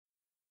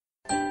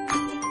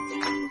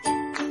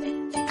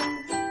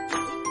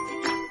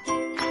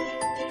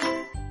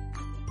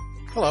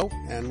Hello,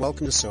 and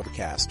welcome to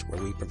Sobercast,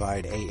 where we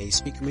provide AA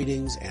speaker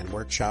meetings and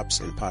workshops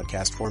in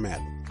podcast format.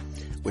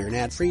 We're an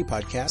ad-free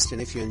podcast, and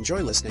if you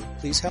enjoy listening,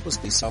 please help us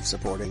be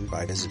self-supporting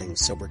by visiting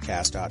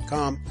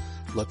Sobercast.com,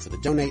 look for the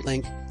donate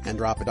link, and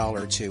drop $1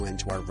 or $2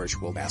 into our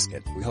virtual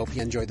basket. We hope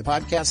you enjoy the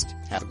podcast.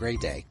 Have a great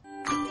day.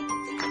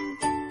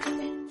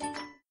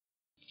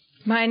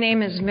 My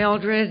name is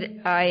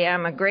Mildred. I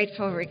am a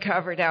grateful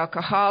recovered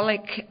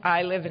alcoholic.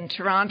 I live in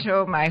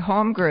Toronto. My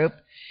home group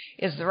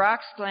is the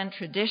Rocks Glen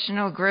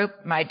Traditional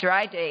Group. My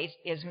dry date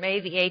is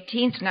May the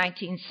 18th,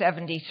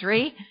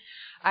 1973.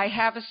 I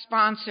have a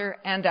sponsor,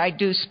 and I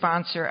do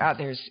sponsor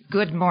others.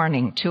 Good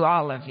morning to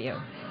all of you.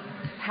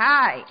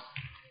 Hi.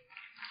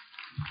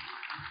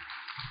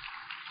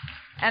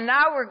 And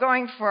now we're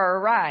going for a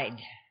ride.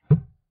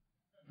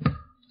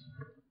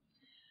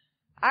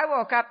 I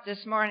woke up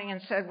this morning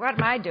and said, what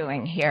am I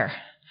doing here?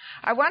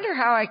 I wonder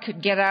how I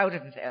could get out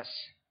of this.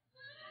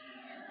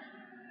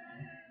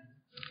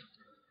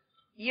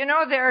 You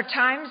know, there are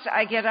times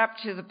I get up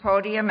to the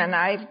podium and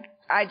I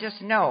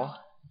just know.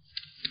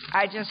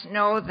 I just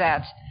know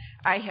that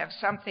I have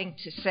something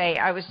to say.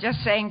 I was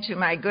just saying to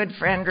my good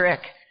friend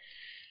Rick,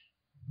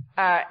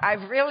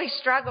 I've really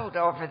struggled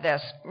over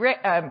this.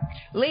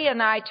 Lee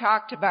and I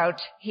talked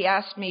about, he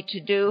asked me to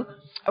do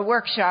a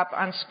workshop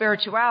on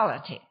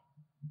spirituality.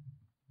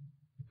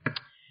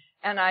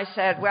 And I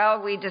said,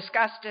 well, we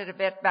discussed it a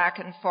bit back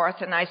and forth,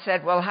 and I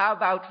said, well, how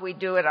about we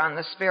do it on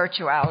the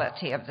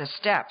spirituality of the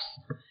steps?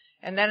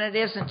 And then it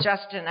isn't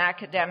just an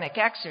academic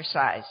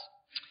exercise.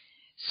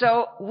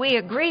 So we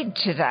agreed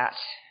to that.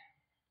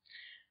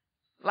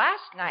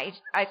 Last night,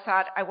 I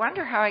thought, I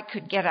wonder how I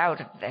could get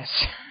out of this.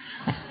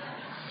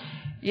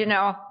 You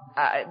know,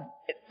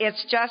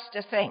 it's just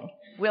a thing.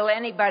 Will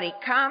anybody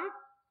come?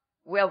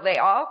 Will they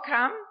all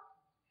come?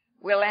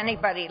 Will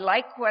anybody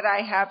like what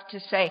I have to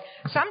say?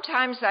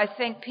 Sometimes I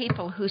think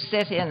people who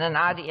sit in an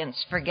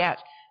audience forget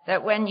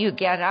that when you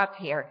get up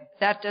here,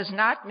 that does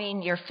not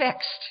mean you're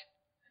fixed.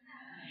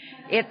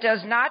 It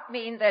does not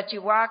mean that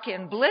you walk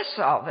in bliss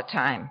all the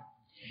time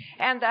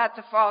and that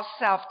the false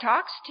self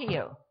talks to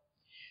you.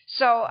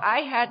 So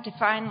I had to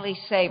finally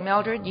say,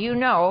 Mildred, you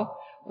know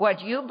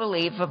what you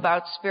believe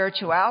about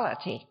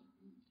spirituality,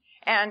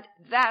 and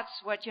that's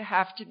what you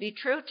have to be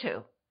true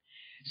to.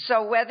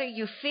 So whether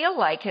you feel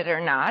like it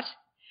or not,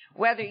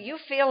 whether you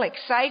feel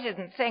excited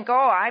and think, oh,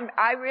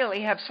 I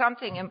really have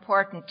something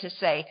important to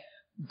say,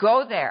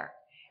 go there.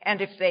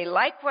 And if they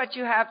like what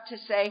you have to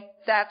say,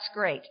 that's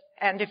great.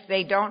 And if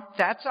they don't,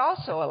 that's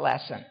also a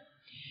lesson.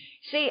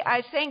 See,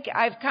 I think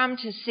I've come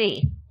to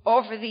see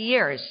over the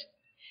years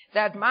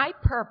that my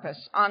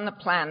purpose on the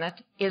planet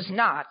is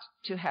not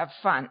to have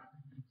fun.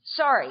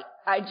 Sorry,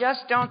 I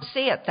just don't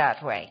see it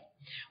that way.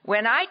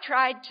 When I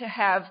tried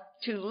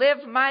to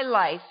live my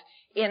life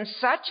in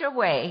such a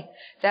way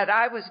that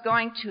I was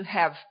going to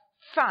have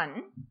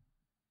fun,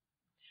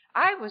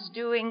 I was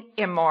doing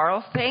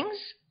immoral things,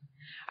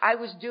 I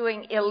was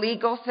doing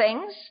illegal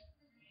things,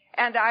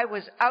 and I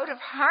was out of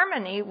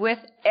harmony with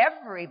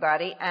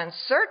everybody, and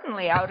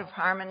certainly out of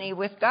harmony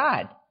with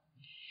God.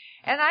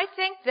 And I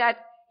think that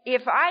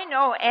if I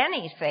know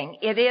anything,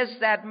 it is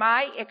that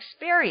my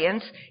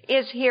experience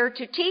is here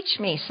to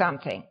teach me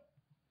something.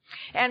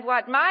 And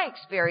what my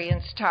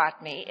experience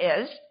taught me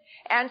is,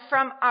 and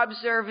from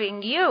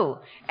observing you,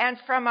 and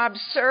from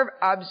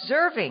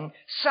observing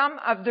some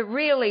of the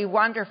really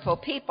wonderful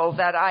people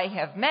that I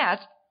have met,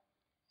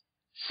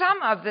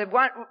 some of the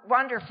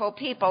wonderful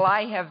people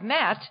I have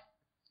met,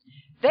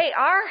 they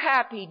are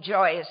happy,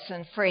 joyous,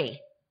 and free.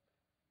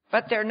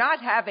 But they're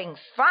not having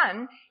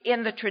fun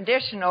in the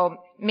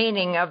traditional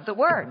meaning of the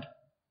word.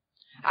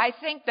 I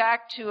think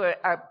back to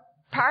a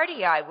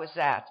party I was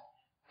at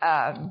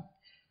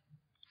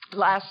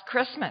last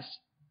Christmas.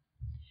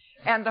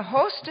 And the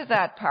host of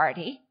that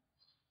party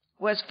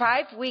was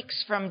 5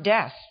 weeks from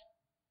death.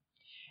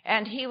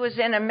 And he was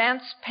in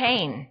immense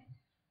pain.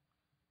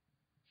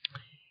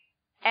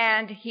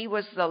 And he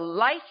was the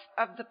life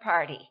of the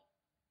party.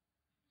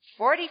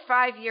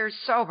 45 years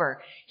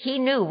sober, he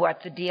knew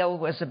what the deal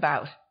was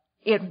about.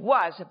 It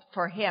was,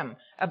 for him,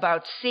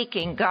 about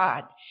seeking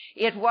God.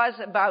 It was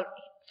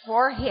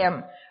for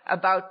him,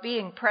 about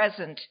being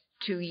present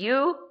to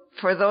you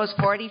for those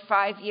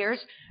 45 years,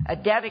 a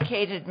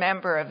dedicated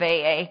member of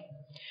AA.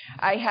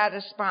 I had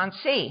a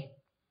sponsee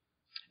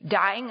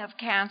dying of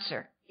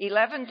cancer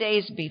 11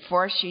 days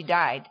before she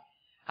died.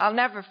 I'll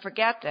never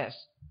forget this.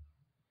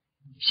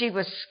 She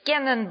was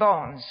skin and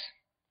bones.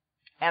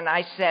 And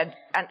I said,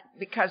 and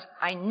because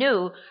I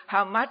knew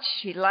how much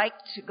she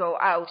liked to go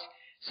out,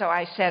 so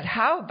I said,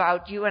 how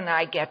about you and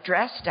I get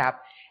dressed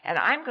up, and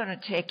I'm going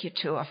to take you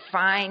to a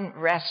fine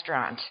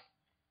restaurant.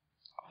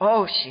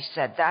 Oh, she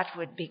said, that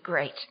would be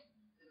great.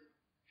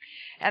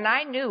 And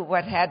I knew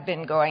what had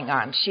been going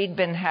on. She'd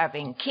been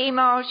having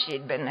chemo,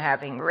 she'd been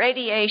having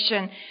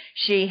radiation,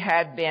 she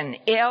had been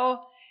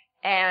ill,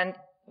 and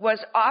was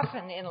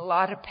often in a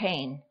lot of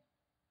pain.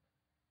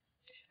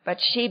 But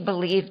she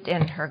believed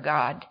in her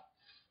God.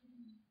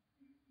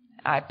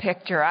 I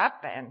picked her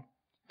up and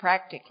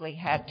practically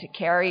had to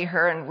carry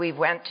her, and we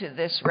went to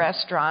this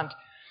restaurant,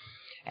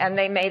 and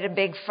they made a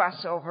big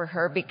fuss over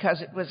her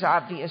because it was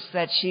obvious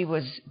that she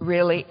was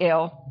really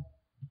ill.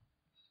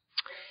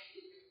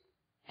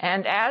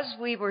 And as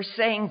we were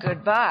saying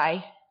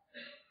goodbye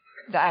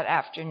that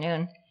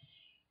afternoon,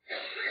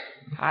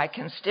 I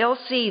can still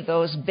see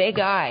those big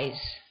eyes.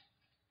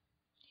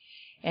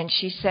 And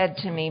she said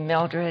to me,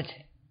 "Mildred,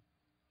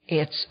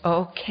 it's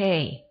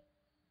okay.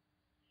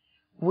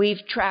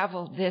 We've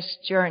traveled this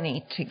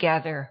journey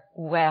together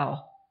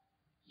well.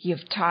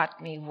 You've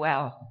taught me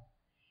well."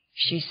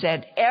 She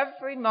said,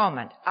 "Every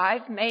moment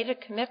I've made a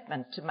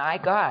commitment to my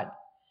God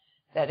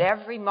that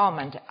every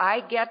moment I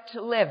get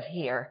to live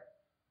here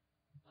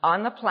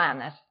on the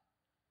planet,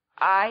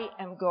 I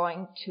am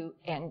going to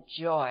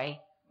enjoy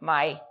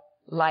my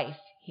life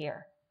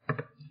here."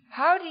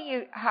 How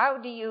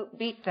do you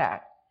beat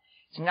that?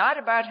 It's not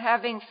about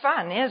having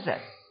fun, is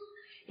it?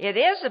 It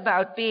is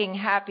about being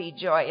happy,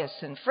 joyous,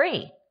 and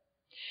free.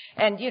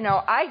 And,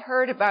 I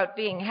heard about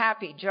being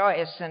happy,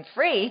 joyous, and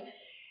free,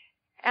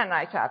 and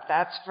I thought,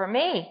 that's for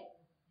me.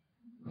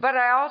 But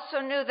I also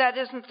knew that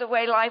isn't the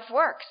way life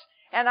works.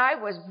 And I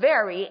was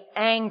very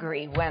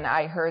angry when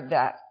I heard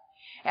that.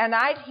 And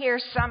I'd hear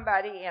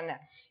somebody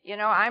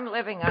I'm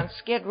living on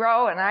Skid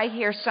Row, and I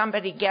hear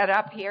somebody get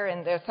up here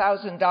in their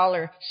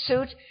 $1,000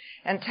 suit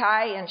and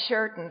tie and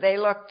shirt, and they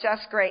look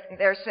just great, and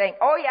they're saying,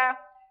 "Oh yeah,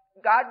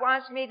 God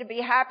wants me to be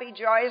happy,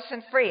 joyous,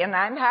 and free," and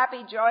I'm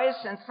happy, joyous,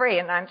 and free,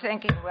 and I'm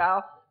thinking,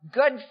 well,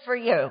 good for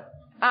you.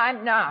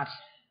 I'm not.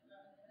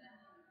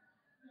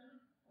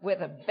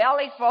 With a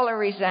belly full of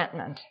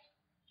resentment.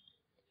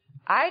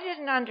 I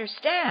didn't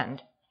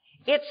understand.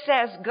 It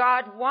says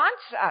God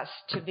wants us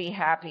to be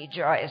happy,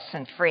 joyous,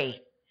 and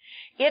free.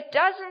 It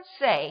doesn't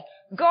say,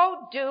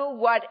 go do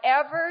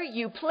whatever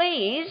you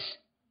please,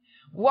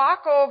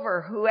 walk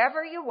over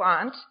whoever you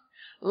want,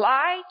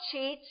 lie,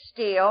 cheat,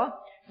 steal,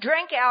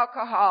 drink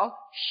alcohol,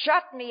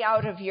 shut me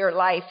out of your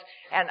life,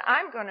 and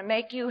I'm going to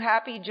make you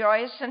happy,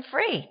 joyous, and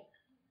free.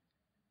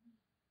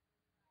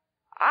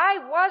 I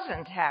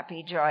wasn't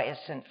happy, joyous,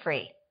 and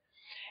free.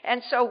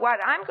 And so what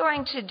I'm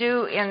going to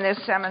do in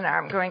this seminar,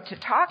 I'm going to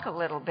talk a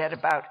little bit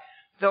about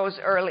those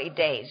early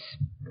days.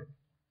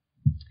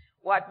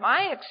 What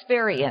my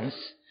experience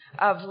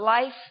of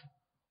life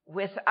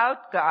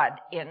without God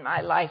in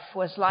my life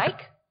was like,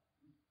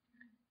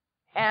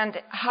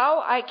 and how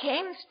I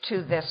came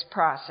to this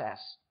process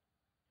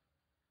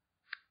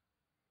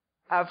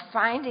of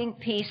finding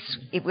peace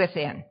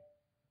within.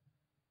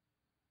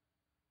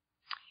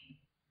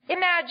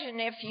 Imagine,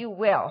 if you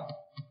will,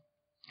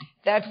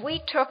 that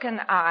we took an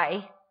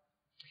eye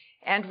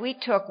and we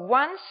took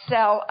one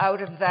cell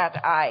out of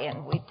that eye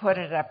and we put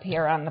it up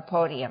here on the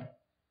podium.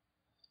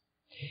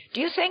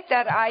 Do you think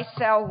that eye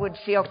cell would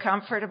feel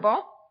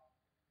comfortable?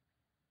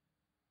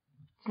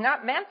 It's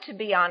not meant to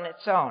be on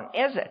its own,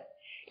 is it?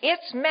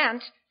 It's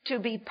meant to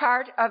be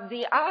part of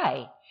the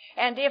eye.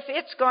 And if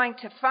it's going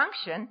to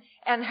function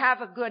and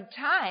have a good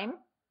time,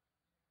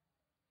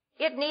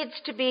 it needs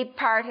to be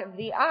part of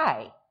the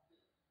eye.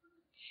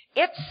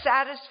 Its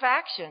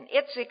satisfaction,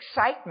 its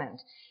excitement,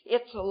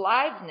 its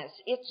aliveness,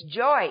 its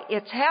joy,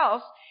 its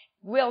health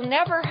will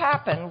never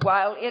happen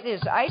while it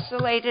is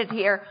isolated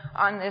here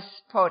on this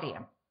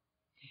podium.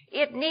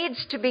 It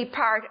needs to be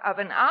part of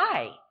an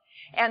eye,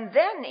 and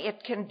then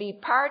it can be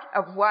part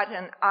of what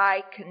an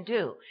eye can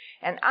do.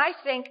 And I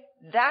think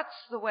that's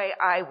the way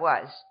I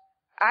was.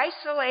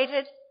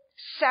 Isolated,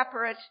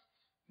 separate,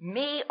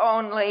 me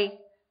only,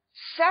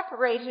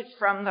 separated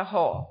from the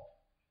whole.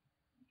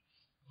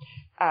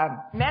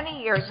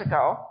 Many years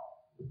ago,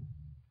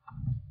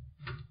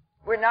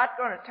 we're not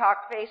going to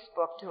talk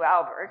Facebook to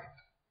Albert.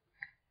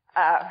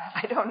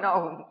 I don't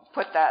know who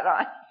put that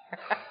on.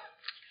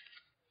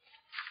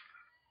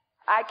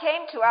 I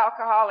came to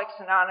Alcoholics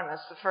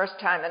Anonymous the first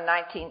time in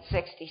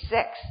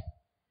 1966,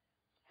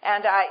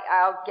 and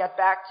I'll get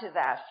back to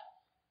that.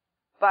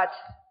 But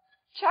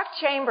Chuck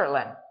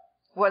Chamberlain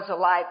was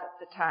alive at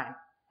the time,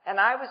 and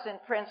I was in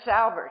Prince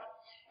Albert,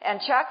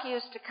 and Chuck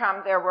used to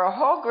come. There were a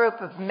whole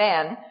group of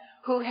men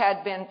who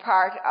had been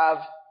part of,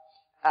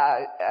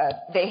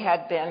 they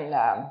had been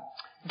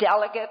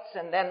delegates,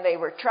 and then they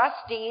were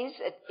trustees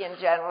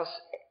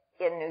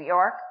in New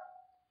York.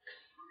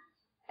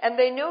 And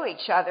they knew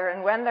each other,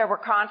 and when there were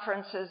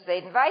conferences,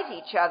 they'd invite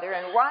each other,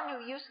 and one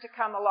who used to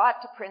come a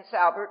lot to Prince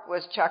Albert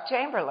was Chuck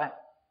Chamberlain.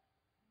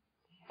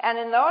 And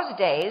in those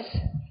days,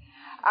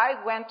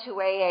 I went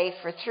to AA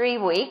for 3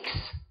 weeks.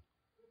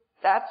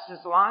 That's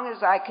as long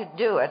as I could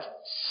do it,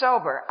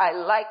 sober. I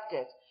liked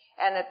it.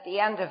 And at the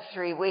end of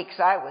 3 weeks,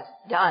 I was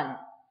done.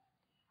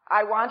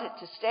 I wanted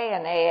to stay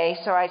in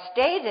AA, so I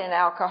stayed in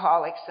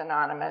Alcoholics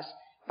Anonymous,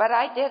 but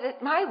I did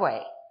it my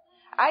way.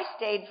 I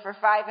stayed for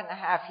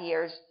 5.5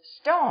 years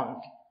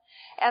stoned.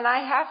 And I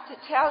have to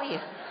tell you,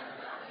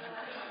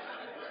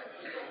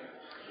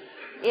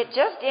 it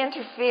just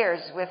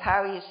interferes with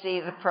how you see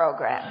the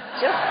program.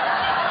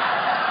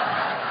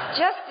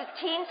 Just a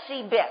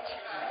teensy bit.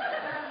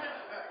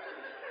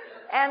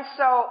 And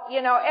so,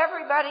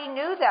 everybody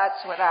knew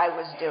that's what I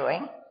was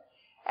doing.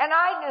 And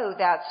I knew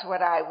that's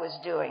what I was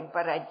doing,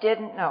 but I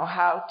didn't know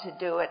how to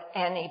do it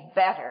any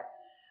better.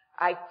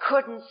 I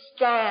couldn't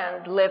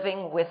stand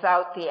living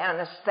without the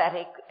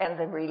anesthetic and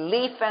the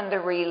relief and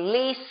the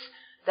release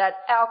that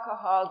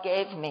alcohol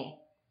gave me.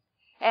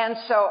 And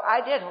so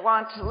I didn't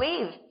want to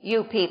leave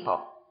you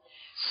people.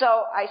 So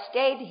I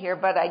stayed here,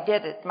 but I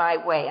did it my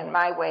way, and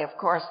my way, of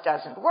course,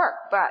 doesn't work.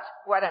 But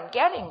what I'm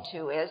getting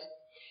to is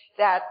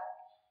that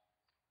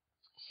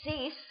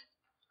Cease,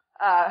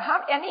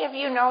 how any of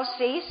you know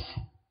Cease?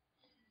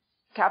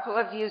 A couple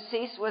of you,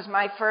 Cease was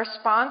my first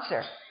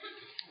sponsor.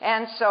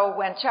 And so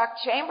when Chuck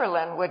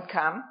Chamberlain would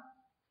come,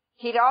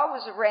 he'd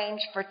always arrange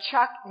for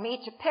me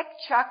to pick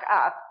Chuck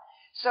up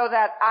so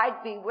that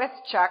I'd be with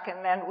Chuck,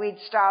 and then we'd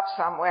stop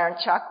somewhere and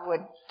Chuck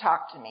would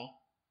talk to me.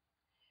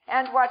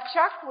 And what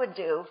Chuck would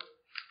do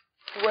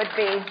would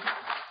be,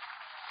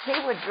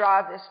 he would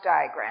draw this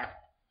diagram.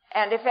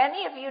 And if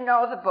any of you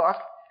know the book,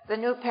 The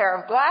New Pair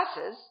of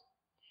Glasses,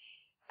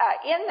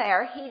 in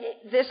there,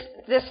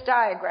 this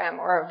diagram,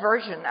 or a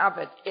version of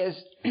it, is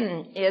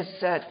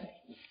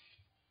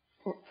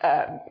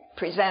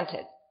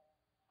presented.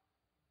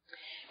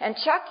 And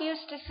Chuck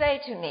used to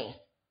say to me,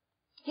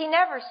 he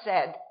never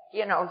said,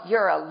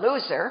 you're a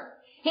loser.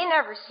 He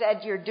never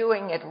said you're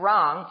doing it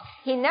wrong.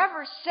 He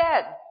never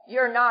said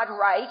you're not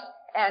right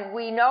and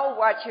we know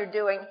what you're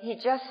doing. He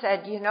just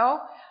said,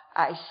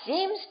 it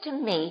seems to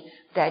me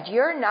that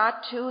you're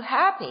not too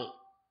happy.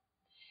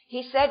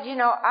 He said,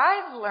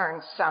 I've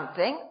learned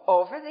something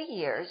over the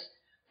years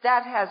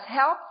that has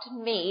helped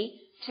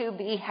me to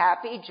be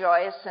happy,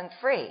 joyous, and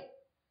free.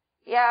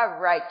 Yeah,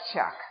 right,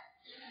 Chuck.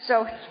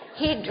 So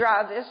he'd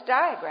draw this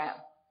diagram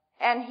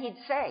and he'd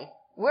say,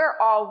 we're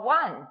all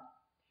one.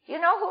 You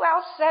know who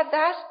else said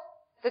that?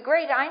 The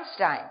great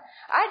Einstein.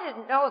 I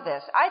didn't know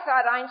this. I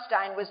thought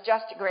Einstein was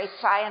just a great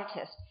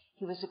scientist.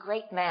 He was a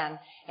great man.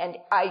 And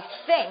I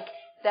think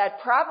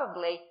that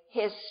probably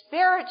his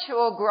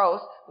spiritual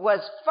growth was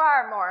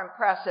far more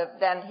impressive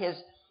than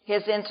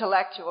his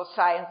intellectual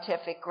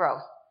scientific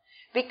growth.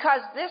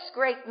 Because this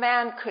great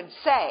man could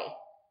say,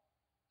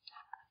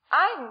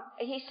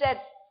 he said,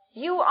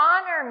 you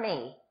honor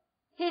me.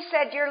 He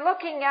said, you're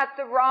looking at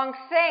the wrong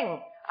thing.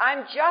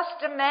 I'm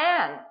just a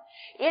man.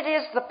 It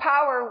is the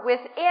power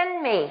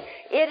within me.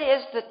 It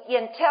is the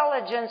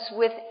intelligence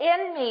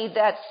within me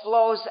that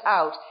flows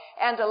out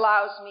and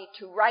allows me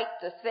to write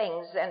the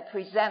things and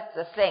present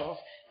the things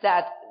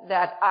that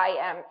I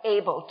am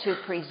able to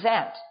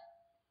present.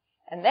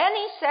 And then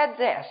he said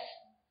this,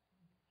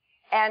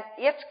 and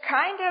it's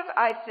kind of,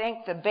 I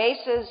think, the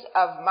basis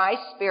of my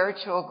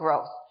spiritual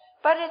growth.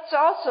 But it's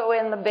also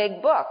in the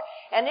big book.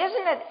 And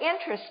isn't it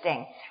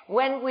interesting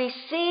when we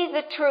see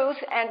the truth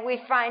and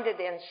we find it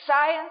in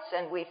science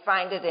and we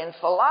find it in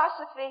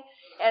philosophy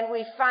and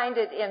we find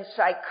it in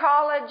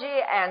psychology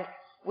and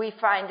we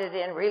find it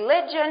in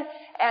religion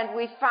and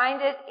we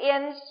find it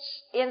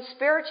in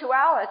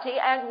spirituality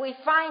and we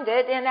find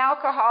it in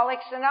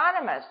Alcoholics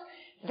Anonymous.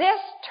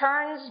 This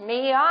turns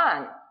me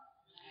on.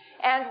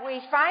 And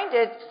we find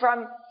it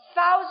from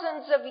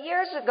thousands of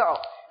years ago.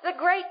 The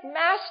great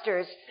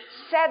masters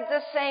said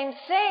the same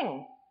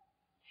thing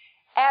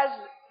as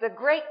the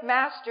great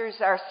masters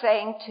are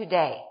saying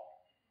today.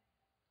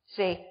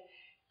 See,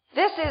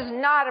 this is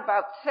not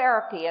about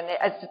therapy, and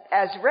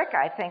as Rick,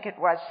 I think it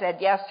was, said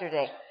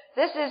yesterday,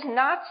 this is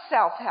not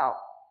self-help.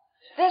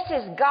 This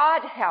is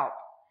God help.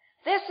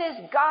 This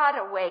is God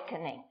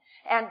awakening.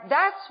 And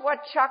that's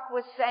what Chuck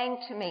was saying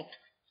to me.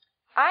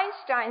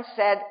 Einstein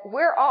said,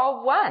 we're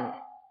all one.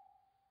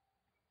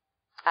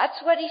 That's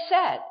what he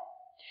said.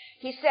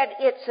 He said,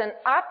 it's an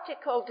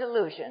optical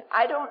delusion.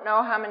 I don't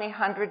know how many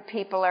 100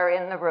 people are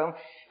in the room,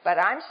 but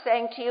I'm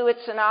saying to you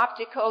it's an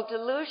optical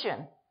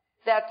delusion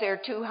that there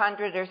are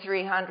 200 or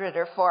 300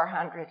 or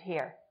 400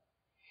 here.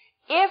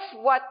 If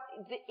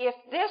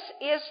this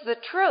is the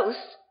truth,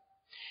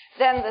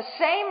 then the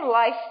same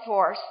life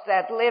force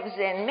that lives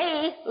in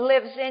me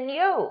lives in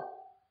you.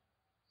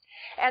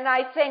 And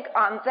I think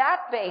on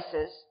that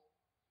basis,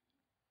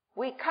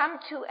 we come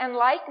to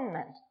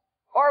enlightenment,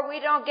 or we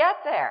don't get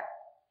there.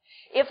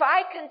 If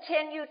I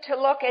continue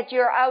to look at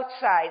your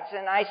outsides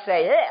and I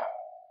say, ew,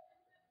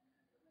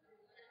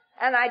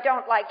 and I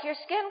don't like your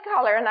skin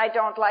color, and I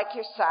don't like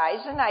your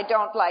size, and I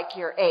don't like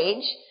your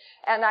age,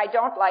 and I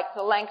don't like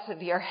the length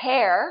of your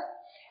hair,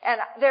 and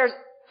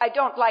I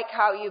don't like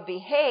how you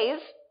behave,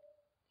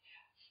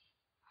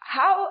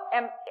 how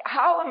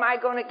am I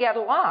going to get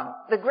along?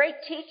 The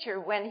great teacher,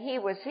 when he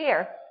was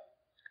here,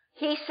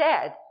 he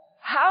said,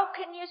 how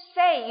can you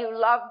say you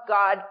love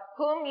God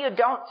whom you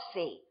don't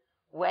see,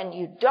 when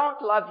you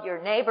don't love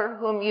your neighbor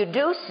whom you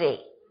do see?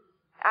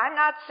 I'm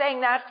not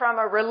saying that from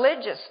a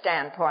religious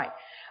standpoint.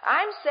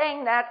 I'm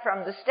saying that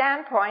from the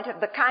standpoint of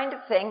the kind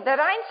of thing that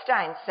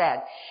Einstein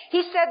said.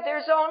 He said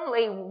there's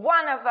only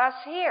one of us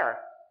here.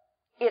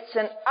 It's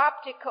an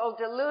optical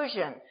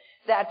delusion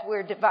that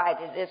we're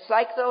divided. It's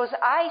like those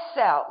eye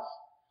cells.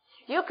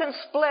 You can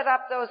split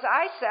up those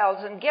eye cells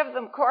and give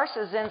them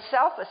courses in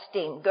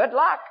self-esteem. Good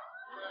luck.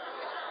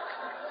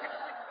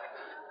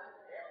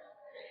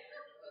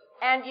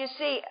 And you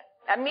see,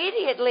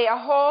 immediately a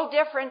whole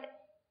different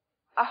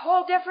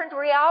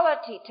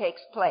reality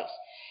takes place.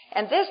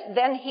 And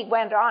then he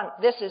went on,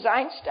 this is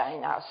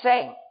Einstein now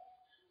saying,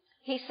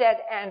 he said,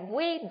 and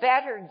we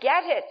better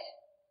get it,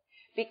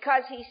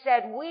 because he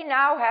said, we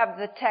now have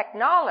the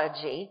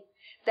technology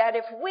that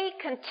if we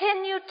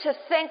continue to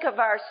think of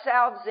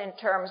ourselves in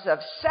terms of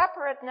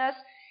separateness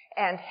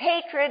and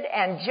hatred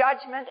and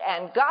judgment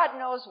and God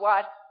knows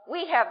what,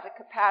 we have the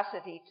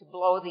capacity to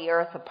blow the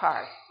earth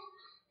apart.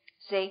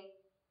 See?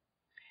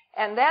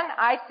 And then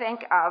I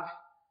think of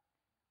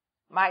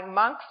my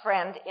monk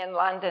friend in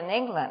London,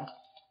 England.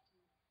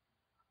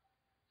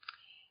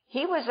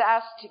 He was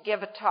asked to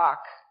give a talk.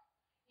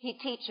 He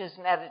teaches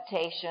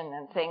meditation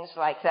and things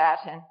like that,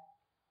 and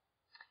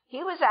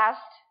he was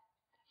asked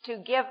to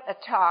give a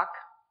talk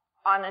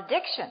on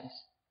addictions.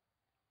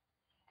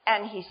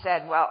 And he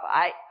said, well,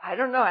 I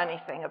don't know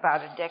anything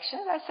about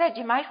addictions. I said,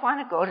 you might want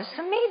to go to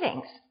some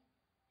meetings.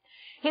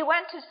 He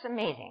went to some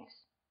meetings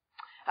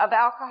of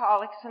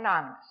Alcoholics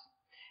Anonymous.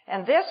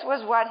 And this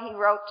was what he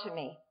wrote to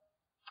me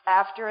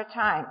after a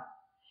time.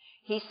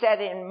 He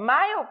said, in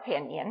my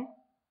opinion,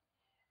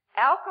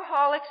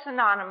 Alcoholics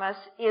Anonymous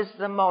is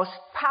the most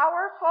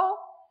powerful,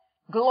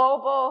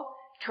 global,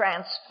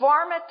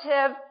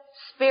 transformative,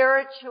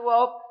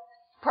 spiritual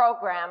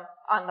program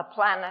on the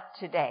planet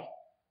today.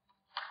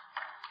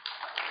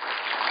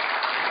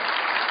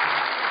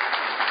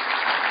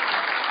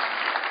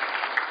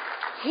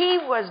 He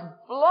was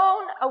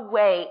blown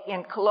away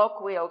in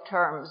colloquial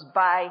terms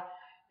by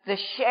the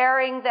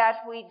sharing that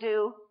we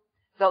do,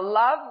 the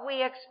love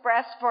we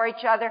express for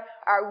each other,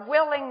 our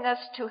willingness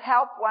to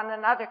help one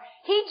another.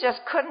 He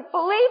just couldn't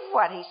believe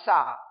what he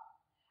saw.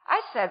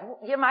 I said,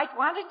 you might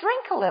want to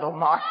drink a little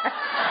more.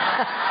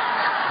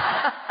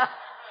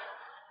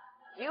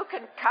 You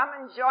can come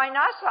and join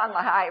us on the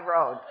high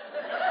road.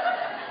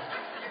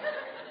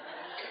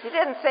 He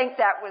didn't think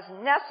that was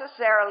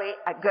necessarily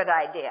a good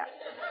idea.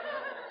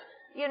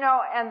 You know,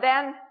 and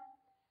then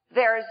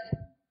there's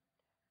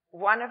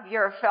one of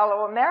your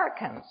fellow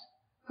Americans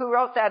who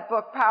wrote that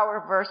book,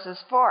 Power versus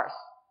Force.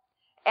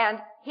 And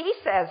he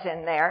says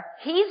in there,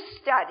 he's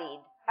studied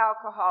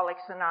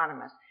Alcoholics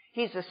Anonymous.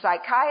 He's a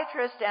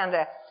psychiatrist and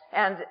a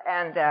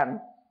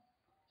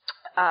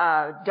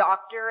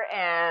doctor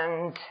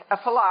and a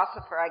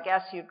philosopher, I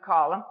guess you'd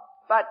call him,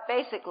 but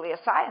basically a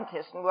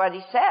scientist. And what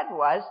he said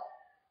was,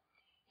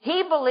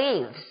 he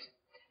believes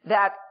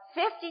that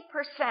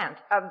 50%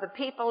 of the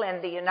people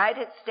in the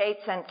United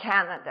States and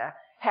Canada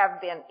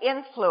have been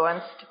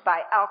influenced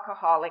by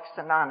Alcoholics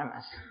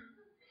Anonymous.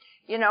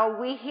 You know,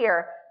 we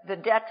hear the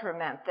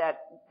detriment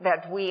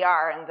that we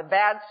are and the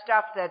bad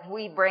stuff that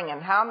we bring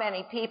and how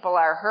many people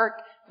are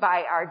hurt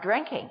by our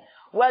drinking.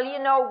 Well, you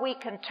know, we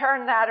can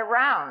turn that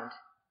around.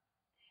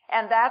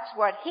 And that's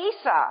what he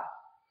saw.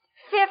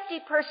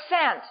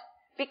 50%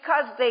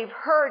 because they've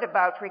heard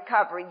about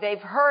recovery. They've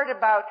heard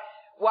about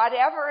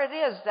whatever it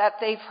is that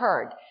they've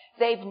heard.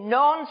 They've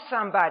known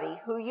somebody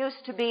who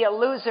used to be a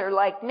loser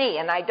like me,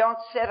 and I don't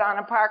sit on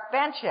a park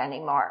bench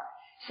anymore.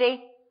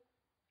 See?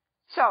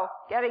 So,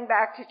 getting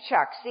back to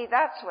Chuck. See,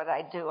 that's what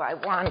I do. I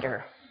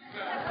wander.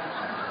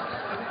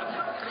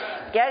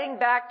 Getting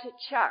back to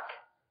Chuck.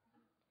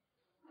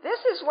 This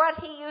is what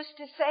he used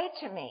to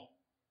say to me.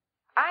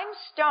 I'm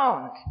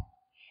stoned.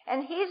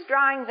 And he's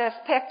drawing this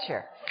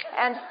picture.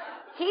 And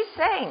he's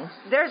saying,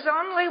 there's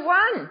only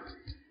one.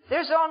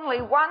 There's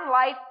only one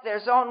life.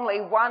 There's only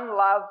one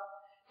love.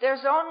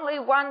 There's only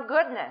one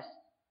goodness.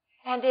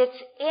 And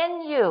it's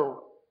in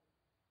you.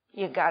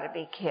 You gotta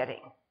be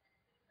kidding.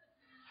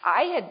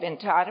 I had been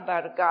taught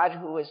about a God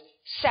who was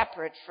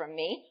separate from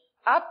me,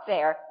 up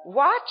there,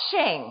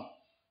 watching,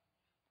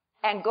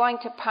 and going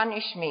to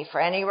punish me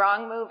for any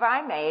wrong move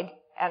I made,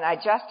 and I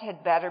just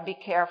had better be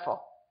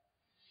careful.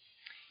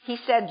 He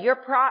said,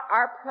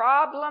 our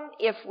problem,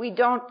 if we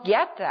don't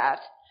get that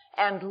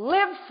and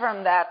live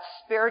from that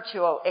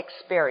spiritual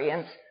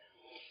experience,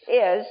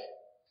 is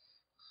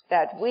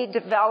that we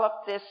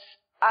develop this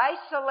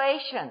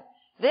isolation,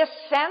 this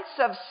sense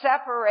of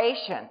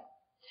separation.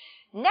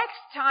 Next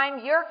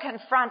time you're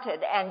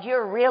confronted and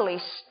you're really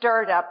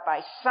stirred up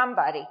by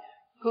somebody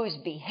whose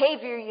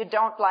behavior you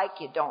don't like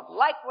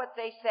what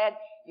they said,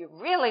 you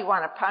really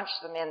want to punch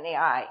them in the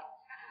eye.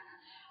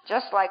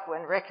 Just like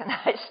when Rick and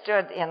I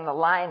stood in the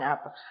lineup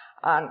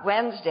on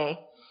Wednesday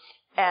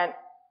and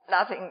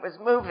nothing was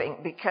moving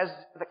because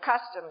the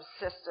customs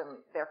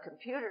system, their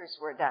computers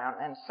were down,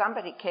 and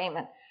somebody came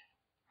and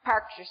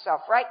parked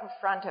herself right in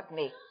front of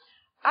me.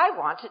 I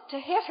wanted to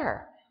hit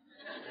her.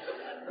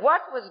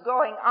 What was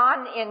going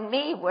on in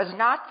me was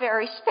not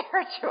very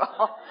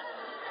spiritual.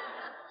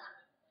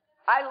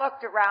 I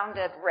looked around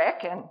at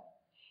Rick, and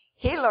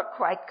he looked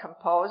quite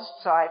composed,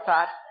 so I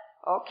thought,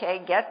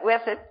 okay, get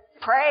with it,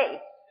 pray.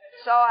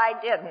 So I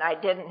did, and I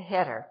didn't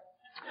hit her.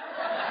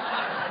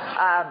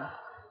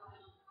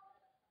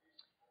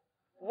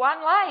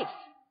 One life.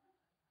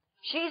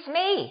 She's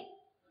me.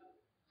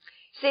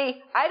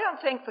 See, I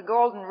don't think the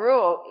golden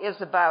rule is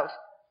about,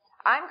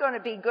 I'm going to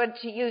be good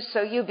to you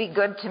so you be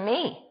good to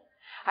me.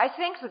 I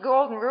think the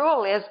golden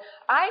rule is,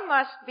 I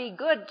must be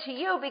good to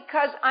you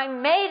because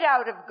I'm made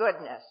out of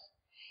goodness.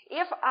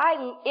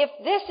 If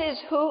this is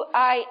who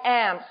I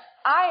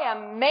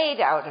am made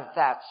out of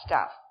that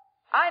stuff.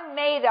 I'm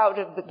made out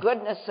of the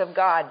goodness of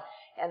God.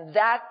 And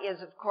that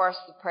is, of course,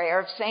 the prayer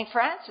of St.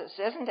 Francis,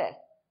 isn't it?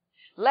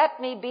 Let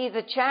me be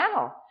the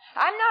channel.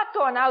 I'm not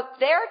going out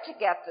there to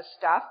get the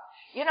stuff.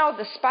 You know,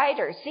 the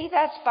spider. See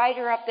that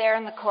spider up there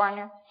in the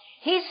corner?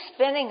 He's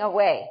spinning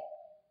away.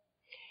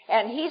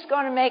 And he's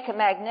going to make a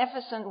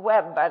magnificent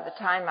web by the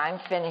time I'm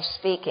finished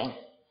speaking.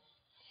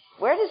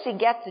 Where does he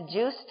get the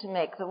juice to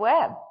make the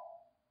web?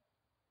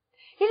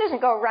 He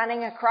doesn't go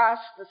running across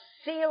the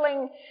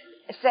ceiling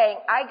saying,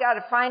 I got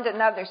to find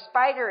another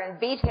spider and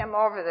beat him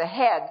over the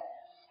head,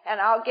 and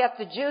I'll get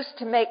the juice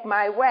to make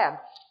my web.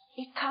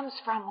 It comes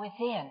from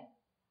within.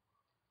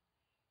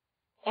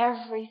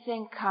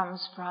 Everything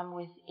comes from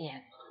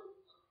within.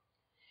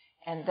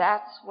 And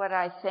that's what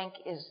I think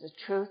is the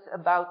truth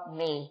about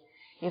me.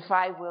 If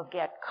I will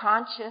get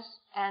conscious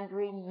and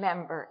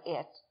remember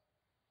it,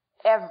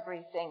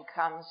 everything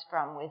comes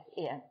from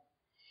within.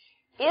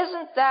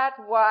 Isn't that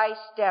why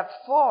step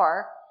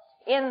 4,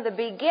 in the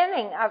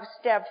beginning of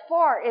step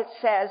 4, it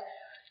says,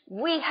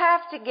 we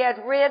have to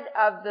get rid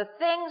of the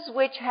things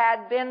which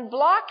had been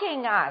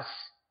blocking us.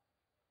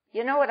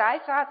 You know what I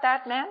thought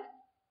that meant?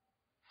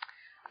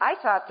 I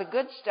thought the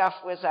good stuff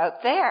was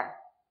out there.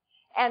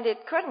 And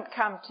it couldn't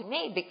come to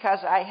me because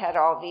I had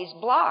all these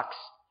blocks.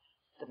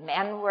 The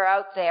men were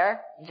out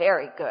there,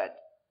 very good.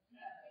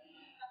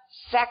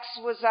 Sex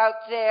was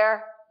out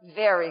there,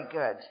 very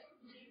good.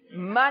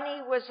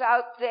 Money was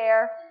out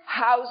there,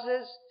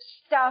 houses,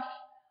 stuff,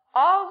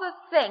 all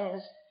the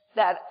things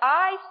that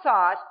I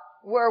thought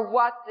were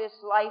what this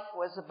life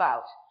was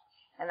about.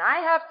 And I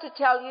have to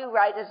tell you,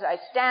 right as I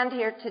stand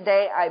here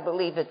today, I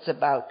believe it's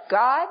about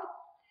God.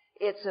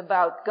 It's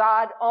about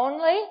God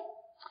only.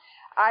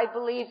 I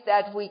believe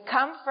that we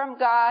come from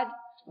God,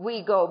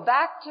 we go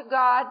back to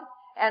God,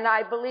 and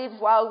I believe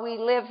while we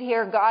live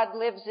here, God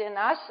lives in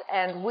us,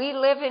 and we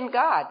live in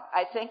God.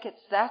 I think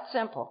it's that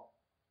simple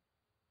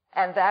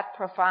and that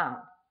profound.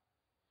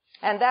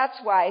 And that's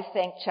why I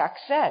think Chuck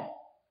said,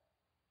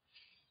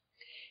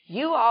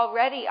 you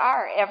already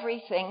are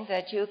everything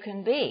that you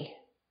can be.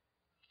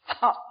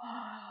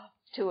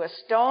 To a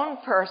stone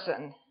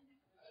person,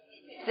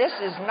 this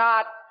is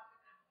not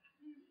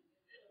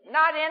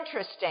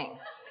interesting.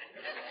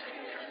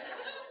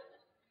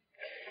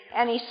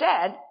 And he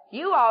said,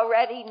 you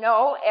already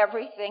know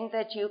everything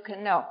that you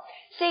can know.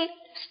 See,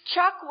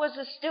 Chuck was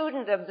a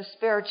student of the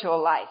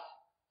spiritual life.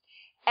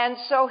 And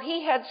so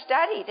he had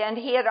studied, and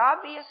he had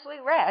obviously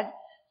read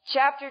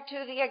chapter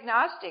 2, the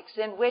Agnostics,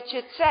 in which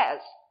it says,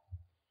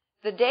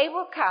 the day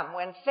will come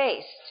when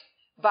faced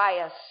by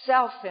a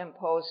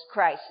self-imposed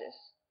crisis.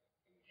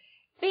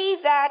 Be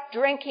that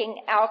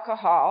drinking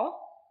alcohol,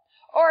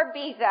 or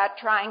be that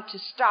trying to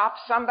stop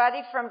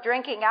somebody from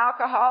drinking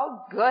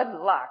alcohol, good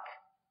luck.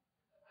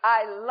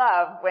 I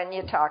love when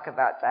you talk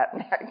about that,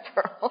 Mary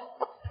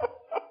Pearl.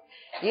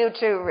 You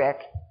too, Rick.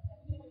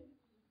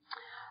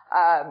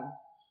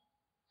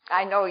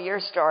 I know your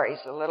stories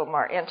a little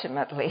more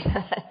intimately than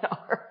I know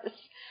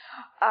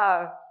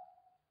hers.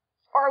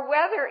 Or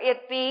whether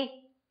it be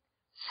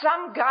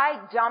some guy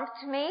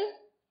dumped me,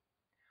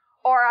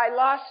 or I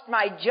lost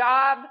my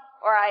job,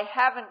 or I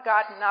haven't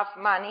got enough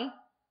money.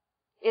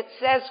 It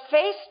says,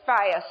 faced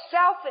by a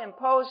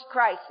self-imposed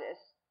crisis.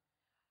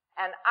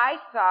 And I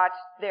thought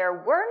there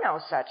were no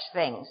such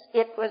things.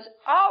 It was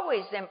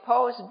always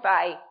imposed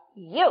by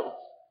you.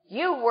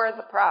 You were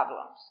the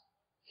problems.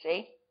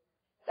 See?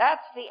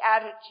 That's the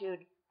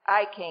attitude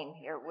I came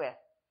here with.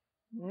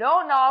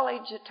 No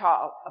knowledge at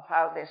all of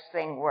how this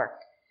thing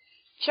worked.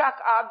 Chuck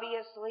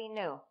obviously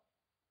knew.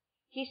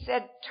 He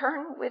said,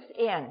 turn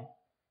within.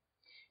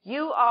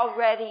 You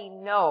already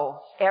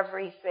know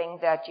everything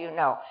that you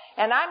know.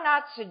 And I'm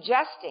not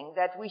suggesting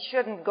that we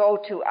shouldn't go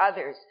to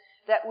others,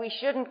 that we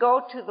shouldn't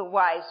go to the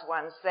wise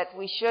ones, that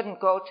we shouldn't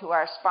go to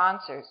our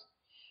sponsors.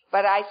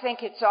 But I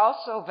think it's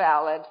also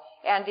valid,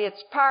 and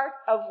it's part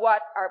of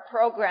what our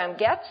program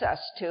gets us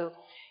to,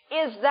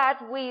 is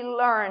that we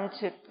learn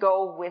to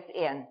go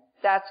within.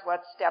 That's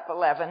what step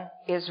 11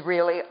 is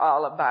really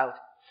all about.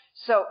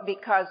 So,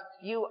 because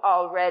you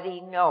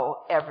already know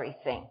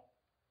everything.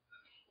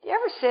 Do you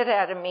ever sit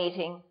at a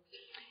meeting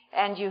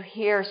and you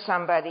hear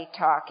somebody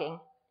talking,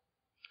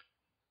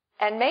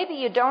 and maybe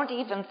you don't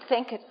even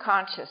think it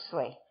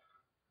consciously,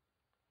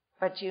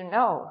 but you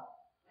know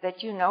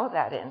that you know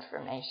that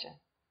information.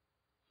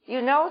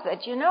 You know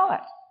that you know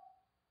it.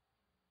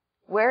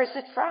 Where is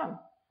it from?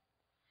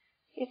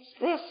 It's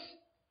this,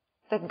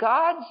 the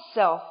God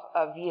self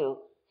of you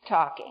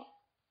talking.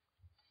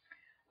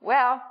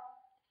 Well,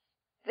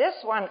 this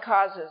one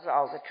causes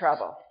all the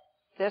trouble.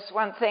 This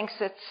one thinks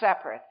it's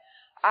separate.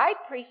 I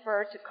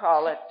prefer to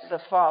call it the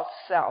false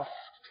self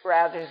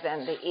rather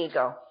than the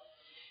ego.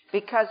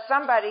 Because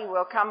somebody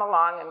will come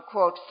along and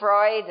quote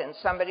Freud, and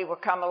somebody will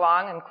come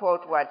along and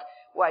quote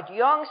what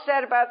Jung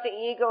said about the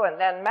ego,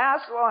 and then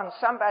Maslow and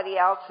somebody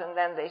else, and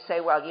then they say,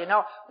 well, you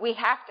know, we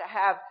have to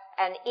have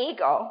an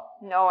ego?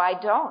 No, I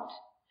don't.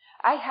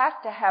 I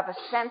have to have a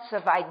sense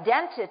of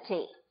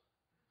identity.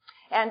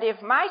 And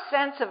if my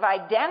sense of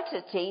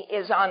identity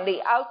is on the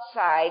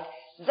outside,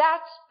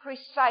 that's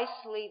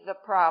precisely the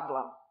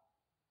problem.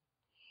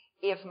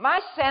 If my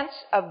sense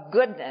of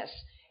goodness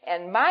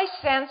and my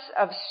sense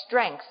of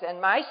strength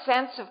and my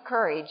sense of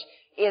courage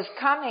is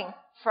coming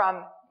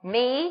from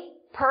me,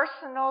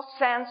 personal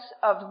sense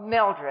of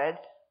Mildred,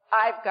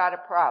 I've got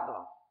a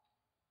problem.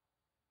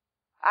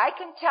 I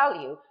can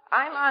tell you,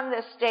 I'm on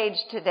this stage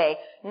today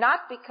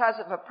not because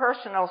of a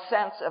personal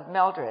sense of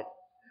Mildred.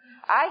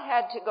 I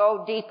had to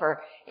go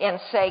deeper and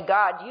say,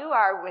 God, you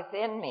are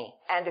within me,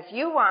 and if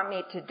you want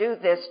me to do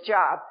this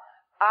job,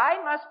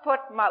 I must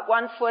put my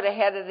one foot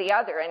ahead of the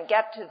other and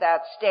get to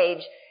that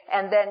stage,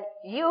 and then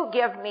you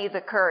give me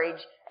the courage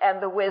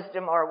and the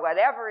wisdom or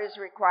whatever is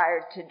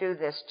required to do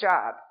this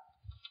job.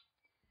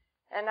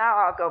 And now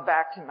I'll go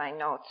back to my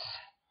notes.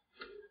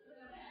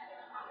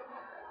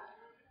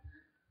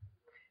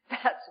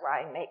 That's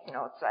why I make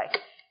notes,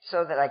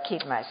 so that I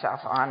keep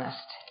myself honest.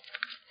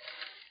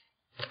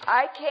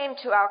 I came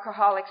to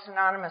Alcoholics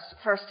Anonymous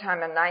the first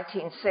time in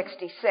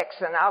 1966,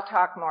 and I'll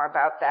talk more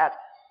about that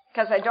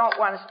because I don't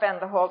want to spend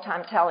the whole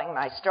time telling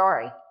my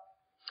story.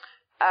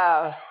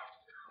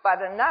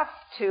 But enough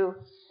to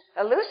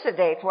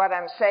elucidate what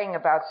I'm saying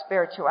about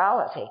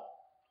spirituality.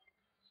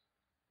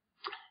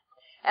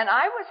 And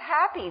I was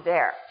happy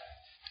there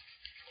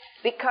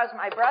because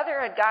my brother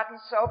had gotten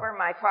sober.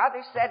 My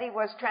father said he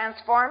was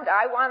transformed.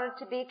 I wanted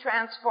to be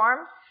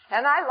transformed,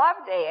 and I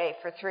loved AA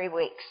for 3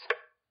 weeks.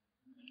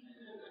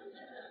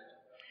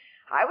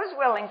 I was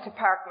willing to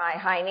park my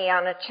hiney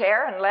on a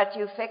chair and let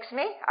you fix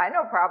me. I had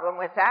no problem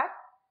with that.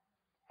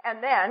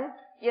 And then,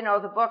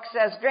 the book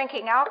says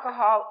drinking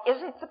alcohol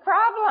isn't the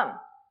problem.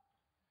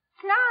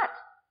 It's not.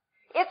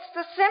 It's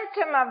the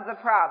symptom of the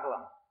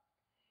problem.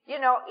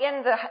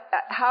 In the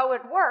how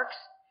it works,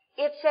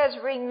 it says,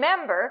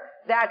 remember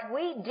that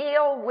we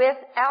deal with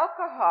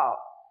alcohol.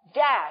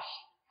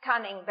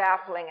 Cunning,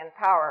 baffling, and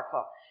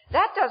powerful.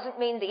 That doesn't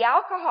mean the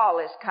alcohol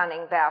is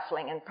cunning,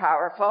 baffling, and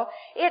powerful.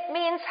 It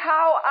means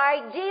how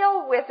I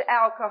deal with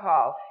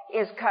alcohol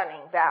is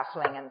cunning,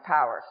 baffling, and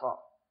powerful.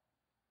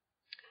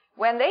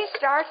 When they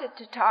started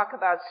to talk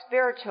about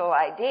spiritual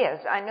ideas,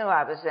 I knew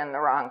I was in the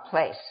wrong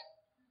place.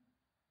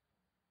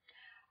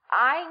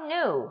 I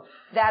knew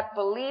that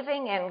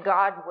believing in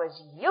God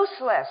was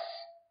useless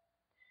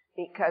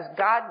because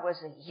God was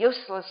a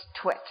useless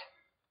twit.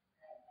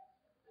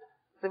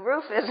 The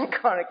roof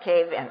isn't going to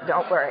cave in,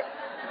 don't worry.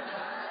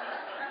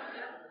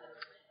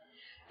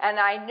 And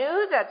I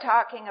knew that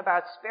talking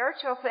about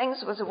spiritual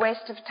things was a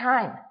waste of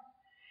time.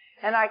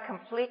 And I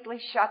completely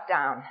shut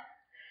down.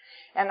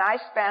 And I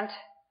spent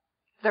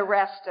the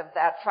rest of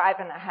that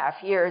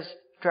 5.5 years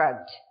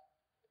drugged.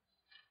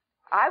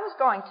 I was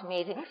going to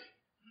meetings.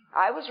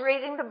 I was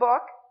reading the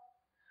book.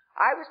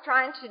 I was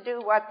trying to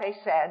do what they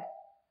said.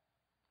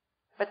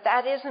 But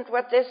that isn't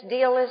what this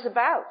deal is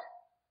about.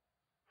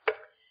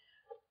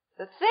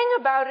 The thing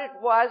about it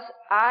was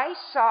I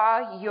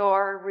saw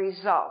your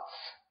results.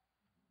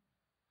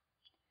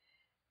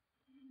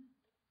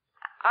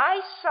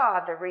 I saw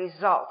the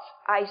results.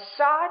 I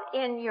saw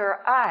it in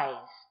your eyes.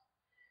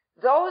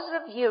 Those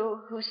of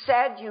you who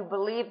said you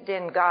believed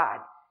in God,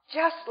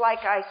 just like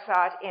I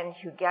saw it in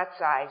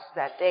Huguette's eyes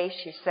that day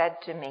she said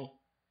to me,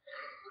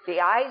 the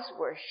eyes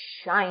were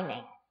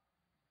shining.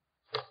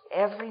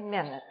 Every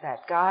minute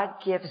that God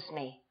gives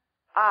me,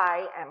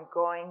 I am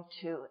going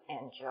to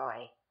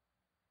enjoy.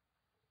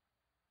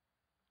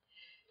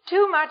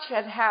 Too much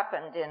had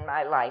happened in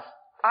my life.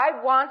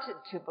 I wanted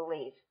to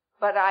believe,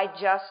 but I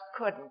just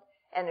couldn't.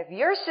 And if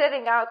you're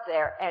sitting out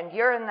there and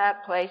you're in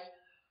that place,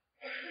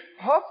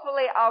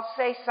 hopefully I'll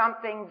say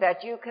something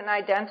that you can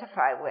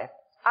identify with.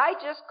 I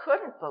just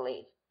couldn't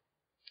believe.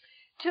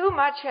 Too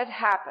much had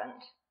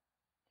happened.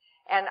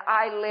 And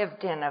I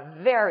lived in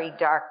a very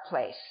dark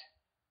place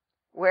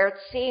where it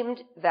seemed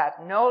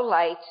that no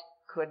light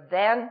could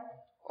then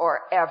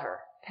or ever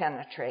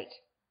penetrate.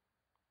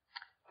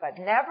 But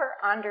never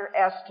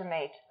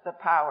underestimate the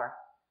power.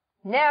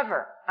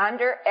 Never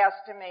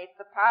underestimate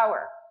the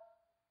power.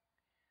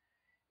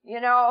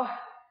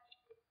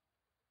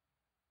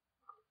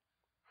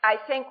 I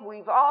think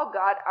we've all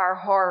got our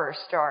horror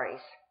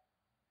stories,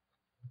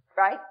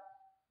 right?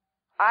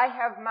 I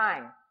have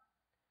mine.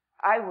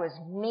 I was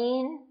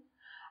mean.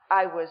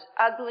 I was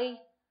ugly.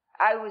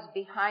 I was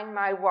behind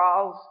my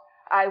walls.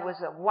 I was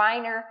a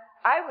whiner.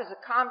 I was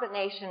a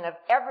combination of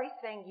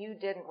everything you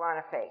didn't want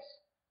to face.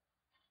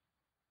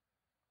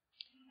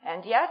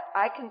 And yet,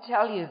 I can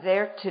tell you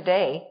there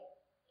today,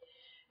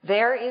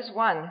 there is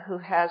one who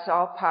has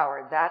all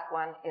power. That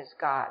one is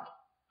God.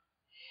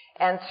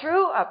 And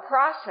through a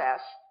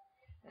process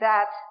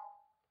that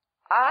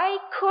I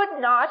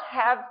could not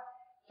have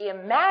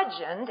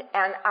imagined,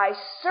 and I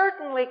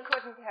certainly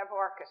couldn't have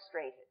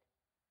orchestrated,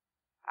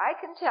 I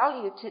can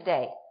tell you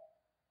today,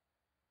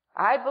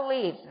 I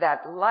believe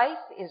that life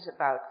is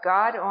about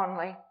God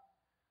only.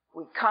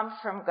 We come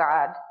from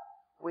God.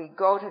 We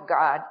go to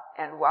God,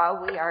 and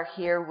while we are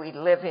here, we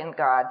live in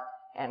God,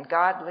 and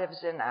God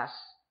lives in us.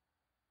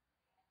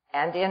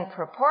 And in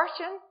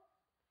proportion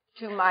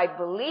to my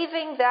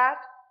believing that,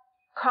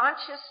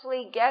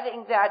 consciously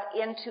getting that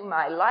into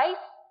my life,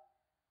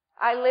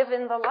 I live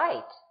in the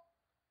light.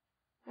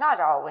 Not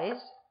always.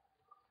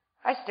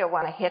 I still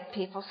want to hit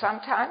people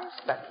sometimes,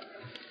 but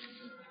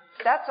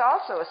that's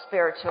also a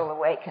spiritual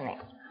awakening.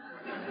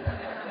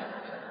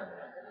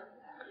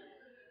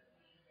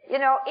 You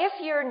know, if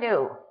you're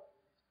new,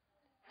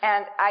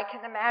 and I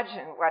can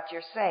imagine what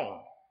you're saying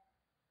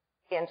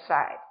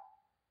inside,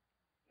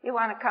 you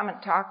want to come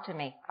and talk to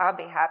me, I'll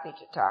be happy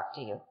to talk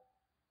to you.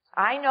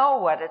 I know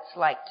what it's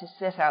like to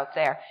sit out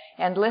there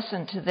and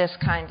listen to this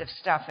kind of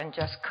stuff and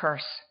just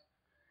curse,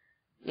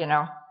 you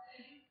know.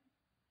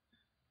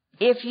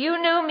 If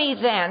you knew me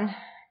then,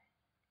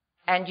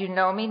 and you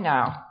know me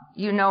now,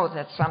 you know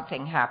that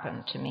something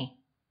happened to me.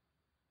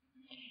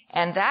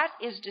 And that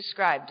is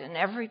described in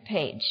every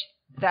page,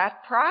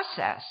 that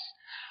process,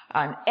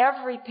 on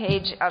every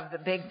page of the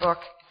big book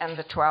and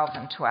the 12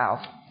 and 12.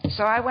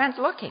 So I went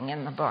looking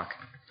in the book.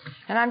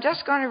 And I'm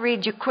just going to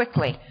read you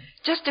quickly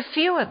just a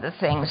few of the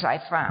things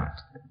I found.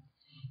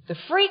 The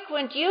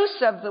frequent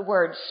use of the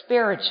word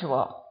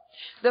spiritual,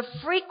 the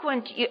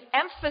frequent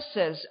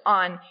emphasis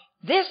on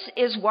this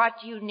is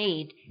what you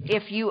need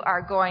if you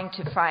are going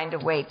to find a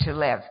way to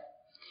live.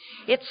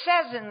 It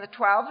says in the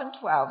 12 and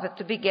 12 at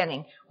the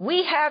beginning,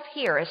 we have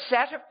here a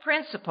set of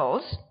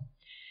principles,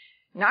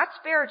 not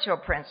spiritual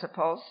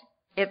principles.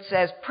 It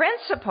says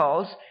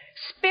principles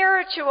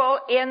spiritual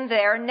in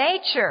their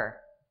nature.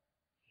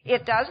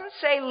 It doesn't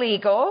say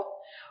legal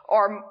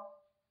or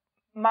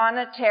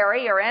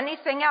monetary or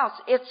anything else.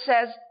 It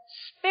says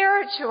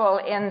spiritual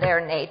in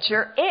their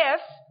nature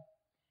if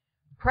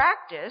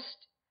practiced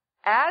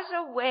as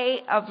a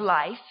way of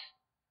life,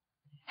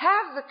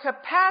 have the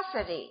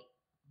capacity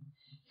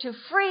to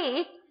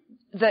free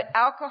the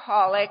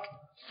alcoholic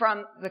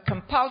from the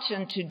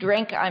compulsion to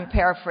drink, I'm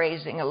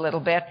paraphrasing a little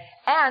bit,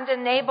 and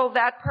enable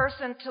that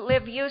person to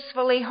live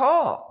usefully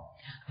whole.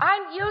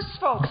 I'm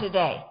useful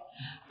today.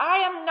 I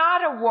am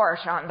not a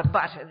wart on the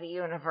butt of the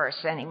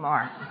universe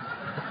anymore.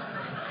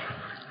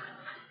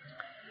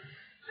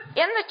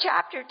 In the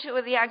chapter 2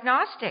 of the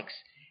Agnostics,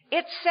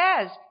 it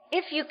says,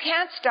 if you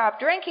can't stop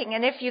drinking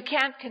and if you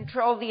can't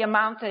control the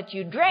amount that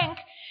you drink,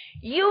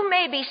 you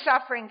may be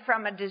suffering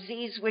from a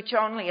disease which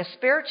only a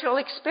spiritual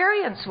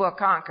experience will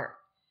conquer.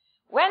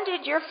 When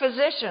did your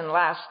physician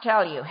last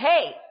tell you,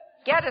 hey,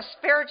 get a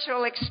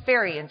spiritual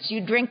experience,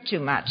 you drink too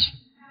much?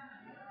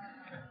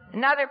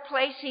 Another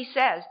place he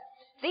says,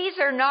 these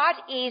are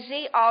not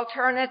easy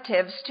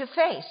alternatives to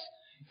face.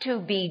 To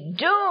be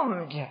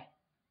doomed.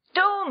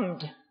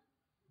 Doomed.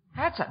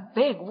 That's a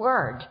big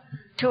word.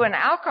 To an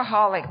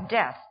alcoholic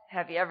death.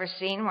 Have you ever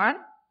seen one?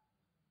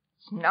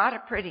 It's not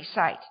a pretty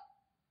sight.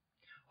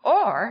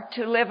 Or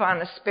to live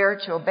on a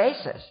spiritual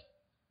basis.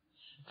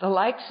 The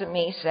likes of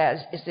me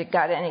says, is it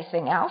got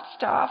anything else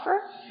to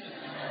offer?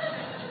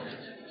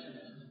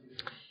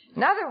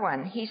 Another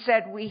one, he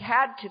said we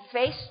had to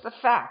face the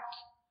fact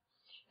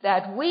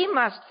that we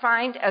must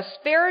find a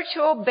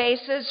spiritual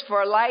basis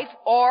for life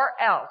or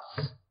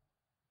else.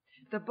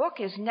 The book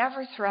is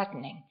never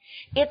threatening.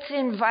 It's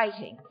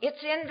inviting.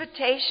 It's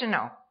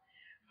invitational.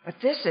 But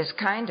this is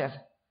kind of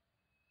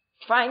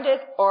find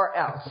it or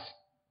else.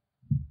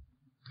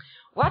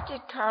 What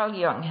did Carl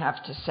Jung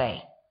have to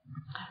say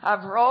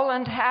of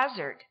Roland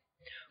Hazard,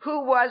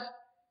 who was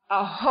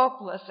a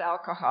hopeless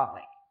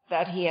alcoholic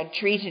that he had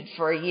treated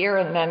for a year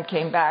and then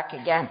came back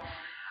again?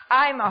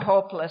 I'm a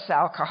hopeless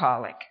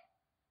alcoholic.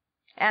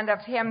 And of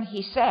him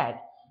he said,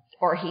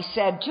 or he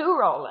said to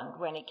Roland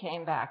when he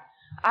came back,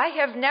 I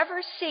have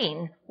never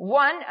seen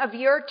one of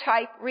your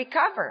type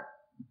recover.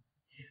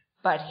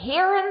 But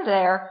here and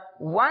there,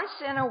 once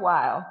in a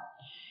while,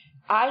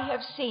 I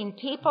have seen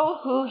people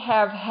who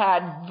have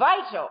had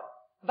vital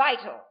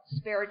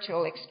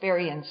spiritual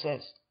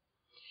experiences.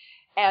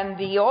 And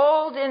the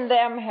old in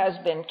them has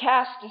been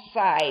cast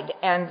aside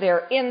and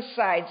their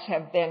insides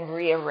have been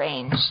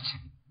rearranged.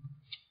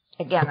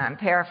 Again, I'm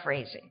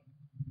paraphrasing.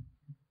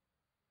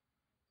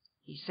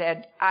 He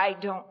said, I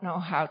don't know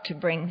how to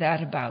bring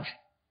that about.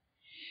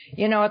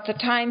 You know, at the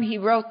time he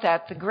wrote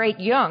that, the great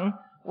Jung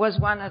was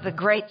one of the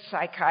great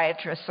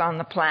psychiatrists on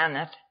the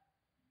planet.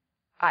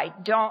 I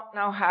don't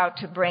know how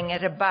to bring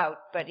it about,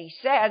 but he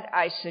said,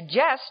 I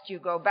suggest you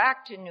go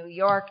back to New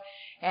York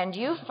and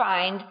you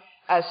find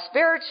a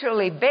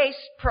spiritually based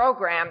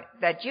program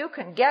that you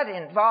can get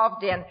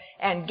involved in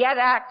and get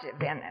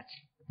active in it.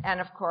 And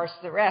of course,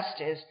 the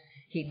rest is,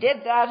 he did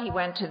that, he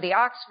went to the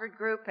Oxford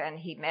group and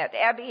he met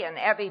Ebby and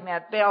Ebby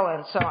met Bill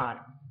and so on.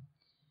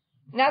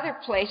 Another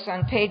place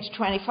on page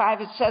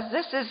 25, it says,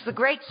 this is the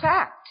great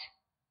fact.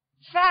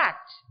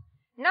 Fact.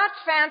 Not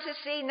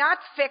fantasy, not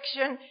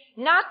fiction,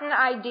 not an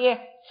idea.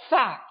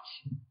 Fact.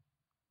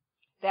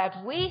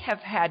 That we have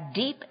had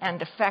deep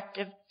and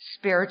effective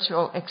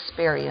spiritual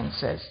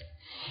experiences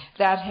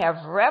that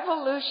have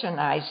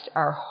revolutionized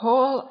our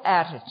whole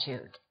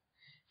attitude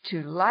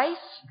to life,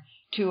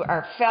 to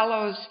our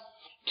fellows,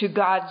 to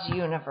God's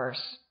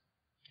universe.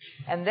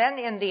 And then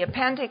in the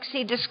appendix,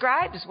 he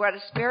describes what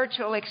a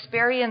spiritual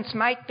experience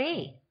might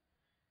be.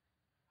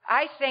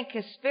 I think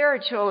a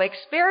spiritual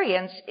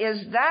experience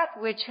is that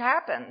which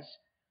happens,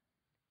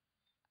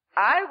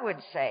 I would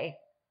say,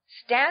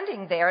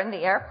 standing there in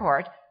the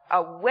airport,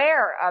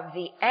 aware of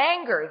the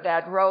anger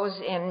that rose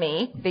in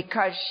me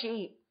because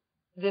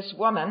this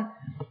woman,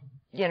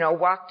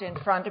 walked in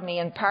front of me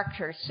and parked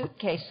her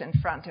suitcase in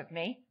front of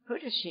me.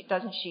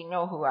 Doesn't she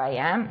know who I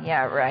am?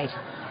 Yeah, right.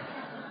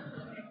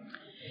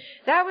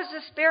 That was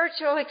a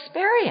spiritual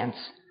experience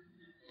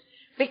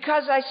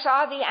because I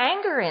saw the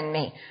anger in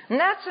me. And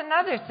that's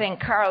another thing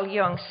Carl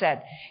Jung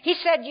said. He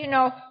said,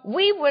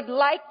 we would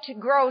like to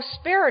grow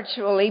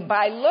spiritually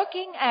by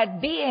looking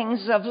at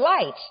beings of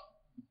light.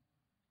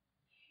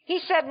 He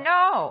said,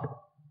 no,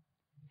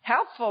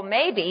 helpful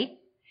maybe,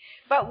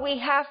 but we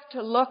have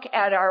to look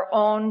at our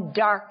own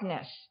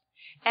darkness.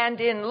 And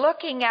in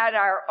looking at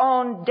our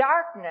own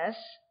darkness,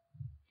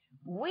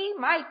 we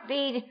might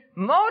be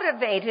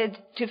motivated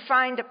to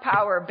find a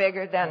power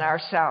bigger than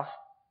ourselves.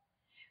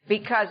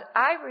 Because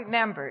I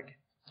remembered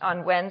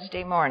on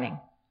Wednesday morning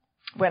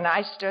when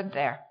I stood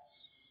there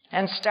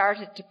and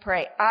started to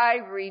pray, I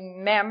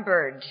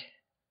remembered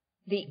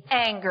the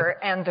anger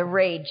and the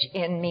rage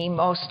in me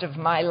most of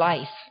my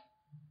life.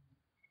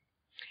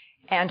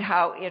 And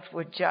how it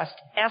would just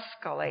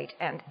escalate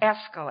and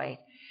escalate.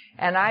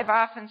 And I've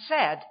often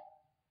said,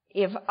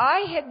 if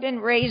I had been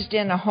raised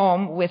in a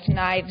home with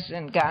knives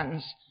and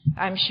guns,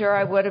 I'm sure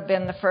I would have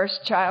been the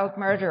first child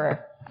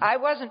murderer. I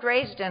wasn't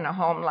raised in a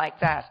home like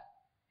that.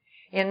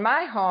 In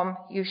my home,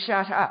 you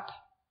shut up.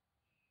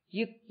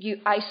 You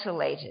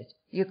isolated.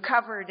 You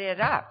covered it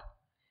up.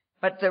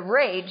 But the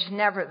rage,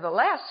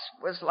 nevertheless,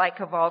 was like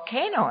a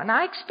volcano, and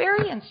I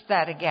experienced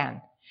that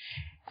again.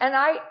 And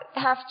I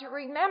have to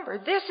remember,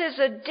 this is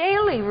a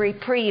daily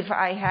reprieve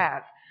I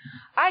have.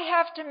 I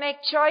have to make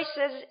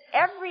choices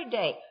every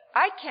day.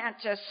 I can't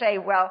just say,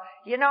 well,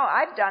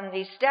 I've done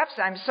these steps.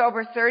 I'm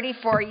sober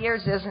 34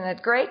 years. Isn't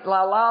it great?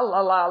 La, la, la,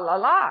 la, la,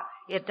 la.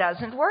 It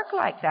doesn't work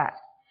like that.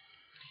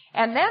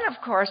 And then,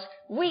 of course,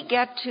 we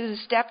get to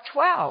step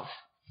 12.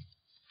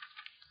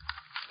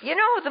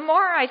 The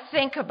more I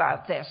think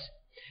about this,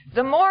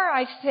 the more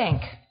I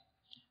think,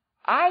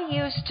 I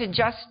used to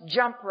just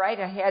jump right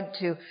ahead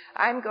to,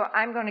 I'm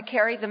going to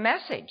carry the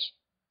message.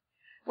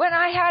 When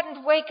I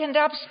hadn't wakened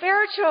up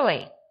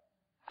spiritually,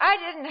 I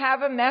didn't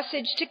have a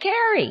message to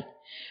carry.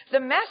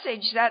 The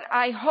message that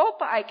I hope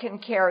I can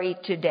carry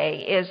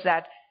today is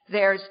that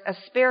there's a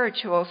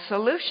spiritual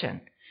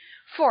solution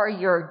for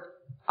your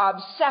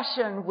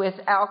obsession with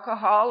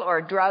alcohol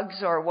or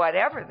drugs or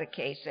whatever the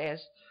case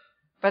is.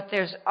 But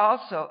there's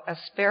also a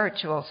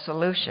spiritual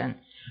solution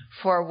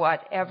for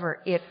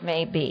whatever it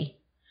may be.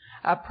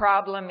 A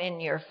problem in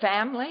your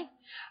family,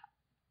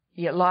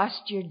 you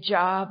lost your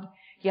job,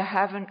 you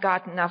haven't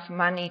got enough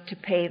money to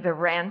pay the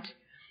rent,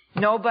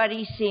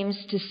 nobody seems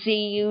to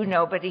see you,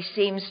 nobody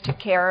seems to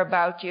care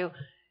about you.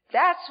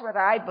 That's what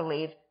I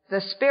believe.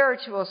 The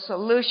spiritual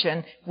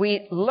solution,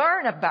 we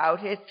learn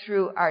about it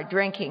through our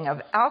drinking of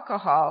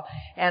alcohol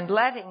and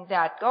letting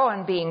that go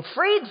and being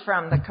freed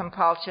from the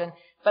compulsion,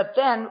 but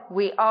then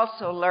we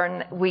also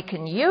learn we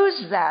can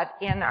use that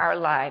in our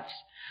lives.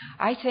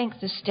 I think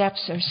the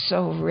steps are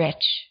so rich.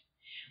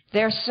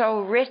 They're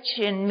so rich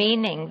in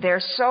meaning.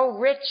 They're so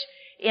rich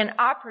in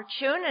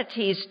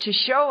opportunities to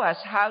show us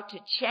how to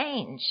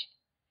change.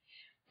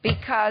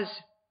 Because,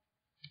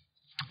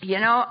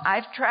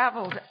 I've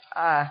traveled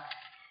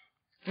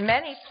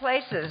many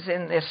places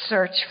in this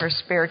search for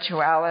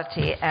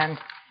spirituality, and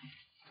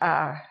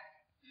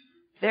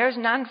there's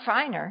none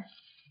finer.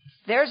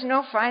 There's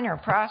no finer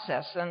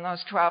process than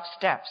those 12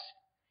 steps.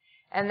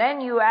 And then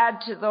you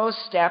add to those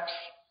steps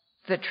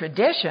the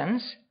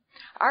traditions.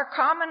 Our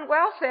common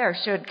welfare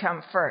should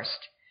come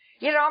first.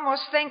 You'd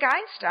almost think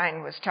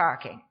Einstein was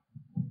talking.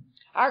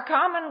 Our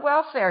common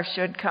welfare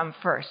should come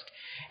first.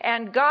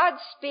 And God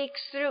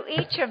speaks through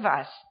each of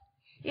us.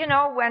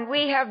 When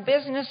we have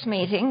business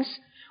meetings,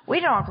 we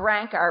don't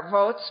rank our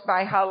votes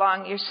by how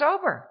long you're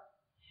sober.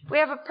 We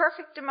have a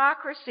perfect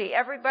democracy.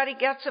 Everybody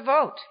gets a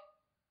vote.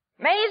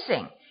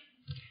 Amazing.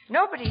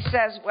 Nobody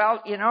says,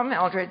 well,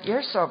 Mildred,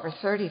 you're sober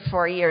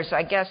 34 years.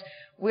 I guess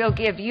we'll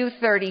give you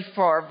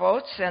 34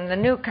 votes and the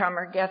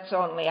newcomer gets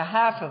only a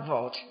half a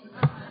vote.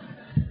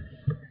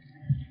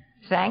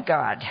 Thank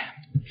God.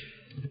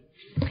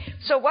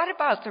 So what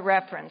about the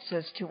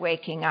references to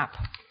waking up?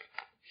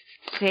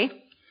 See?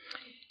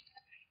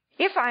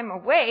 If I'm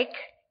awake,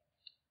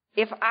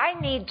 if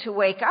I need to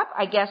wake up,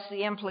 I guess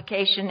the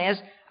implication is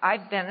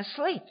I've been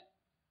asleep.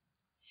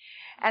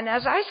 And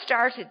as I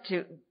started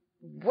to,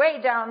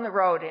 way down the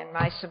road in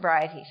my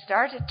sobriety,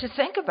 started to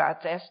think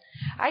about this,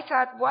 I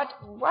thought,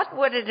 what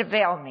would it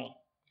avail me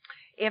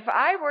if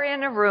I were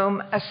in a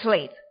room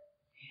asleep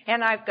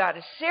and I've got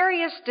a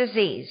serious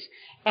disease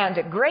and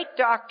a great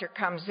doctor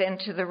comes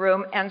into the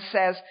room and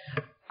says,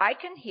 I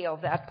can heal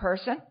that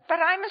person, but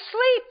I'm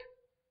asleep.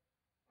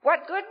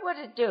 What good would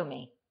it do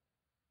me?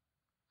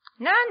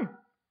 None.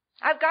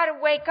 I've got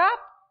to wake up.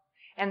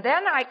 And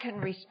then I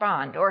can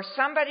respond. Or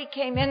somebody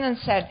came in and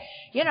said,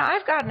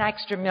 I've got an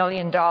extra $1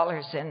 million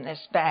in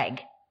this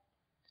bag.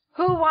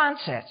 Who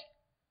wants it?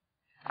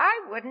 I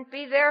wouldn't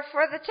be there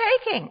for the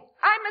taking.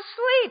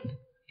 I'm asleep.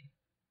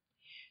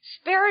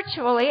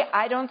 Spiritually,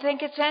 I don't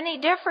think it's any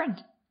different.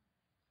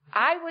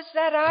 I was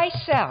that I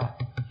cell,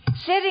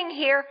 sitting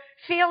here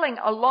feeling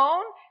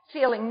alone,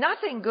 feeling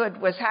nothing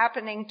good was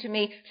happening to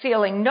me,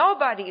 feeling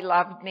nobody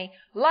loved me,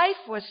 life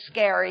was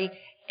scary,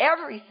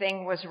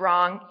 everything was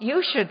wrong,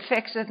 you should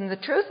fix it. And the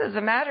truth of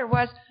the matter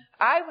was,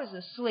 I was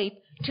asleep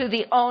to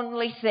the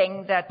only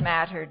thing that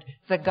mattered,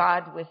 the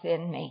God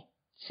within me.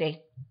 See?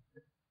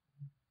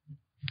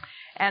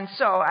 And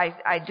so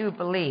I do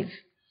believe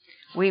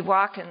we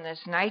walk in this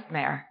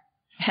nightmare,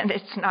 and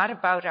it's not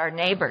about our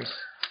neighbors.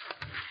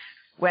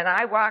 When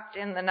I walked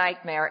in the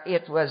nightmare,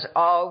 it was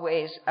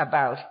always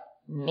about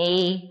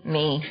me,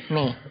 me,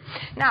 me.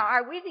 Now,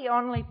 are we the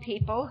only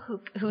people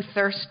who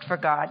thirst for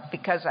God?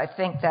 Because I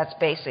think that's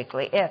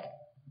basically it.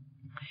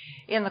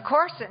 In the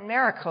Course in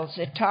Miracles,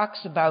 it talks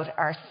about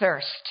our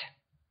thirst.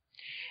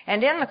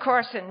 And in the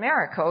Course in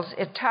Miracles,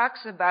 it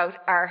talks about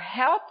our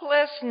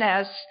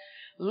helplessness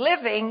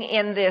living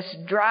in this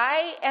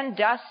dry and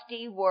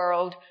dusty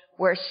world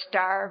where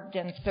starved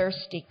and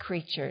thirsty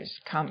creatures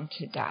come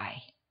to die.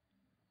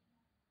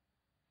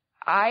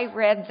 I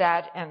read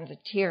that and the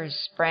tears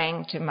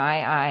sprang to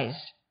my eyes.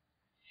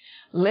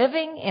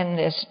 Living in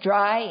this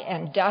dry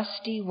and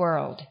dusty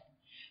world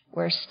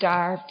where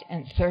starved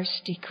and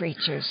thirsty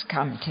creatures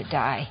come to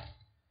die.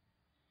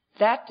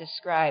 That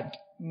described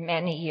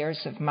many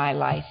years of my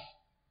life.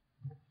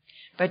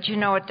 But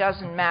it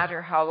doesn't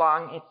matter how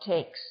long it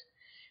takes,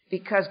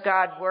 because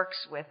God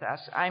works with us.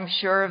 I'm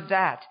sure of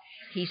that.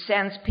 He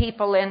sends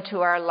people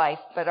into our life,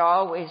 but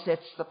always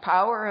it's the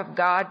power of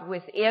God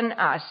within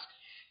us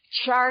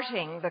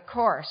charting the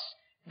course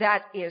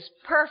that is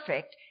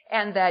perfect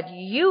and that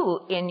you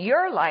in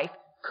your life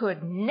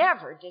could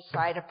never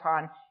decide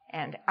upon,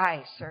 and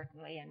I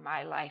certainly in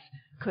my life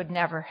could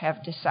never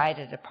have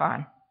decided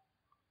upon.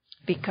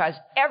 Because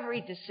every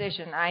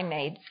decision I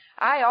made,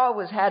 I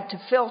always had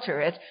to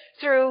filter it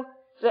through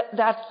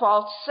that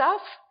false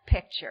self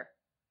picture.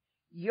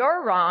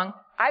 You're wrong.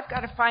 I've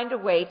got to find a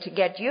way to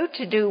get you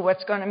to do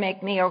what's going to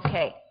make me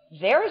okay.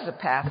 There's a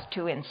path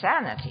to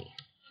insanity.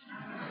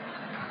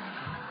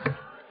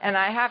 And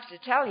I have to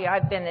tell you,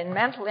 I've been in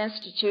mental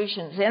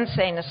institutions,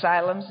 insane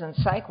asylums, and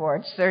psych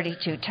wards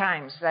 32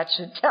 times. That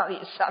should tell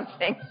you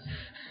something.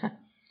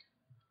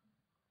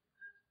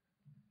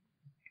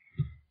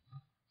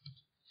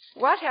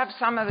 What have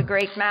some of the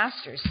great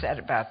masters said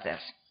about this?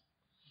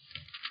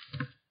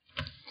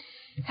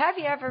 Have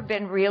you ever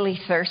been really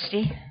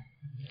thirsty?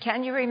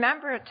 Can you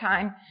remember a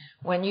time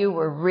when you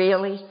were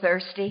really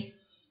thirsty?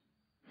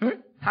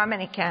 How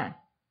many can?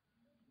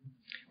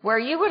 Where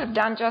you would have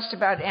done just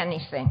about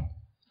anything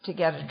to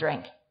get a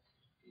drink.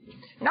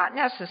 Not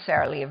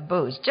necessarily of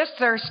booze, just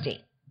thirsty.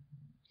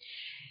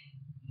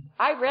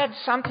 I read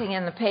something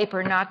in the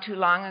paper not too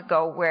long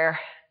ago where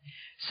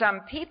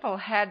some people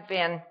had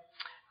been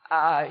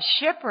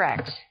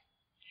shipwrecked,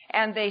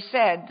 and they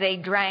said they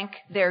drank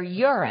their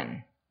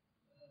urine.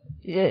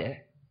 Yeah,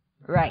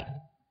 right.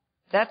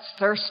 That's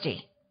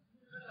thirsty.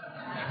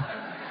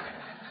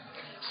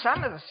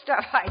 Some of the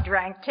stuff I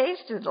drank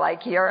tasted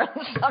like urine.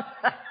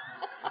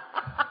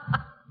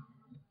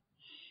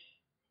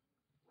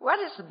 What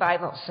does the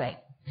Bible say?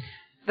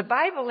 The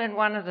Bible in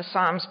one of the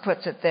Psalms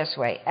puts it this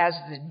way: as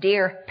the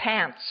deer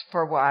pants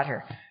for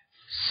water,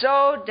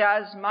 so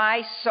does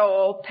my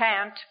soul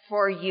pant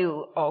for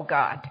you, O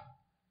God.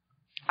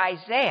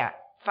 Isaiah,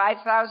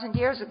 5,000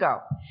 years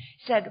ago,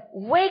 said,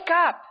 wake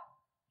up,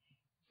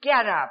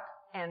 get up,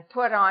 and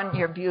put on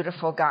your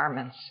beautiful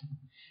garments.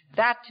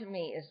 That, to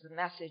me, is the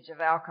message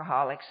of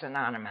Alcoholics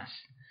Anonymous.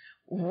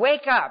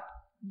 Wake up,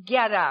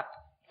 get up,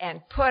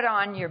 and put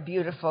on your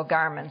beautiful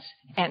garments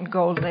and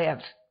go live.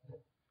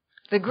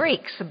 The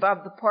Greeks,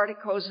 above the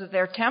porticos of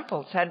their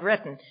temples, had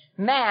written,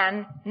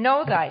 man,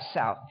 know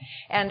thyself.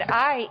 And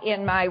I,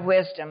 in my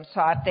wisdom,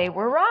 thought they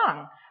were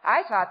wrong.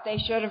 I thought they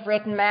should have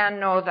written, man,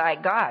 know thy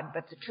God.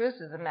 But the truth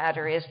of the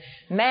matter is,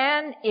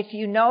 man, if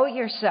you know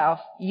yourself,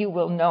 you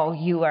will know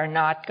you are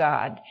not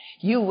God.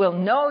 You will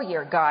know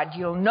you're God.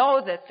 You'll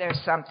know that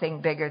there's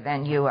something bigger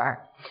than you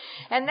are.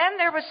 And then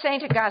there was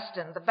St.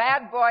 Augustine, the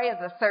bad boy of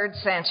the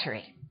 3rd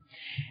century.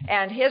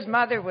 And his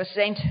mother was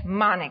St.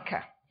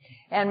 Monica.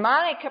 And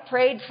Monica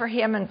prayed for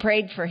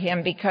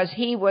him because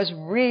he was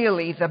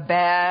really the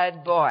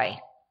bad boy.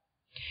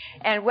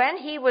 And when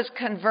he was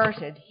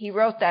converted, he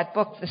wrote that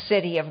book, The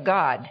City of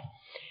God.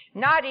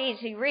 Not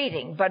easy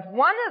reading, but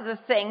one of the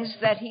things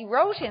that he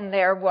wrote in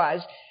there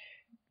was,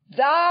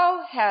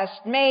 thou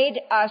hast made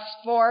us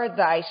for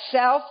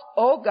thyself,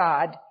 O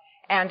God,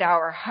 and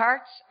our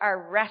hearts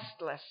are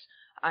restless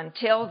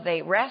until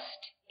they rest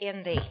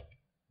in thee.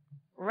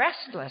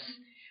 Restless.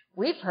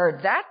 We've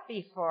heard that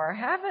before,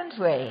 haven't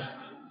we?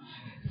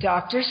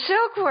 Dr.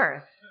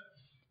 Silkworth.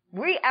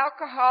 We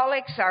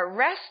alcoholics are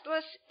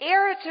restless,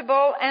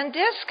 irritable, and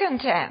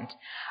discontent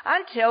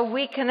until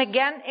we can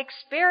again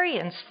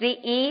experience the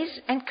ease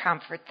and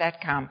comfort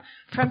that come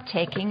from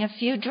taking a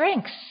few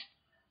drinks.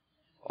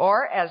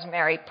 Or, as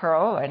Mary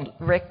Pearl and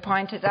Rick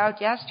pointed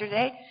out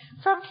yesterday,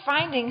 from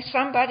finding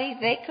somebody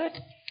they could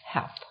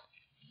help.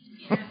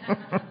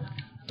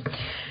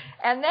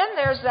 And then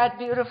there's that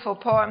beautiful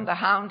poem, The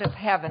Hound of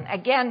Heaven.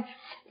 Again,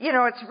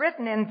 it's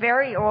written in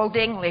very old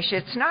English.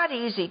 It's not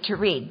easy to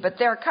read, but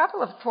there are a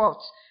couple of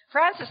quotes.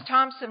 Francis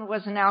Thompson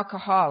was an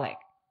alcoholic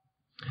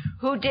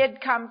who did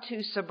come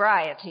to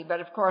sobriety, but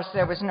of course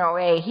there was no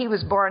A. He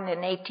was born in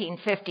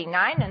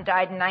 1859 and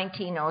died in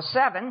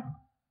 1907.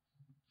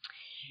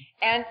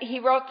 And he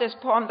wrote this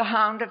poem, The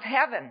Hound of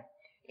Heaven,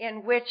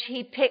 in which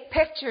he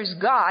pictures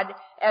God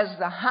as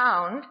the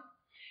hound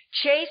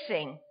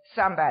chasing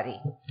somebody.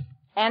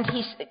 And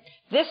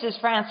this is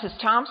Francis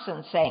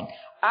Thompson saying,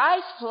 I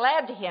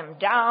fled him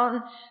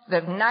down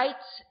the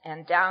nights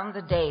and down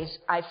the days.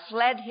 I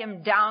fled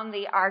him down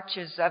the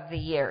arches of the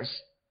years.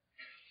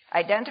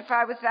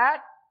 Identify with that?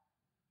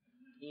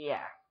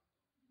 Yeah.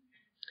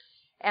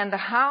 And the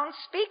hound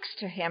speaks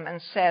to him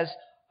and says,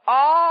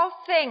 all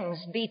things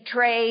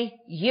betray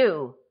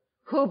you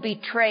who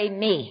betray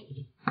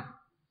me.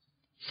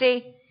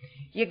 See,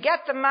 you get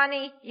the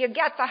money, you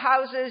get the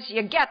houses,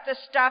 you get the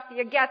stuff,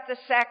 you get the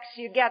sex,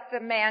 you get the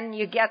men,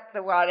 you get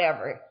the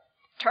whatever.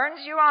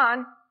 Turns you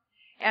on,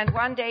 and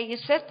one day you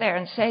sit there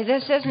and say,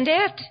 this isn't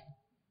it.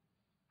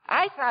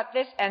 I thought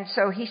this, and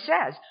so he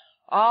says,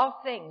 all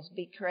things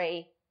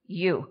betray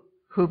you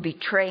who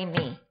betray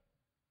me.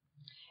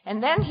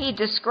 And then he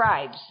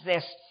describes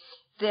this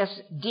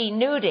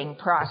denuding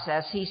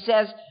process. He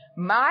says,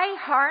 my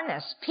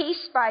harness,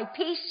 piece by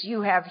piece,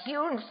 you have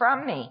hewn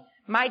from me.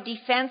 My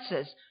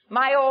defenses,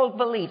 my old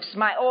beliefs,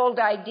 my old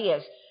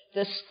ideas,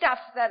 the stuff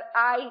that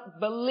I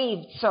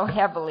believed so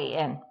heavily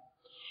in.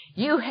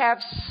 You have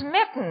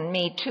smitten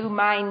me to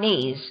my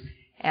knees,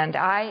 and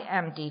I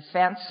am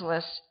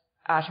defenseless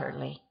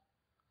utterly.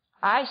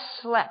 I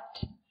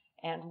slept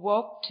and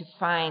woke to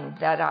find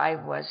that I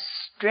was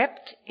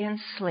stripped in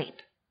sleep.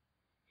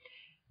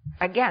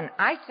 Again,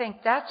 I think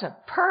that's a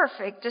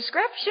perfect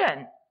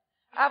description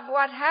of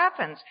what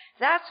happens.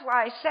 That's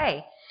why I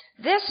say,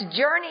 this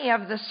journey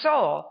of the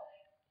soul,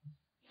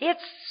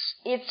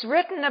 it's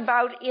written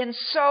about in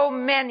so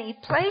many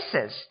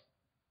places.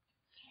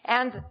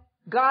 And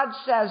God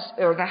says,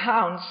 or the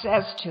hound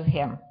says to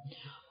him,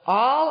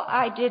 all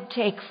I did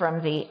take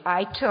from thee,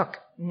 I took,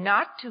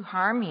 not to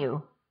harm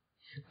you,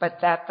 but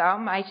that thou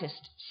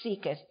mightest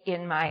seek it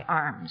in my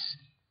arms.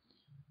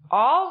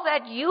 All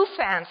that you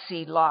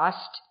fancied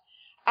lost,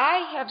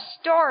 I have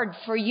stored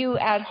for you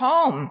at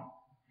home.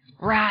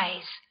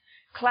 Rise,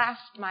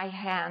 clasp my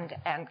hand,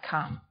 and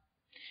come.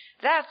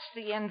 That's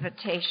the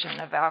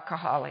invitation of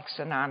Alcoholics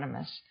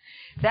Anonymous.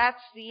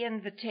 That's the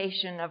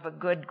invitation of a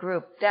good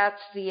group.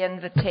 That's the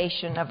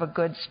invitation of a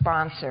good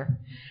sponsor.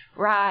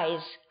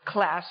 Rise,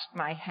 clasp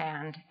my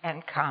hand,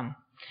 and come.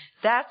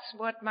 That's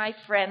what my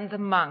friend the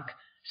monk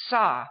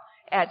saw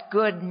at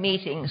good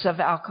meetings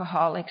of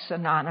Alcoholics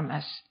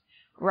Anonymous.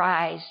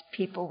 Rise,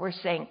 people were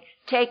saying,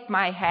 take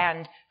my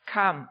hand,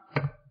 come.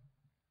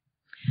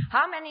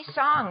 How many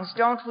songs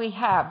don't we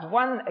have?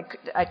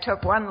 I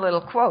took one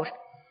little quote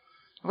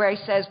where he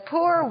says,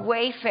 poor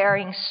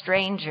wayfaring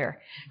stranger,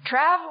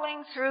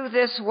 traveling through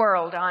this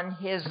world on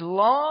his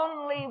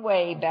lonely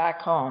way back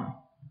home.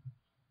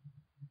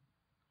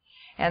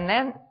 And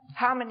then,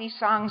 how many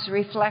songs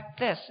reflect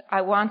this?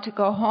 I want to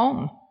go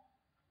home.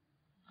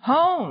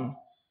 Home.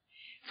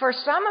 For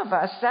some of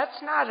us,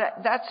 that's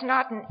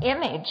not an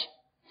image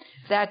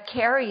that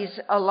carries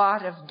a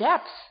lot of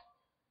depth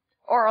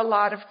or a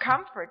lot of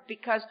comfort,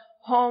 because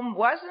home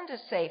wasn't a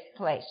safe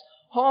place.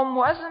 Home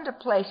wasn't a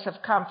place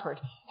of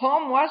comfort.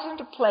 Home wasn't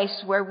a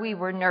place where we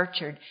were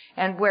nurtured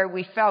and where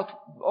we felt,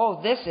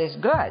 oh, this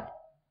is good.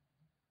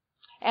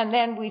 And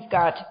then we've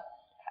got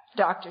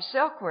Dr.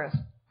 Silkworth.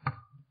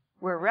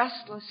 We're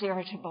restless,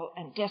 irritable,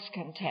 and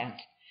discontent.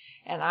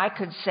 And I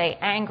could say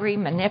angry,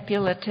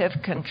 manipulative,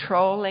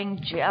 controlling,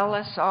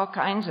 jealous, all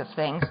kinds of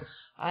things,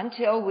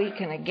 until we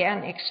can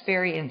again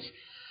experience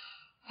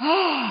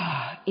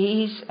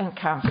ease and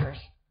comfort.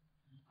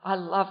 I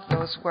love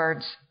those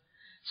words.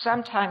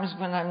 Sometimes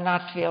when I'm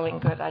not feeling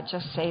good, I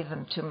just say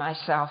them to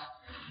myself,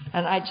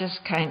 and I just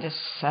kind of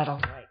settle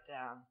right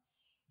down.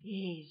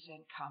 Ease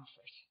and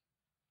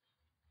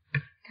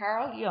comfort.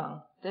 Carl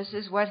Jung, this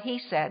is what he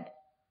said.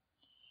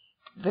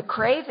 The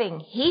craving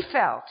he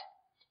felt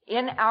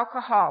in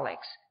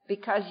alcoholics,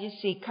 because you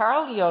see,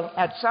 Carl Jung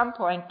at some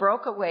point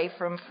broke away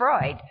from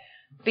Freud,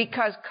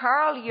 because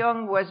Carl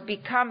Jung was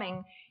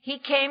he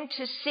came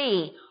to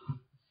see,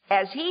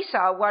 as he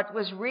saw what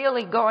was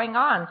really going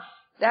on,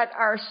 that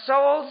our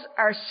souls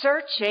are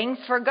searching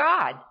for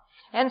God.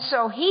 And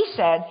so he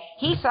said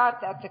he thought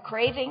that the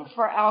craving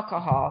for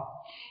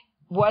alcohol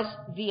was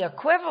the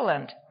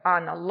equivalent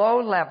on a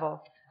low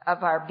level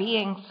of our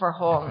being for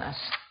wholeness.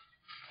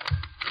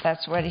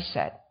 That's what he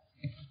said.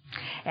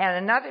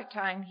 And another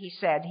time he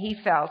said he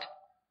felt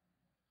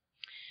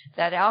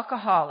that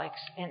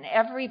alcoholics in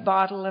every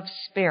bottle of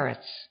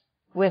spirits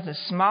with a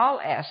small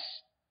s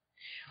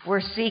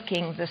were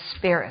seeking the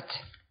Spirit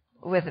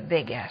with a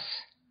big S.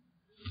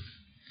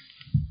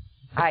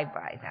 I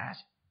buy that.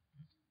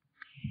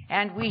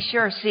 And we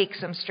sure seek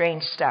some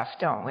strange stuff,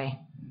 don't we?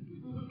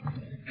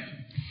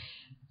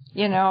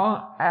 You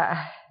know,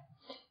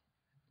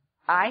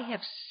 I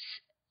have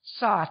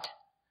sought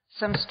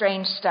some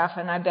strange stuff,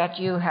 and I bet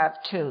you have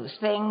too.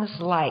 Things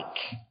like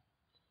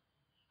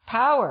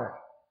power,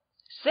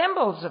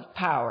 symbols of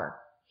power,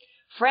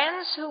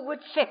 friends who would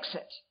fix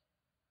it,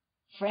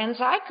 friends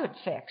I could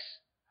fix.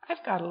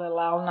 I've got a little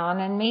al-anon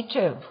in me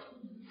too.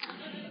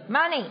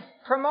 Money,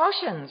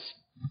 promotions,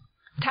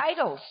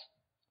 titles,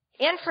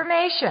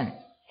 information,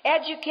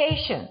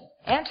 education,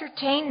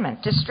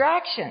 entertainment,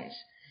 distractions,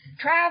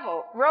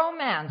 travel,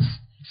 romance,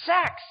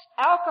 sex,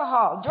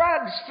 alcohol,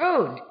 drugs,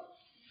 food.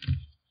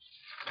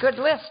 Good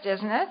list,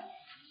 isn't it?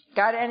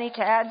 Got any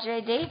to add,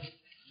 J.D.?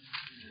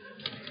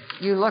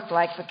 You look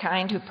like the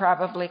kind who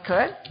probably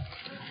could.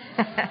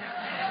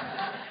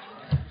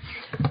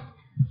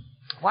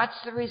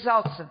 What's the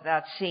results of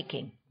that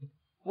seeking?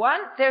 1,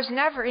 there's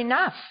never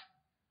enough.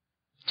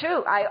 2,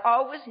 I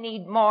always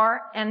need more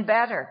and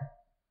better.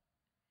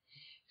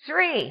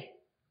 3,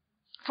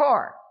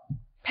 4,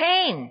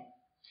 pain,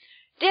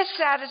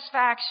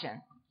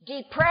 dissatisfaction,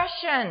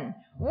 depression.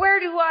 Where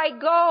do I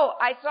go?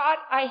 I thought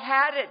I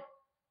had it.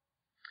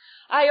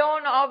 I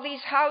own all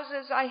these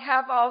houses. I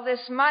have all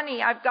this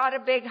money. I've got a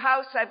big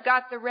house. I've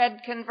got the red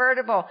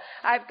convertible.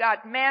 I've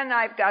got men.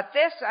 I've got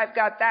this. I've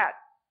got that.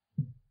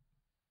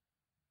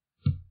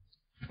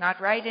 Not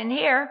right in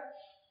here.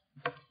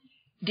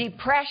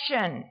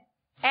 Depression,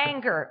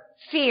 anger,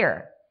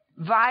 fear,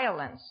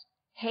 violence,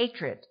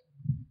 hatred.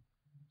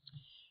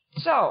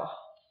 So,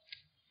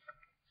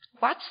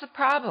 what's the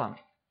problem?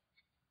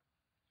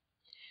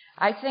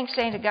 I think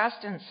St.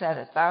 Augustine said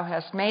it, "Thou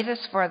hast made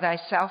us for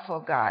thyself, O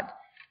God,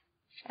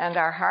 and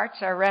our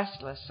hearts are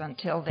restless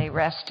until they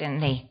rest in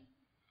thee."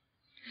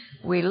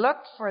 We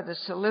looked for the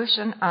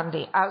solution on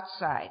the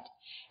outside,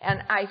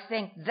 and I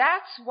think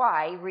that's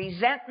why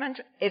resentment,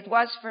 it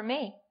was for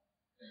me,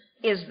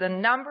 is the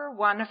number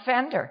 1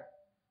 offender.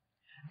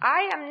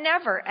 I am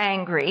never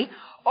angry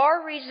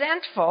or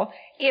resentful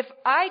if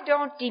I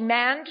don't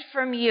demand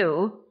from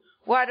you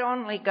what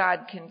only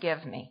God can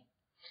give me.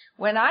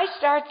 When I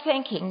start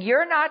thinking,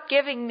 you're not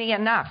giving me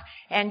enough,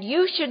 and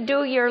you should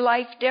do your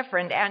life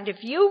different, and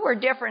if you were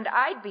different,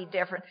 I'd be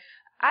different,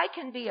 I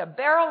can be a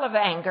barrel of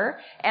anger,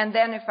 and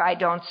then if I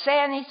don't say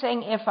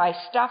anything, if I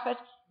stuff it,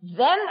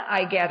 then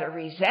I get a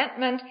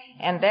resentment,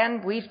 and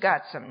then we've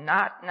got some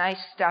not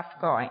nice stuff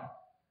going.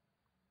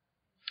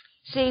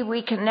 See,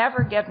 we can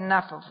never get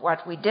enough of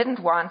what we didn't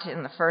want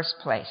in the first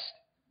place.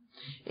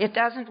 It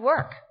doesn't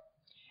work.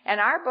 And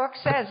our book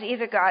says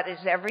either God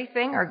is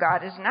everything or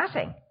God is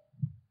nothing.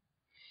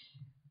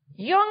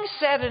 Jung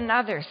said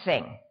another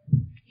thing.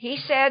 He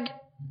said,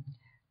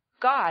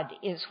 God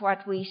is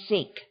what we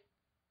seek.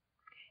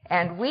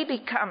 And we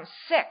become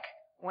sick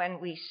when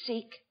we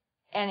seek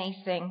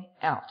anything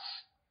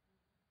else.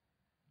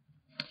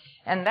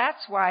 And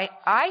that's why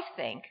I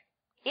think,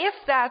 if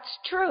that's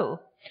true,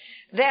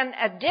 then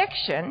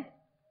addiction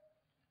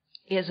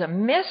is a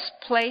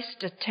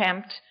misplaced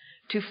attempt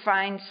to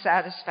find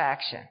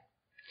satisfaction.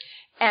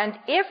 And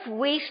if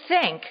we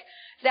think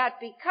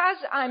that because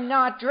I'm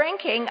not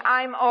drinking,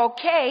 I'm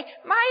okay,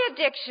 my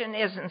addiction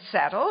isn't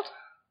settled.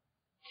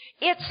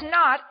 It's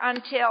not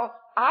until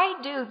I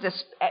do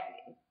this.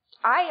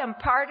 I am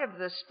part of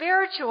the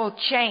spiritual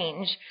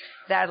change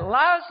that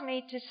allows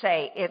me to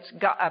say it's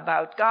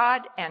about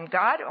God and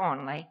God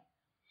only,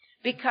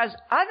 because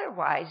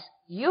otherwise,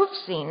 you've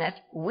seen it,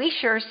 we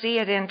sure see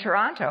it in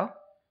Toronto,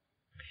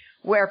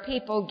 where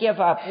people give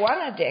up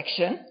one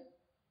addiction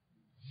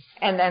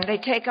and then they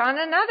take on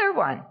another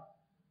one.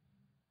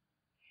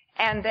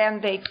 And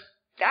then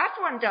that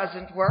one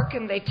doesn't work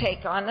and they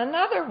take on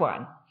another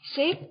one.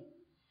 See?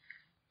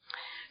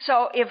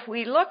 So if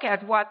we look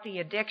at what the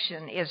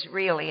addiction is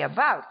really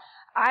about,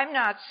 I'm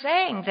not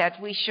saying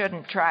that we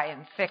shouldn't try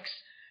and fix,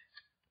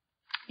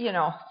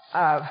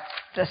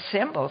 the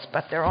symbols,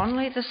 but they're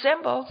only the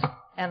symbols.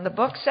 And the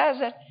book says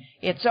it.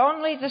 It's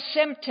only the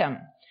symptom.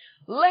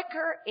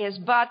 Liquor is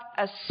but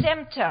a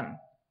symptom.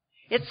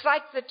 It's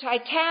like the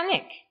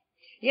Titanic.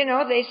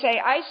 They say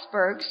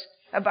icebergs,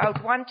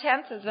 about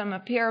 1/10 of them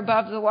appear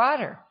above the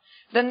water.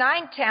 The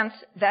 9/10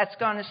 that's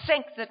going to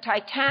sink the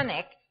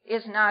Titanic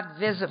is not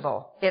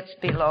visible. It's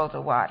below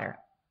the water.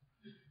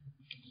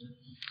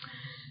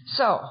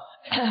 So,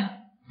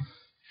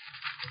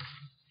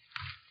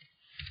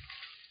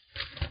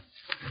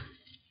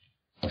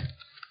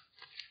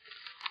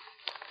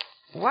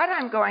 what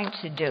I'm going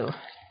to do,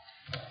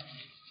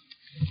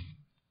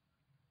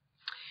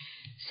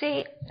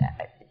 see,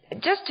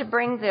 just to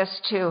bring this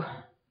to,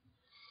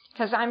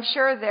 because I'm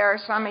sure there are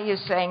some of you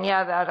saying,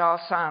 yeah, that all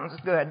sounds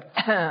good.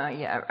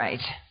 Yeah,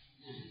 right.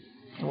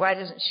 Why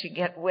doesn't she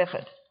get with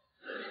it?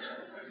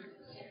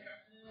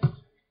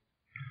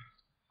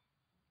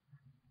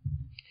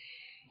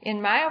 In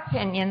my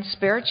opinion,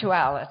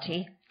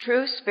 spirituality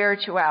True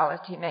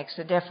spirituality makes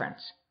a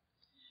difference.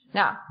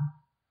 Now,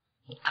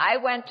 I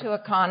went to a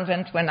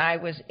convent when I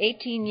was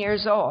 18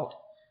 years old.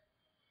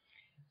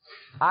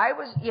 I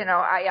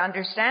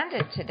understand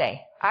it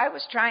today. I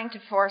was trying to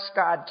force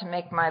God to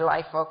make my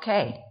life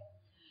okay.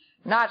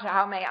 Not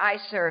how may I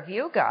serve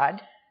you,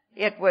 God.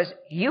 It was,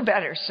 you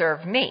better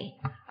serve me.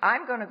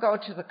 I'm going to go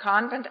to the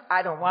convent.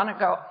 I don't want to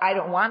go. I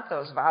don't want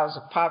those vows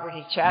of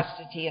poverty,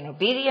 chastity, and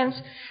obedience.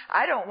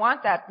 I don't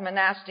want that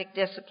monastic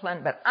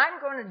discipline, but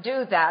I'm going to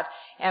do that.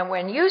 And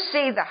when you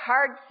see the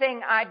hard thing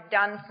I've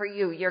done for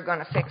you, you're going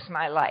to fix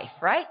my life,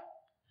 right?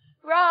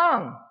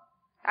 Wrong.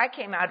 I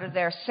came out of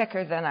there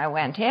sicker than I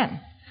went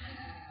in.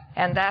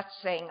 And that's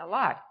saying a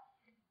lot.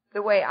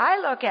 The way I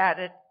look at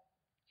it,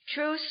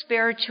 true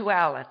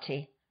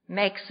spirituality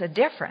makes a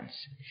difference.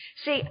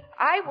 See,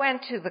 I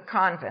went to the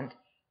convent.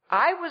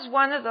 I was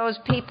one of those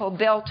people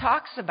Bill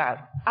talks about.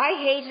 I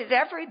hated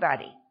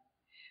everybody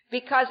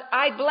because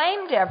I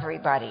blamed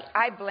everybody.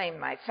 I blamed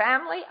my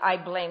family. I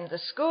blamed the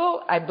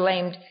school. I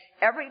blamed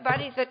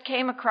everybody that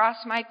came across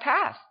my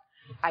path.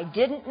 I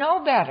didn't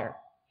know better,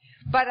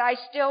 but I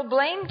still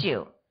blamed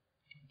you.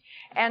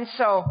 And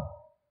so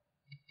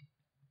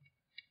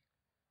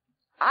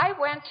I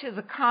went to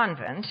the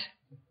convent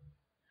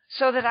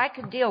so that I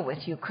could deal with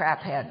you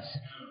crapheads.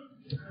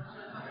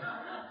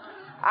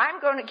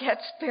 I'm going to get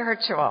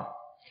spiritual.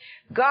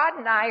 God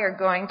and I are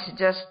going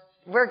to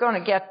we're going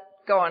to get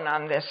going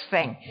on this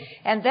thing.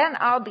 And then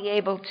I'll be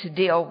able to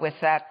deal with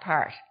that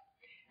part.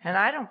 And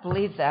I don't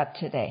believe that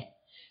today.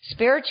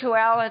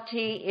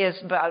 Spirituality is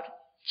about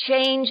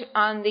change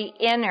on the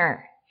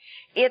inner.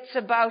 It's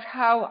about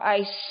how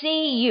I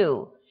see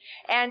you.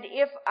 And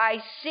if I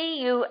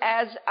see you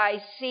as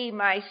I see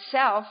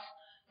myself,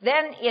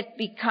 then it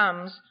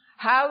becomes,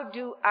 how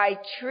do I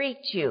treat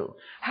you?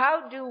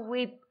 How do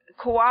we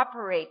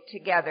cooperate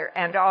together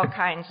and all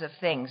kinds of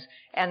things?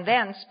 And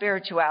then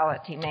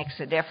spirituality makes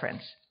a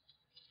difference.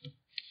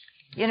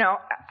 You know,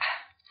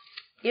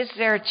 is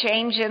there a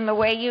change in the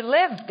way you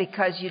live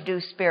because you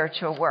do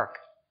spiritual work?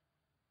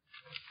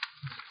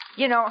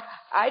 You know,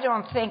 I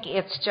don't think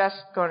it's just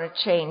going to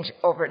change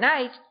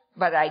overnight,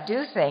 but I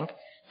do think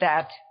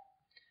that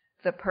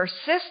the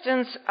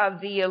persistence of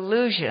the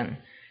illusion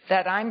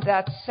that I'm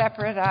that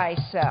separate I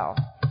self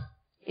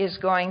is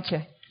going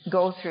to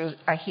go through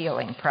a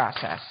healing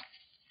process.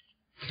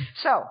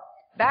 So,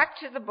 back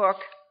to the book.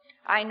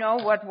 I know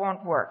what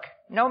won't work.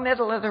 No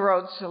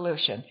middle-of-the-road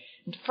solution.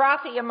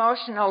 Frothy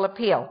emotional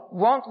appeal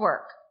won't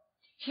work.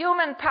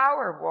 Human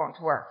power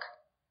won't work.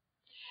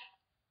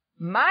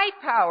 My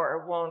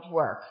power won't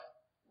work.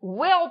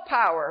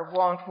 Willpower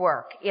won't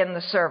work in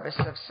the service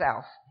of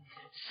self.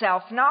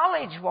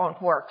 Self-knowledge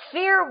won't work.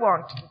 Fear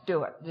won't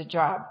do it, the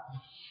job.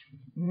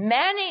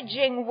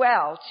 Managing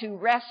well to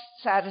wrest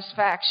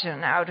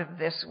satisfaction out of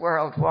this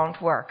world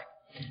won't work.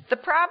 The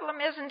problem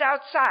isn't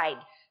outside.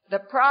 The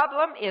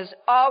problem is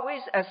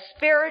always a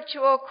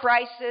spiritual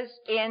crisis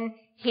in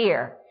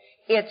here.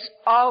 It's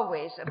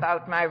always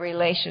about my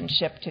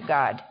relationship to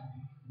God.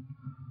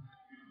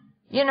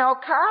 You know,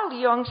 Carl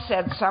Jung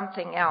said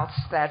something else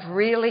that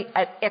really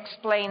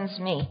explains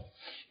me,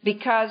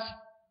 because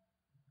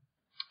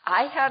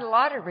I had a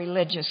lot of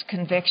religious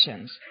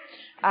convictions.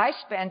 I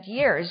spent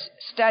years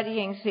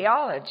studying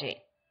theology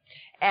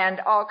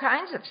and all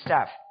kinds of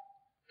stuff.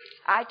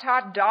 I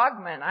taught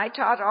dogma, and I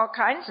taught all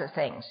kinds of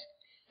things.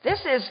 This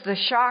is the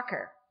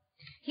shocker.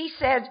 He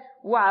said,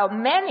 while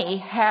many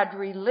had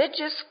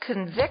religious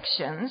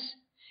convictions,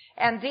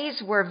 and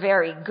these were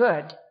very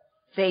good,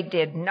 they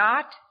did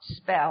not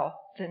spell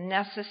the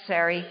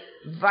necessary,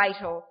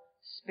 vital,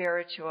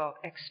 spiritual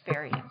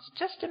experience.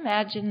 Just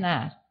imagine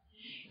that.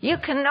 You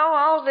can know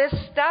all this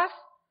stuff,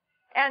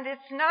 and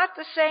it's not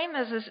the same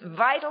as this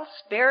vital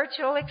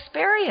spiritual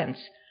experience.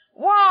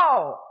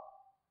 Whoa!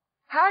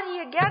 How do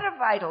you get a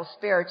vital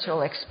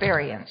spiritual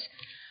experience?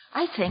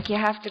 I think you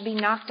have to be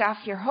knocked off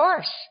your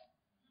horse.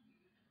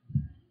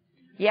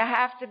 You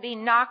have to be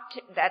knocked,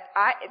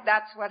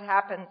 that's what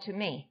happened to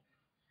me.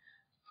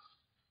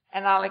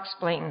 And I'll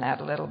explain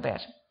that a little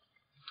bit.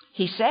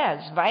 He says,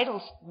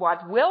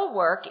 what will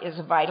work is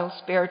a vital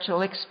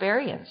spiritual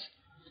experience,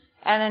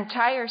 an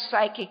entire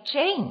psychic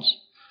change.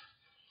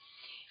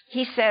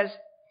 He says,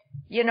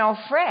 you know,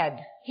 Fred,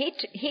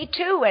 he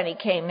too, when he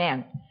came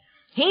in,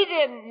 he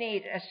didn't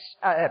need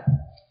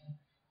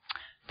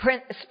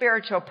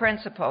spiritual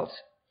principles.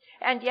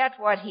 And yet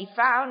what he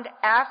found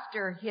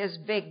after his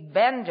big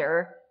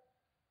bender,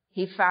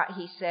 he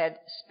said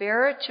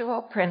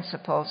spiritual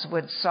principles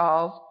would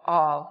solve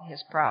all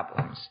his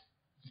problems.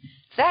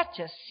 That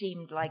just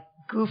seemed like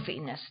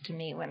goofiness to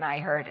me when I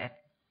heard it.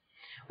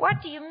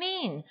 What do you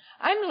mean?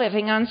 I'm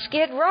living on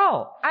Skid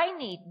Row. I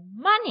need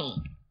money.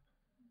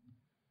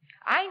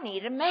 I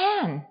need a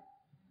man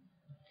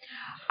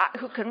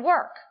who can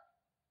work.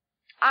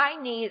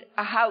 I need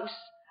a house.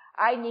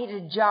 I need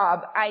a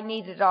job. I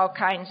needed all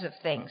kinds of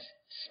things.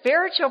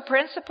 Spiritual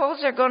principles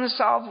are going to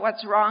solve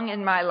what's wrong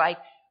in my life.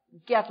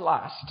 Get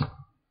lost.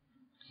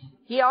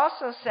 He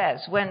also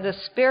says, when the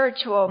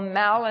spiritual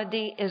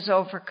malady is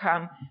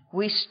overcome,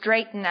 we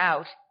straighten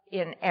out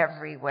in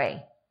every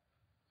way.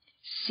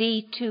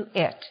 See to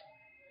it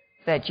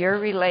that your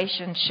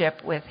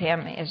relationship with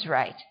him is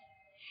right,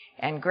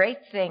 and great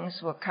things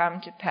will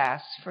come to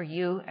pass for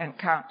you and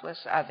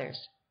countless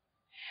others.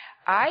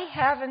 I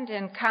haven't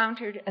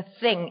encountered a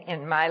thing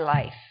in my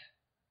life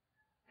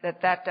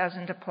that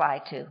doesn't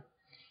apply to.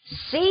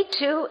 See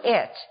to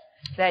it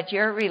that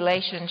your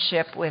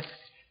relationship with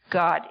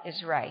God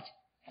is right,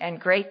 and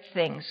great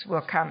things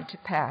will come to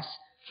pass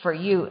for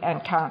you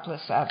and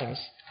countless others.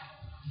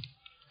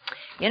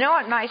 You know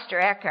what Meister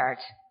Eckhart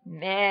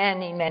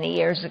many, many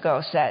years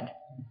ago said?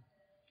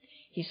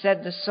 He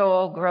said the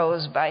soul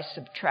grows by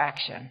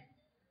subtraction.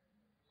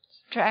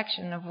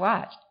 Subtraction of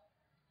what?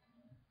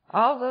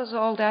 All those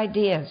old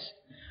ideas,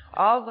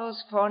 all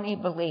those phony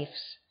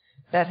beliefs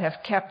that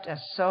have kept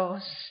us so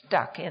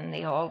stuck in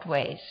the old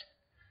ways,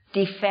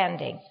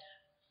 defending,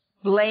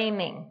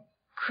 blaming,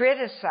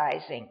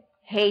 criticizing,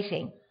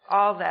 hating,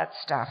 all that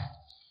stuff.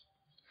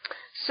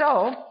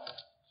 So,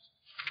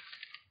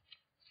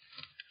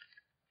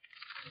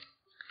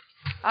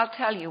 I'll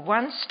tell you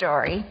one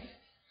story,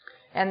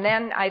 and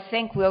then I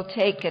think we'll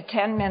take a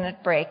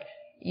 10-minute break.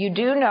 You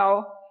do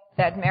know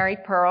that Mary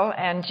Pearl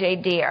and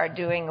J.D. are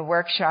doing a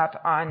workshop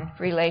on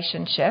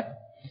relationship,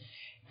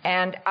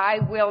 and I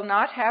will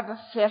not have a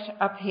fit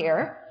up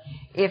here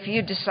if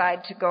you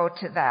decide to go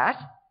to that.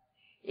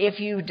 If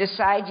you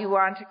decide you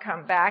want to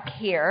come back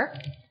here,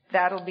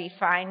 that'll be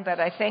fine, but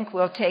I think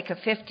we'll take a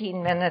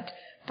 15-minute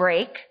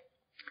break.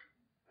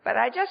 But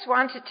I just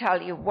want to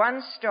tell you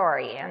one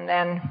story, and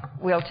then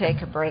we'll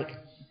take a break.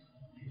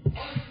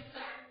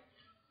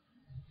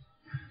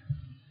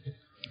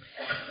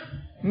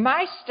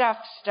 My stuff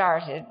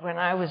started when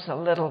I was a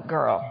little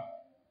girl.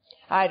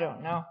 I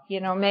don't know.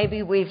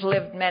 Maybe we've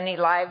lived many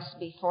lives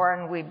before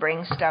and we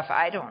bring stuff.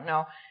 I don't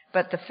know.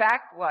 But the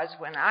fact was,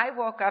 when I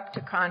woke up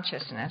to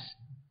consciousness,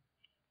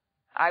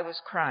 I was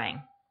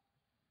crying.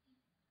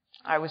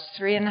 I was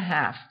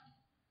 3.5.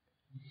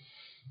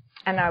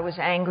 And I was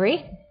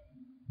angry.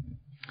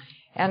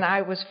 And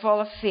I was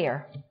full of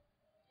fear.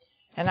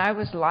 And I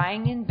was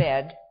lying in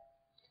bed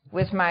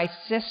with my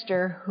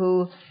sister,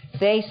 who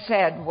they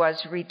said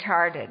was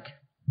retarded.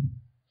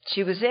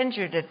 She was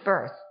injured at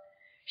birth.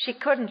 She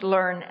couldn't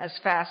learn as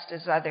fast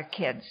as other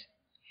kids.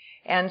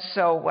 And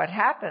so what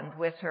happened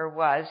with her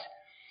was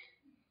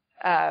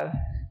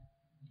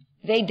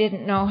they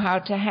didn't know how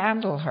to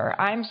handle her.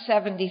 I'm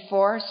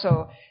 74,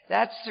 so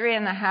that's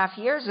 3.5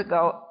 years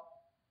ago.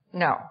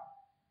 No,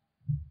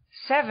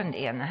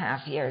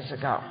 70.5 years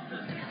ago.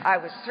 I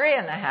was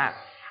 3.5.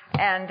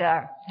 And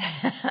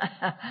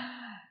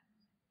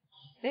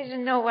they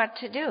didn't know what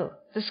to do.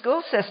 The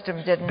school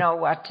system didn't know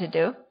what to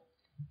do.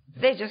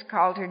 They just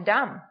called her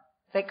dumb.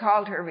 They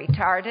called her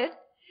retarded.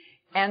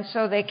 And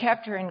so they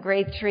kept her in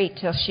grade 3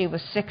 till she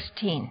was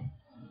 16.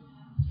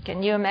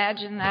 Can you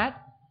imagine that?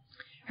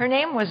 Her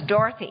name was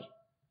Dorothy.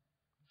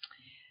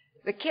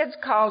 The kids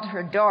called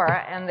her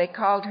Dora, and they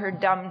called her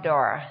Dumb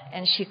Dora,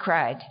 and she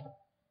cried.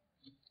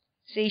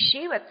 See,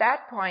 she at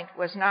that point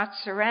was not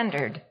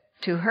surrendered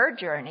to her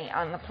journey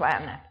on the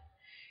planet.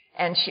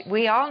 And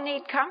we all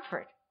need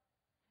comfort.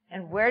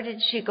 And where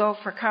did she go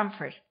for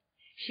comfort?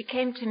 She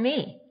came to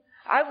me.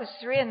 I was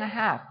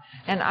 3.5,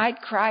 and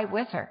I'd cry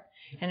with her.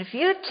 And if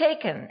you'd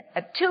taken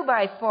a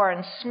 2x4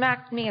 and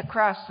smacked me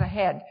across the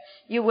head,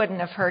 you wouldn't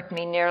have hurt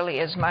me nearly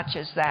as much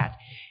as that.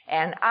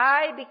 And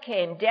I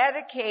became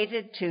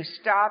dedicated to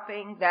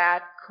stopping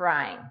that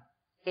crying.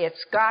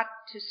 It's got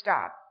to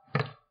stop.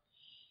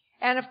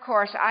 And of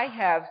course, I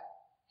have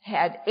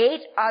had 8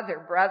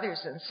 other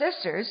brothers and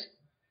sisters,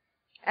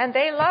 and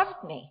they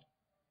loved me.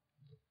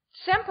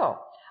 Simple.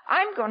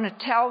 I'm going to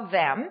tell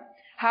them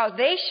how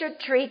they should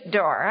treat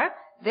Dora.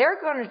 They're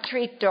going to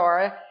treat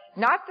Dora,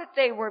 not that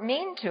they were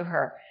mean to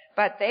her,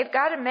 but they've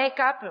got to make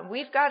up, and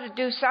we've got to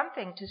do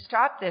something to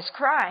stop this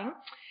crying,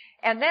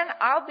 and then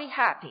I'll be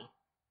happy.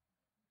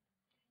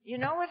 You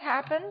know what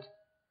happened?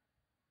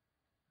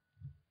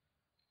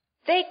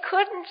 They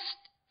couldn't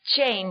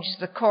change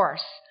the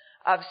course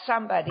of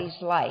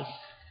somebody's life.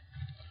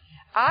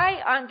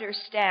 I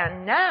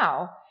understand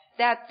now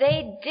that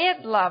they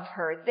did love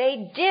her.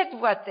 They did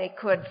what they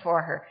could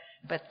for her.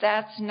 But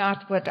that's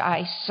not what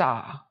I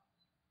saw.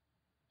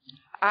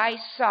 I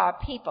saw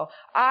people.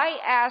 I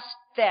asked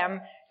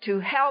them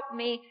to help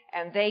me,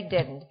 and they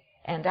didn't.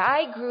 And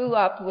I grew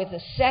up with a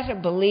set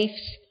of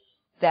beliefs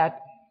that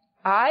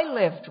I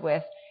lived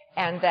with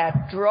and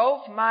that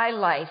drove my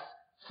life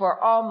for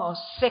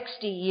almost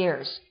 60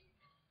 years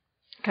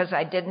because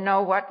I didn't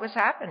know what was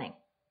happening.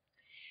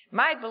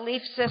 My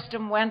belief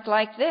system went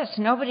like this.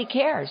 Nobody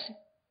cares.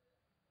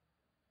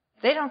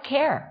 They don't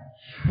care.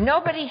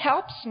 Nobody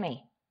helps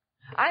me.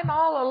 I'm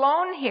all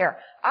alone here.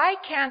 I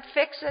can't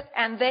fix it,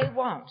 and they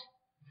won't.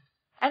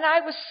 And I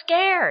was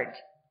scared.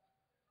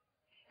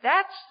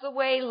 That's the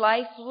way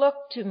life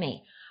looked to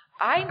me.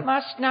 I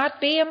must not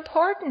be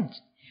important.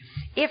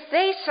 If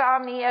they saw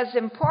me as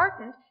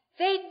important,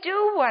 they'd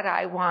do what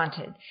I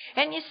wanted.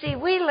 And you see,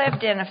 we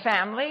lived in a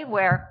family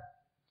where,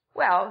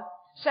 well,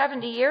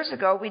 70 years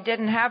ago, we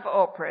didn't have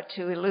Oprah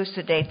to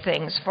elucidate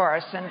things for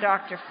us, and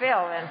Dr. Phil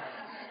and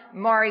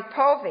Maury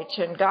Povich,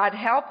 and God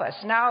help us.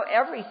 Now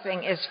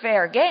everything is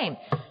fair game.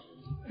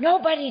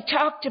 Nobody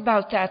talked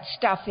about that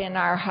stuff in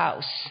our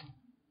house.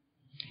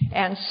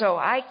 And so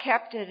I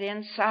kept it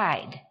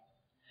inside.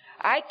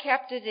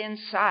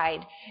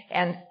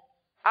 And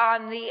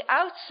on the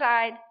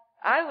outside,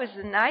 I was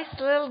a nice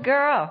little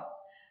girl.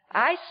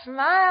 I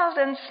smiled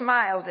and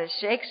smiled, as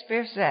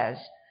Shakespeare says.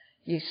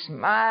 You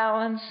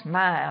smile,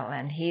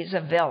 and he's a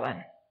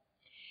villain.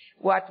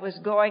 What was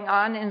going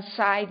on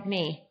inside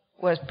me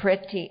was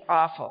pretty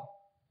awful.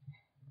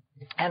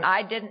 And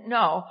I didn't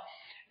know,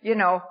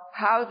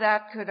 how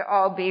that could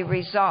all be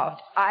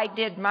resolved. I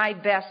did my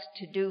best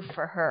to do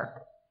for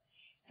her.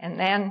 And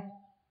then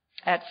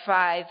at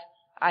 5,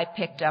 I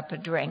picked up a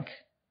drink.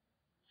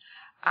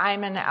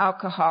 I'm an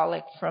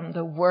alcoholic from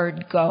the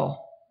word go.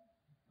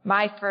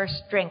 My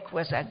first drink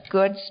was a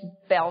good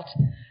belt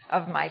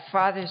of my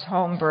father's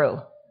home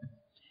brew.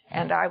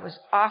 And I was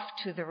off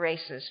to the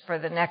races for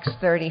the next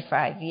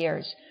 35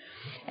 years.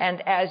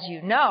 And as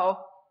you know,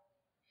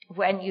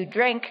 when you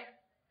drink,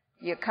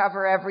 you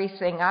cover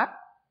everything up.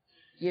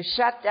 You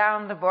shut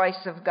down the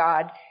voice of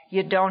God.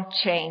 You don't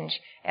change.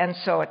 And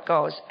so it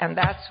goes. And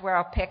that's where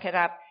I'll pick it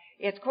up.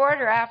 It's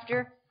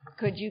 1:15.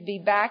 Could you be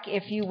back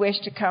if you wish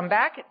to come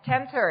back at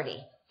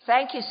 10:30?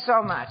 Thank you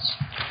so much.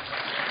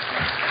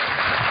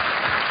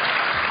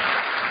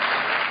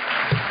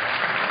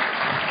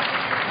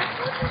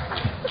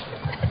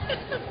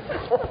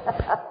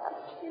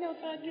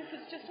 God gives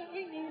us just what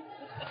we need.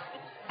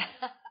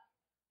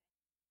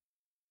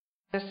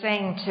 I was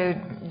saying to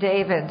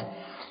David,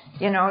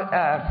 there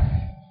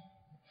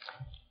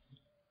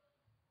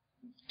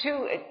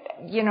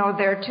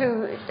are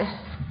two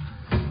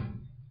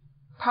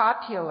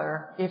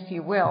popular, if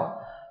you will,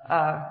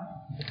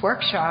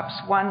 workshops,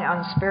 one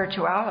on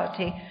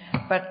spirituality,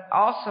 but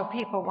also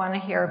people want to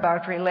hear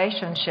about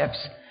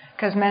relationships,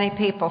 because many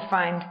people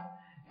find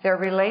their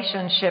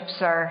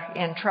relationships are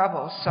in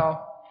trouble, so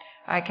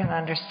I can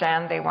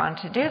understand they want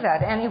to do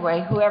that.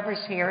 Anyway,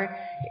 whoever's here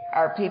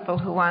are people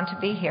who want to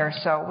be here,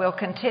 so we'll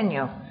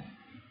continue.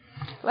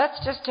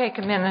 Let's just take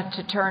a minute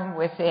to turn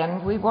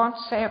within. We won't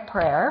say a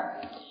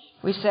prayer.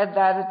 We said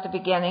that at the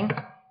beginning,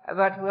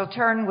 but we'll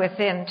turn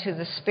within to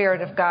the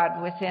Spirit of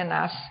God within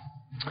us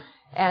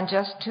and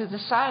just to the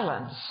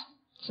silence.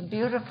 It's a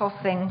beautiful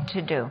thing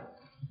to do.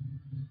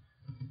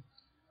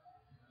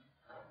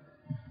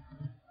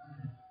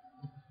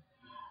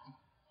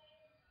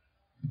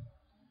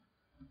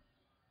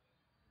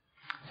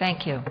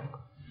 Thank you.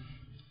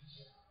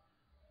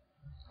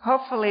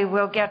 Hopefully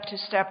we'll get to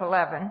step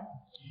 11,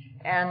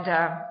 and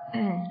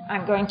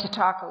I'm going to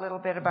talk a little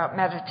bit about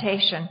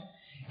meditation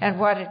and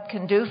what it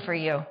can do for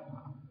you.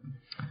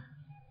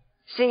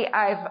 See,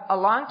 I've a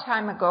long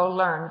time ago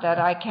learned that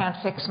I can't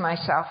fix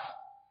myself.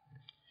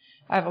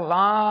 I've a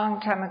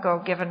long time ago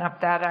given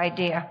up that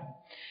idea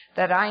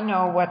that I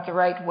know what the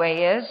right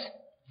way is,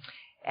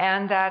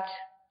 and that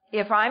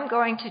if I'm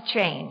going to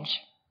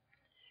change,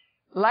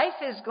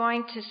 life is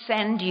going to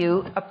send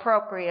you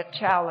appropriate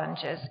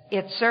challenges.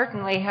 It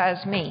certainly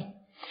has me.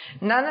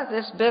 None of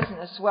this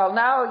business, well,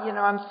 now,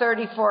 I'm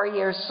 34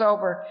 years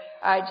sober.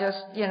 I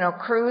just,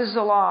 cruise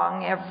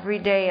along every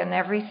day and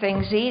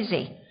everything's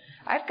easy.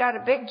 I've got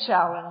a big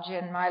challenge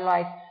in my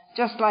life,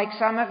 just like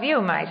some of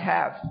you might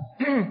have.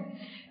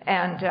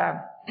 And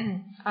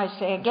I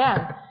say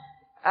again,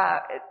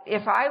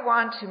 if I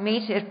want to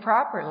meet it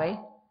properly,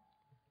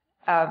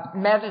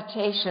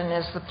 meditation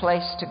is the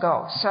place to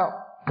go. So,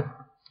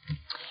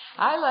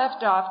 I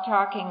left off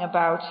talking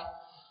about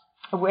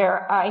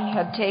where I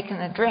had taken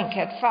a drink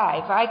at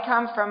 5. I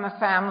come from a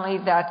family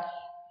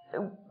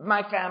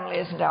my family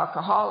isn't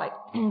alcoholic,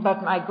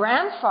 but my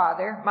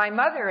grandfather, my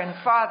mother and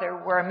father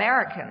were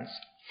Americans.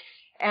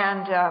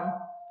 And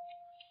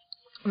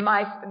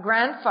my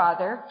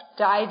grandfather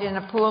died in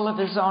a pool of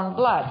his own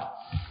blood.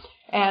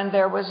 And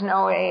there was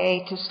no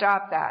AA to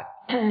stop that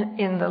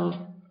in the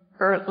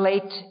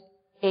late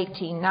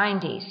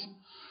 1890s.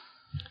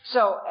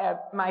 So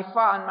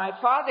on my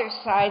father's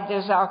side,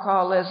 there's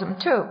alcoholism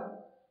too.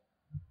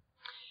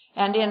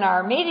 And in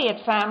our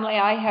immediate family,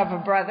 I have a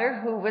brother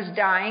who was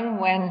dying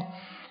when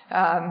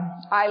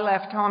I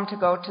left home to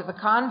go to the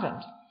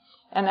convent.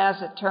 And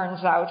as it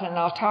turns out, and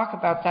I'll talk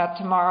about that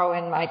tomorrow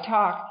in my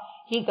talk,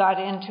 he got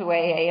into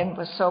AA and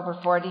was sober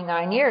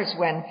 49 years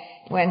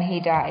when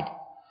he died.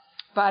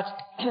 But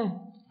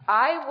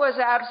I was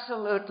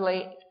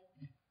absolutely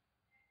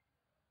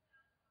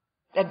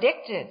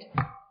addicted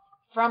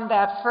from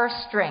that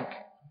first drink.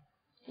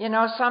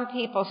 Some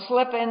people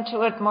slip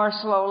into it more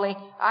slowly.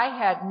 I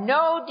had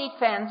no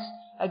defense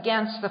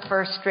against the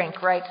first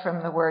drink right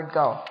from the word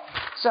go.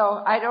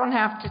 So I don't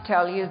have to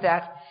tell you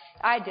that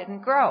I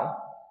didn't grow.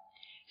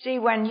 See,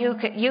 when you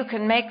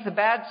can make the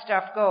bad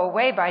stuff go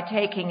away by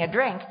taking a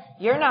drink,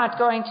 you're not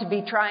going to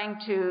be trying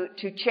to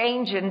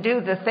change and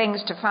do the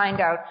things to find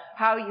out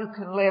how you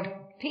can live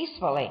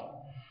peacefully.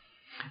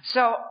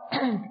 So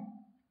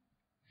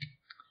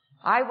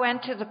I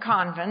went to the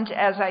convent,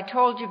 as I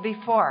told you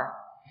before.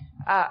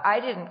 I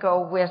didn't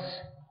go with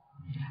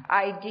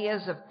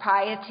ideas of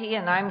piety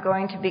and I'm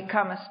going to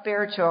become a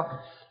spiritual.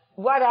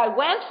 What I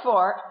went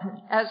for,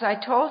 as I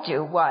told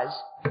you, was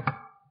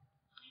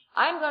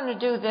I'm going to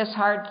do this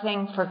hard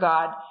thing for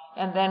God,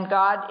 and then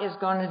God is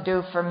going to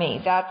do for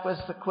me. That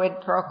was the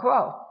quid pro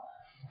quo.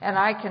 And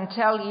I can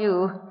tell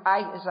you,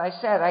 as I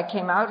said, I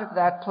came out of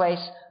that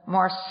place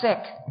more sick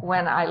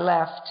when I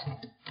left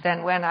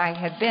than when I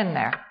had been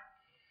there.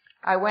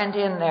 I went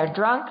in there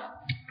drunk.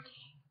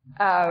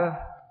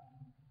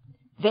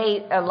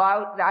 They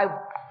allowed,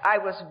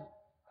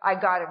 I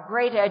got a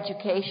great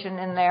education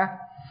in there.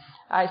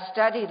 I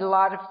studied a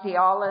lot of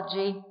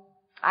theology.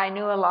 I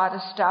knew a lot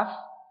of stuff.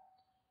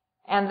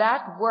 And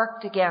that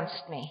worked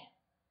against me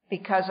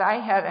because I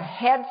had a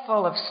head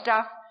full of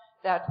stuff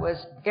that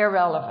was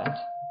irrelevant.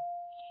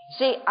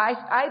 See,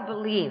 I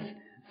believe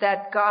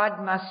that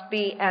God must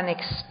be an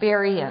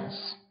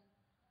experience.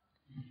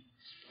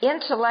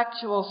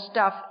 Intellectual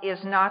stuff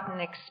is not an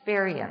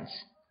experience.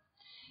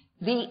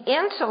 The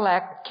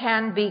intellect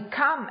can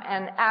become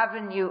an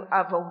avenue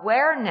of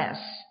awareness.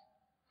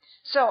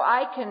 So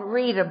I can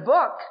read a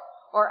book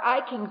or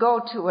I can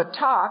go to a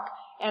talk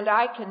and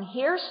I can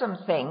hear some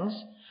things,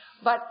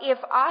 but if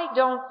I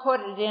don't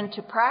put it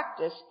into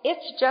practice,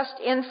 it's just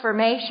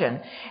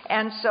information.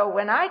 And so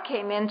when I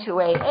came into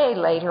AA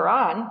later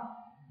on,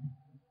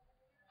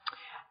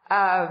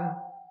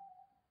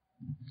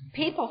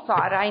 people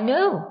thought I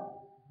knew.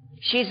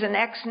 She's an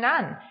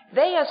ex-nun.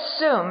 They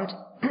assumed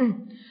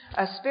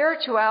a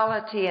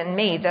spirituality in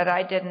me that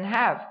I didn't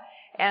have.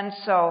 And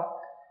so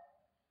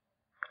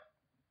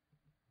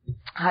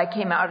I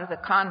came out of the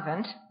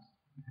convent,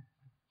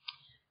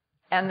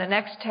 and the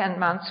next 10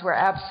 months were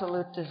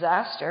absolute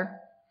disaster.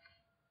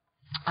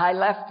 I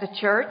left the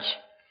church.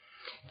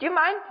 Do you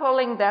mind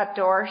pulling that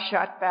door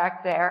shut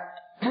back there?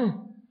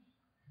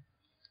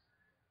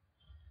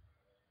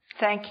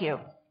 Thank you.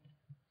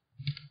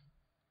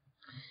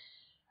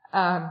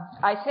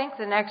 I think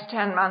the next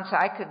 10 months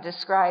I could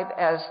describe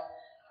as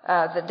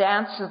the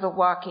dance of the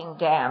walking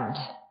damned.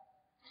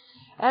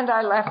 And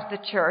I left the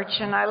church,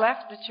 and I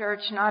left the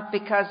church not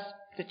because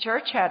the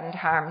church hadn't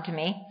harmed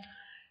me.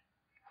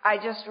 I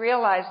just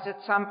realized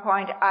at some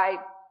point I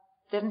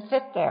didn't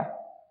fit there.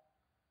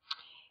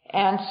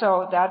 And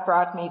so that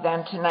brought me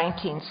then to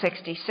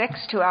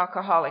 1966 to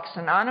Alcoholics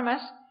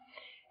Anonymous,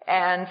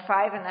 and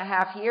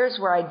 5.5 years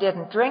where I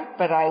didn't drink,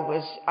 but I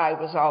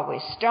was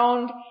always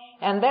stoned.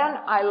 And then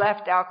I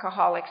left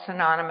Alcoholics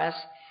Anonymous,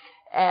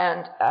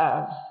 and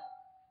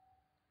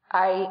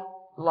I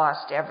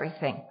lost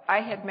everything.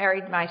 I had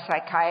married my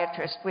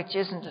psychiatrist, which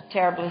isn't a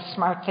terribly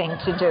smart thing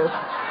to do.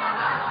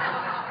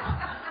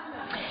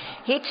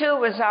 He too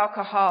was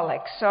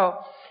alcoholic,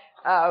 so,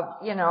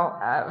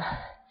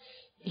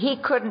 he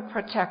couldn't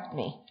protect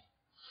me.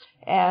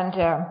 And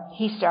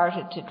he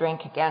started to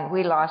drink again.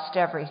 We lost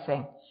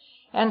everything.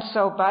 And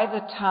so by the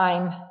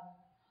time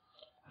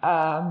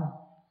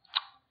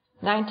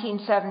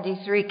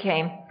 1973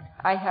 came,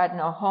 I had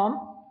no home.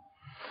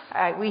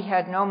 We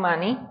had no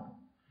money.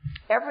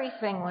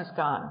 Everything was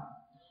gone.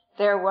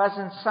 There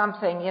wasn't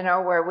something,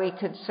 where we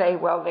could say,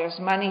 well, there's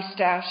money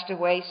stashed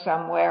away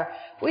somewhere.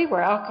 We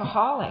were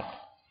alcoholic.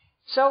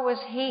 So was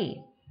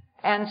he.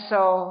 And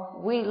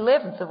so we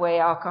lived the way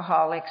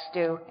alcoholics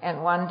do,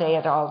 and one day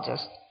it all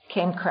just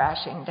came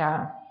crashing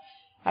down.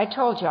 I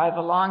told you I have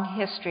a long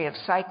history of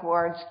psych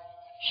wards,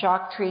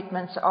 shock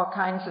treatments, all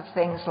kinds of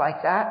things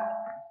like that.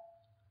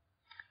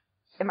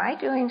 Am I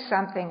doing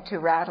something to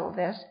rattle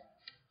this?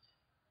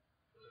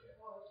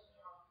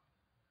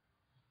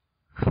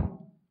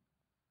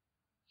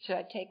 Should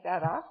I take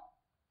that off?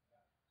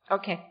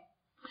 Okay.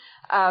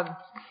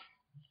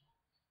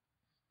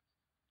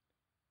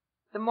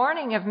 The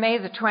morning of May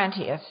the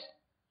 20th,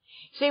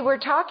 see, we're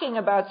talking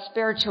about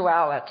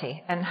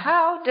spirituality and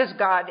how does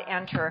God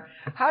enter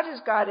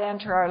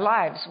our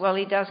lives? Well,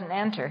 he doesn't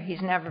enter.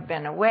 He's never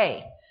been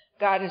away.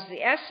 God is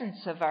the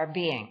essence of our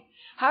being.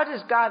 How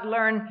does God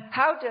learn?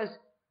 How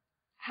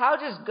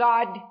does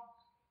God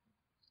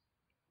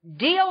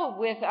deal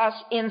with us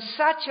in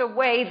such a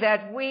way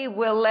that we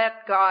will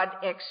let God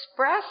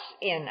express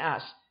in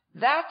us?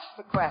 That's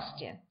the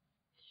question.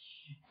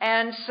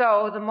 And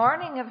so the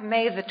morning of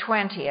May the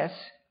 20th,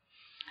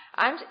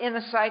 I'm in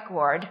a psych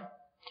ward,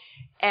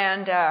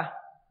 and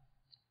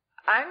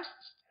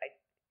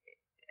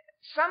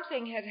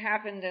something had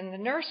happened, and the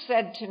nurse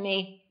said to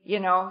me,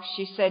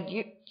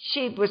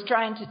 she was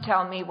trying to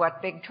tell me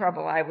what big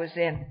trouble I was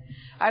in.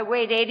 I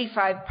weighed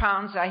 85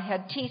 pounds. I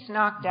had teeth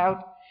knocked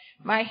out.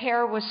 My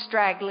hair was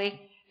straggly.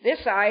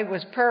 This eye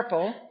was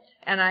purple,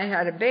 and I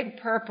had a big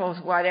purple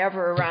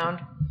whatever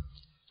around.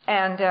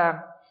 And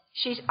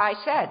I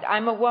said,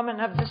 I'm a woman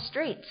of the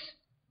streets.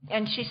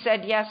 And she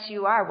said, yes,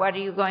 you are. What are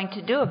you going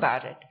to do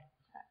about it?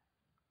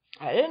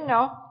 I didn't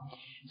know.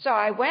 So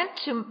I went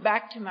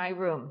back to my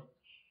room.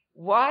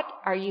 What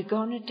are you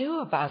going to do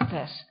about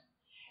this?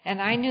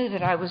 And I knew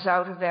that I was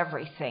out of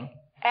everything.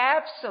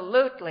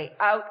 Absolutely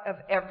out of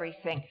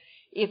everything.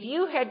 If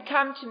you had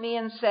come to me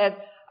and said,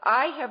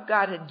 I have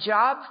got a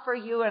job for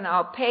you and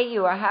I'll pay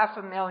you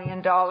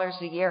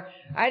 $500,000 a year.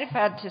 I'd have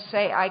had to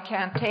say, I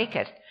can't take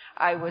it.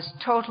 I was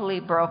totally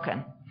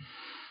broken.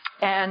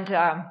 And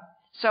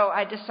so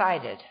I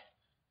decided.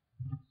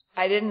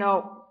 I didn't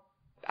know.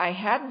 I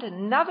had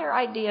another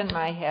idea in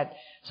my head.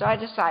 So I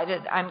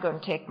decided I'm going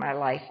to take my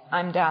life.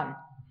 I'm done.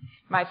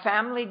 My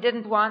family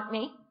didn't want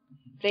me.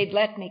 They'd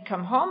let me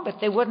come home, but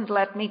they wouldn't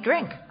let me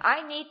drink.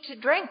 I need to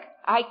drink.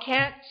 I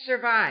can't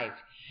survive.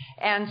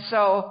 And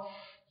so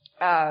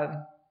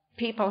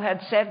people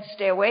had said,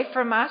 stay away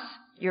from us.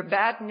 You're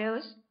bad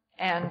news.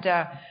 And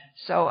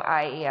so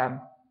I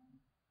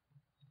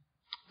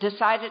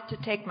decided to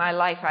take my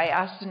life. I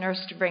asked the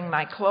nurse to bring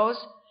my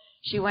clothes.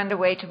 She went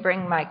away to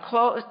bring my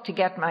clothes, to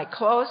get my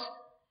clothes.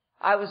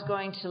 I was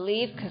going to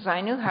leave because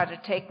I knew how to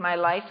take my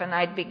life, and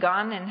I'd be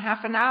gone in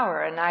half an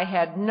hour, and I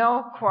had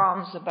no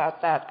qualms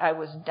about that. I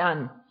was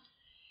done.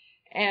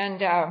 And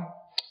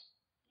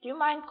do you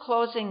mind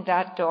closing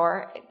that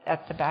door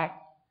at the back?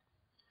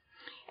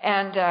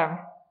 And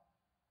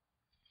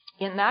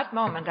in that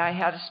moment, I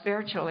had a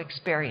spiritual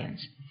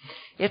experience.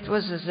 It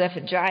was as if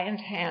a giant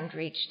hand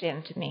reached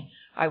into me.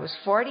 I was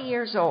 40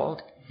 years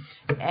old,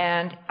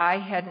 and I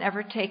had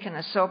never taken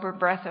a sober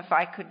breath if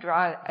I could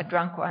draw a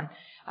drunk one.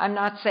 I'm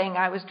not saying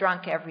I was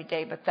drunk every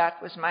day, but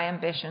that was my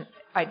ambition.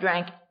 I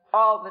drank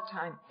all the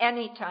time,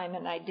 any time,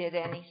 and I did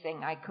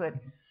anything I could.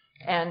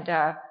 And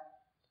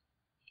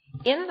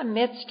in the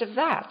midst of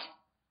that,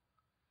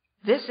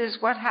 this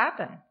is what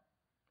happened.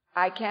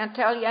 I can't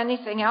tell you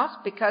anything else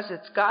because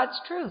it's God's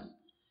truth.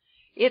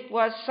 It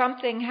was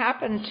something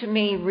happened to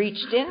me,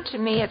 reached into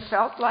me, it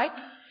felt like,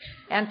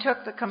 and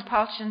took the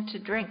compulsion to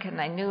drink,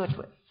 and I knew it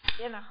was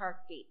in a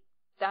heartbeat.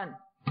 Done.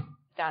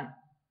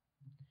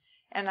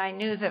 And I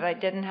knew that I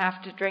didn't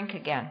have to drink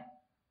again.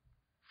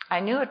 I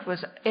knew it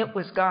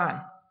was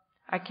gone.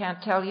 I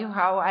can't tell you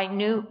how I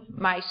knew.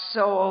 My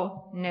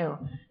soul knew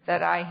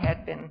that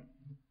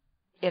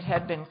it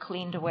had been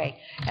cleaned away.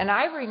 And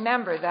I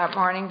remember that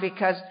morning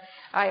because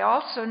I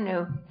also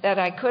knew that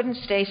I couldn't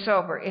stay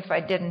sober if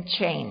I didn't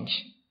change.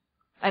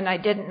 And I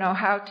didn't know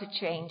how to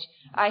change.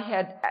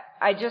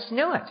 I just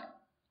knew it.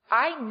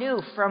 I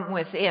knew from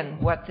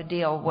within what the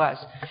deal was.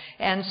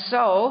 And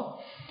so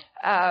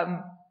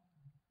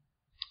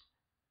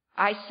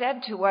I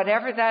said to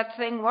whatever that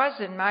thing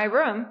was in my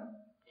room,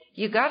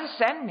 you got to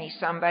send me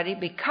somebody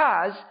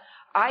because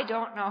I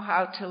don't know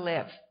how to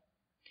live.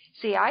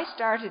 See, I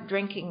started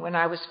drinking when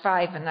I was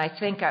 5, and I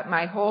think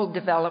my whole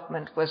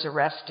development was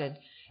arrested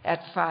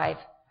at 5.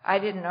 I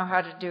didn't know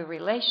how to do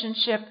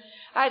relationship.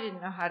 I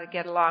didn't know how to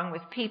get along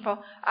with people.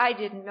 I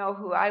didn't know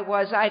who I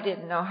was. I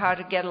didn't know how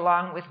to get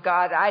along with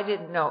God. I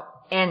didn't know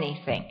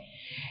anything.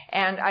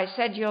 And I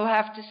said, you'll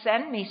have to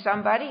send me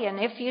somebody, and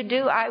if you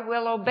do, I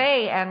will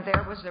obey. And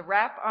there was a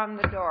rap on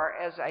the door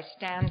as I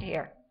stand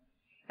here.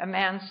 A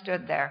man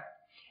stood there,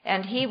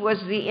 and he was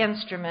the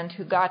instrument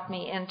who got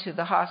me into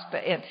the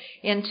hospital,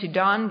 into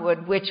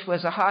Dawnwood, which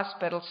was a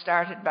hospital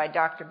started by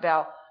Dr.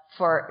 Bell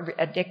for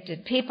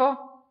addicted people.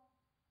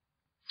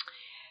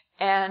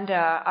 And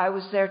I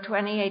was there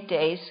 28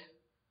 days.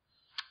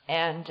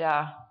 And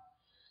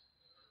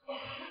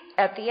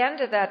at the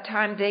end of that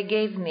time, they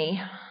gave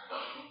me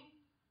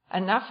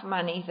enough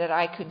money that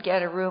I could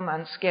get a room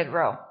on Skid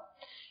Row.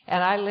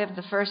 And I lived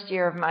the first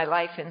year of my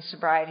life in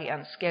sobriety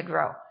on Skid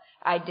Row.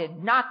 I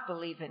did not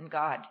believe in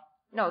God.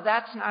 No,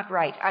 that's not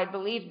right. I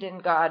believed in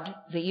God,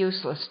 the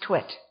useless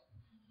twit.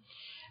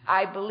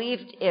 I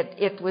believed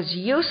it was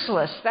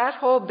useless. That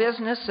whole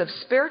business of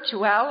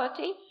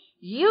spirituality,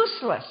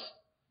 useless.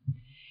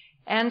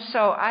 And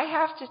so I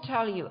have to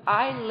tell you,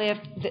 I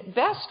lived, the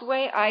best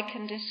way I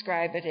can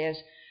describe it is,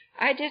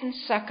 I didn't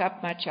suck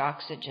up much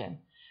oxygen.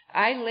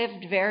 I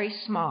lived very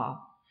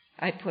small.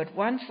 I put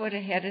one foot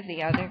ahead of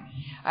the other.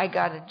 I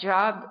got a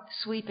job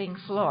sweeping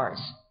floors.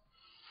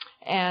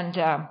 And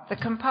the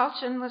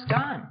compulsion was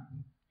gone.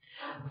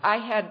 I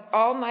had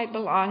all my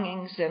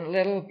belongings in a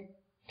little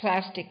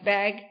plastic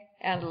bag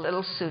and a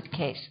little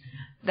suitcase.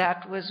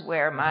 That was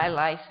where my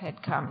life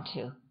had come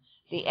to.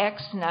 The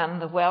ex-nun,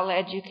 the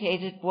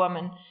well-educated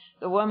woman,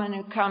 the woman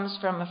who comes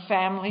from a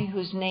family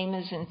whose name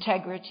is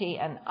integrity,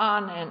 and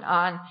on and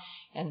on.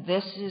 And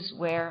this is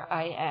where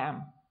I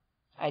am.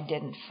 I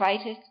didn't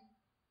fight it.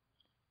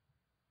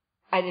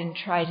 I didn't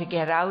try to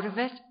get out of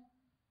it.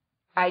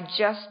 I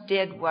just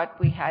did what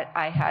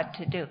I had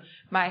to do.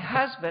 My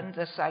husband,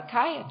 the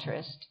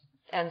psychiatrist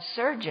and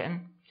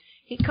surgeon,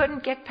 he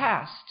couldn't get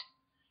past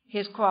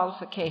his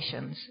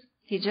qualifications.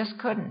 He just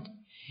couldn't.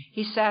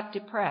 He sat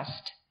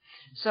depressed.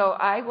 So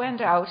I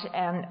went out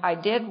and I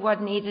did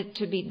what needed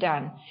to be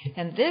done.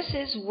 And this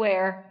is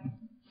where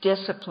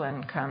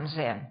discipline comes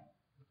in.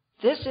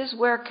 This is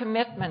where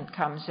commitment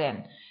comes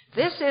in.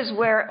 This is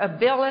where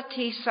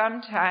ability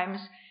sometimes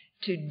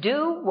to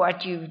do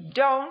what you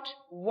don't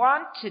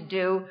want to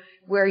do,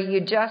 where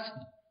you just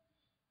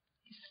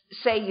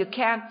say you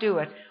can't do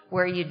it,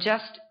 where you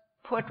just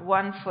put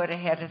one foot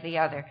ahead of the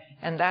other.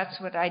 And that's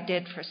what I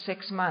did for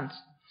 6 months.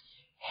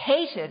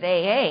 Hated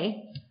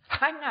AA.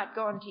 I'm not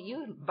going to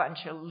you, bunch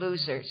of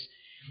losers.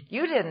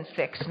 You didn't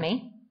fix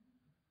me.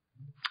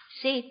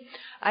 See,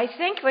 I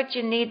think what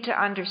you need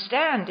to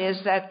understand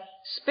is that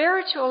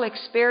spiritual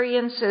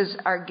experiences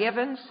are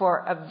given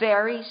for a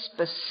very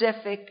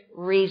specific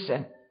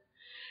reason.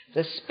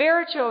 The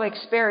spiritual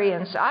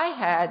experience I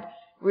had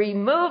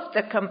removed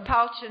the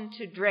compulsion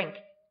to drink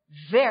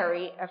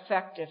very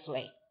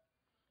effectively.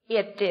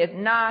 It did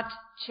not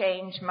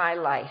change my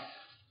life.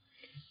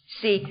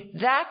 See,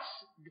 that's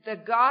the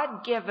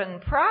God-given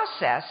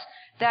process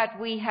that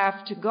we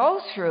have to go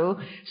through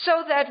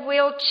so that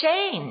we'll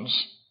change,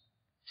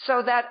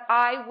 so that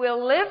I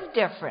will live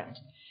different.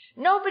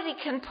 Nobody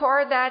can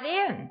pour that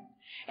in.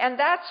 And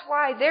that's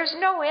why there's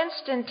no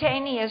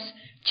instantaneous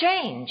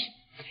change.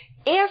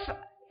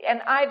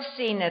 And I've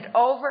seen it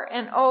over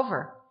and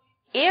over,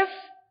 if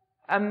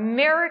a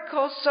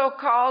miracle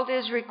so-called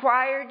is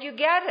required, you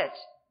get it.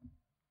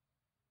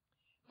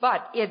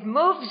 But it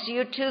moves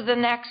you to the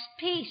next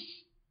piece.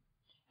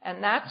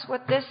 And that's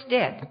what this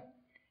did.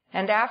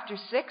 And after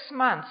 6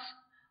 months,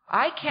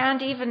 I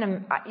can't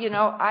even,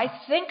 I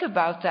think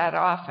about that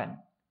often.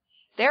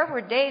 There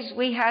were days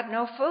we had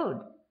no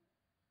food.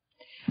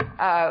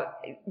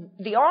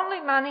 The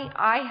only money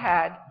I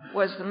had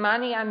was the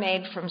money I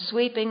made from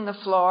sweeping the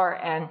floor,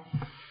 and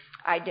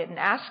I didn't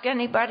ask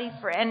anybody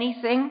for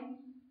anything.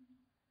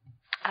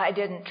 I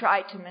didn't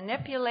try to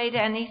manipulate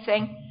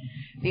anything.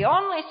 The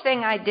only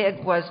thing I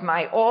did was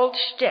my old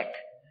shtick,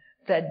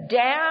 the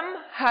damn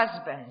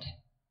husband.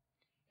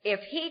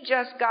 If he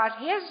just got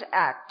his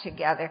act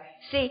together,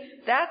 see,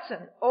 that's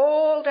an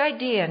old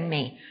idea in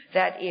me,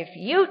 that if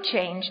you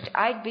changed,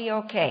 I'd be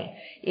okay.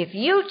 If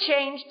you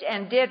changed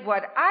and did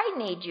what I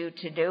need you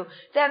to do,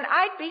 then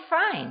I'd be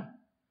fine.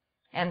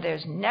 And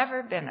there's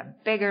never been a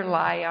bigger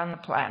lie on the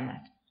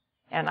planet.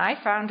 And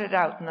I found it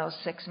out in those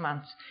 6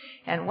 months.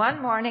 And one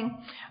morning,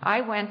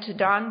 I went to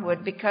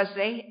Donwood because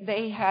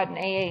they had an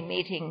AA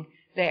meeting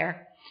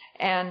there.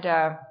 And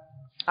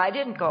I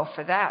didn't go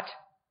for that.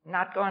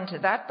 Not going to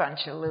that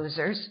bunch of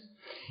losers.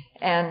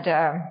 And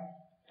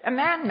a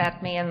man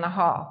met me in the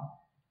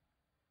hall.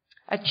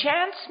 A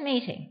chance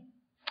meeting.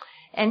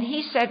 And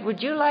he said,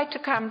 would you like to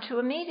come to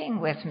a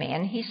meeting with me?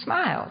 And he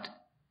smiled.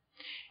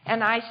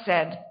 And I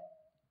said,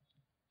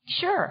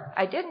 sure.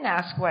 I didn't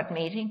ask what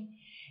meeting.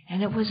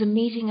 And it was a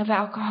meeting of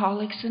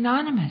Alcoholics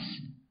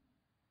Anonymous.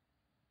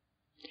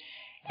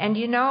 And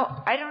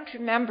I don't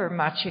remember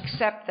much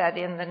except that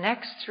in the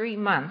next 3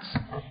 months,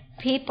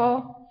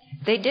 people,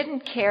 they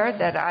didn't care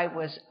that I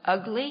was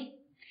ugly.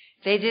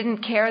 They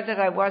didn't care that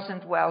I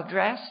wasn't well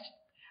dressed.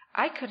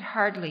 I could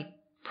hardly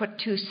put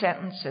 2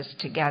 sentences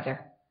together.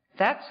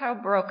 That's how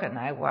broken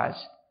I was.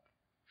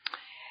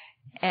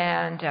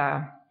 And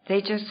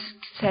they just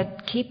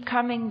said, keep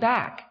coming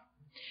back.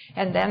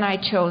 And then I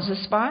chose a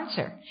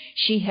sponsor.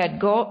 She had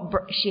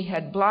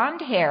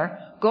blonde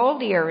hair,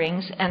 gold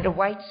earrings, and a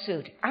white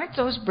suit. Aren't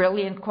those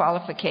brilliant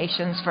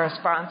qualifications for a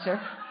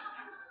sponsor?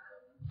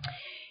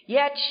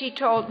 Yet she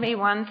told me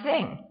one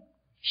thing.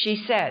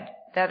 She said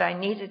that I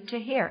needed to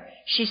hear.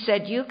 She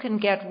said, you can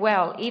get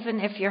well even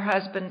if your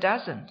husband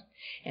doesn't.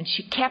 And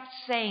she kept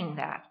saying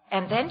that.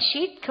 And then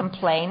she'd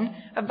complain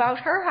about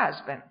her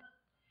husband.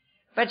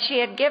 But she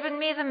had given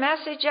me the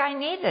message I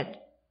needed.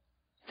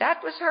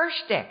 That was her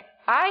shtick.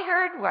 I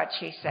heard what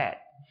she said.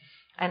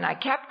 And I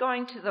kept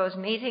going to those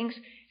meetings.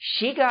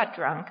 She got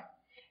drunk.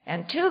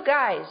 And 2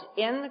 guys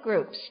in the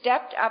group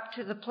stepped up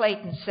to the plate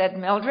and said,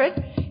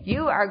 Mildred,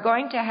 you are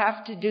going to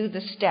have to do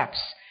the steps.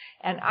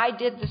 And I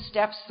did the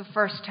steps the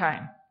first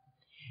time.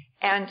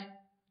 And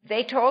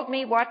they told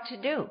me what to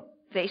do.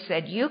 They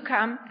said, you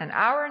come an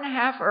hour and a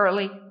half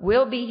early.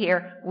 We'll be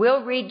here.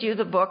 We'll read you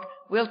the book.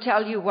 We'll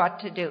tell you what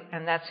to do.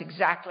 And that's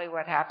exactly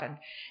what happened.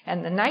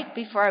 And the night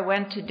before I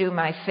went to do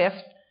my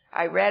 5th,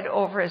 I read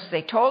over as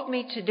they told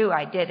me to do.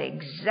 I did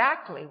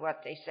exactly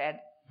what they said.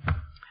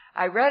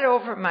 I read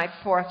over my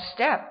 4th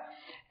step,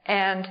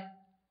 and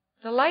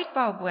the light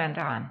bulb went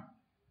on.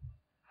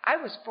 I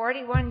was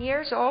 41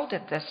 years old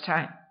at this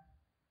time.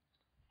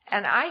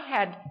 And I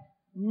had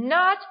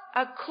not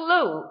a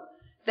clue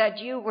that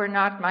you were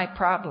not my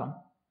problem.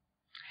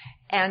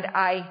 And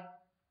I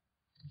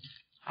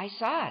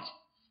saw it.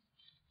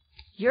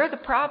 You're the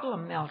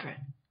problem, Mildred.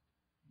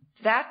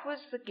 That was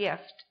the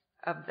gift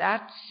of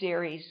that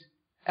series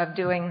of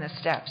doing the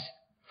steps.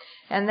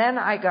 And then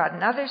I got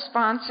another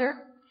sponsor,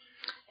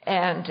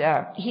 and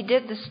he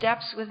did the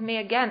steps with me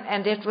again,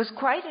 and it was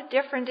quite a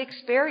different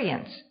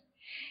experience.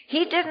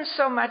 He didn't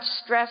so much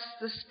stress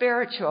the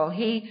spiritual.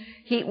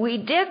 We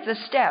did the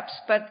steps,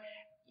 but,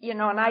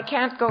 and I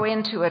can't go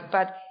into it,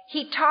 but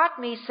he taught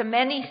me so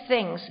many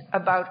things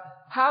about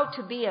how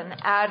to be an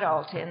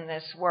adult in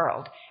this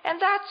world. And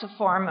that's a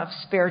form of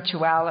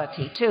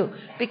spirituality, too,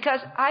 because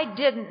I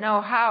didn't know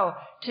how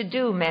to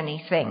do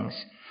many things.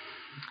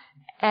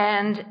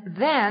 And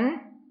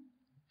then,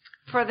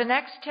 for the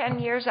next 10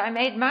 years, I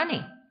made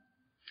money.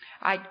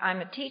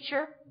 I'm a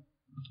teacher,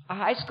 a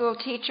high school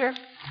teacher,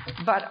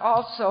 but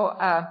also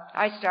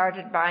I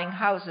started buying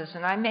houses,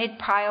 and I made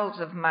piles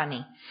of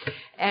money.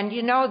 And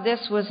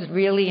this was a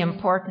really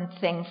important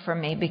thing for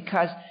me,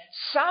 because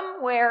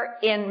somewhere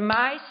in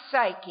my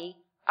psyche,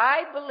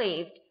 I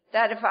believed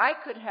that if I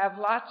could have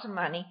lots of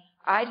money,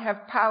 I'd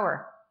have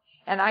power.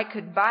 And I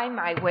could buy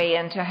my way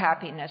into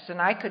happiness,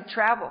 and I could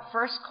travel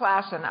first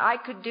class, and I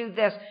could do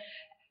this.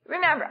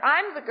 Remember,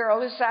 I'm the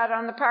girl who sat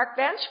on the park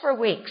bench for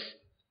weeks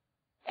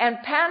and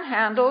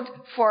panhandled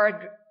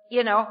for,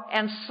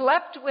 and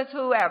slept with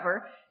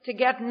whoever to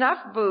get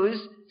enough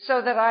booze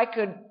so that I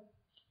could,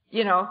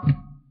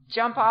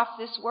 jump off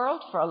this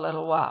world for a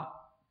little while.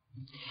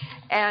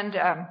 And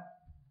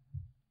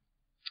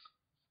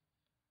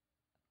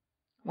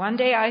one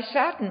day I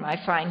sat in my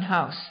fine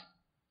house,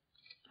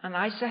 and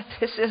I said,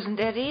 this isn't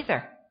it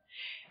either.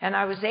 And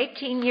I was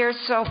 18 years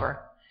sober,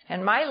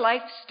 and my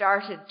life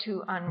started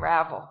to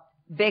unravel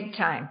big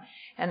time.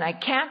 And I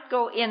can't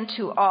go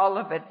into all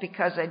of it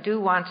because I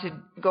do want to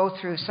go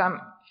through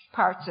some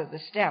parts of the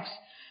steps.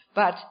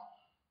 But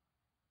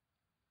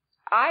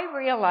I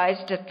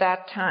realized at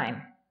that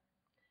time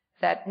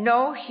that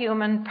no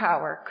human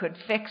power could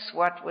fix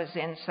what was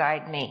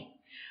inside me.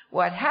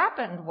 What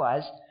happened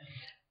was,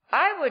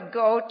 I would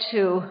go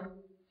to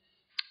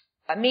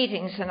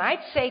meetings and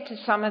I'd say to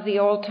some of the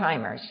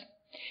old-timers,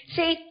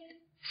 see,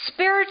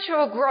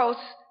 spiritual growth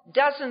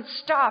doesn't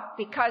stop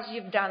because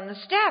you've done the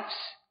steps.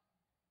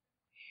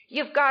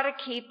 You've got to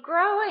keep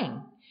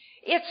growing.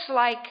 It's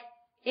like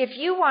if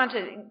you want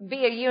to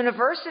be a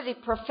university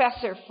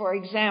professor, for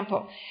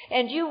example,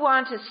 and you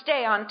want to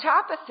stay on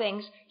top of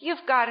things,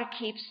 you've got to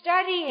keep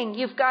studying.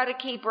 You've got to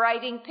keep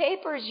writing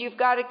papers. You've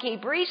got to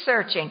keep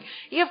researching.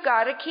 You've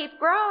got to keep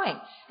growing.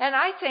 And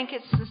I think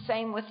it's the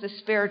same with the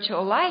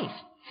spiritual life.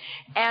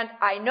 And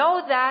I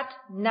know that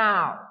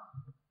now.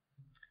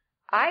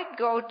 I'd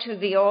go to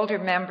the older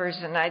members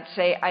and I'd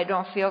say, I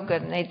don't feel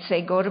good. And they'd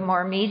say, go to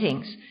more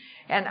meetings.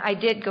 And I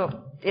did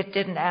go. It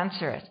didn't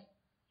answer it.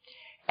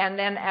 And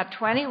then at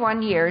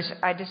 21 years,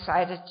 I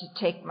decided to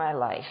take my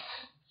life.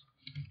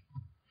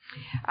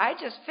 I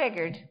just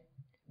figured,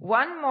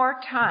 one more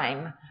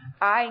time,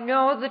 I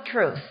know the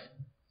truth.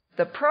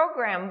 The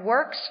program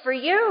works for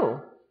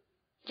you.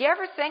 Do you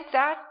ever think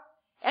that?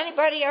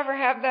 Anybody ever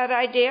have that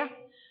idea?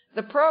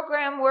 The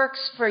program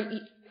works for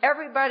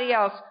everybody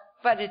else,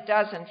 but it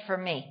doesn't for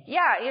me.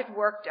 Yeah, it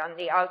worked on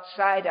the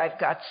outside. I've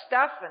got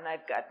stuff, and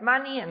I've got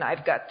money, and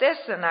I've got this,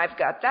 and I've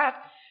got that.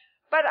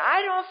 But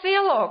I don't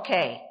feel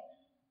okay.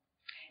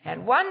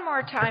 And one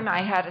more time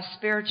I had a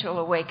spiritual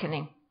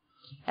awakening,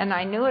 and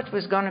I knew it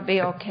was going to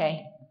be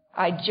okay.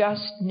 I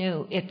just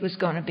knew it was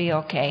going to be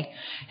okay.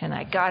 And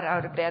I got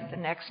out of bed the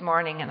next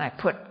morning, and I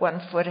put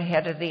one foot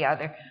ahead of the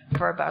other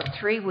for about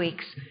 3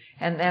 weeks.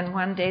 And then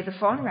one day the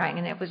phone rang,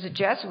 and it was a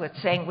Jesuit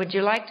saying, would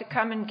you like to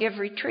come and give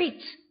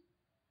retreats?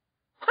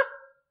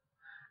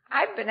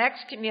 I've been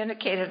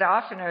excommunicated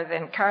oftener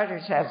than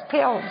Carter's has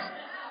pills.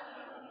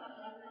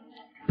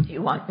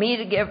 You want me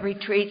to give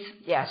retreats?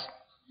 Yes.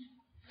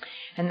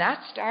 And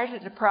that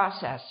started a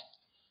process.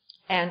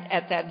 And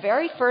at that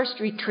very first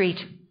retreat,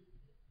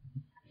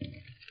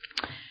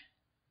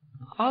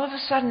 all of a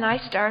sudden I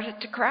started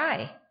to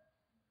cry.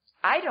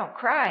 I don't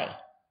cry.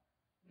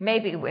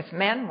 Maybe with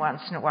men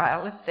once in a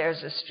while if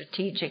there's a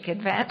strategic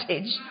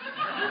advantage.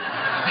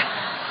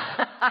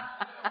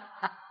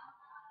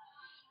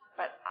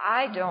 But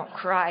I don't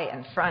cry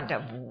in front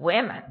of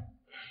women.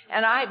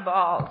 And I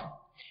bawled.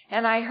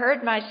 And I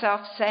heard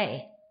myself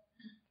say,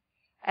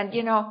 and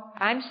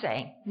I'm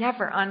saying,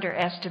 never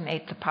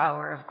underestimate the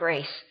power of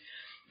grace.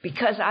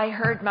 Because I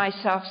heard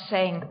myself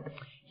saying,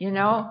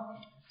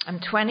 I'm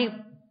 20,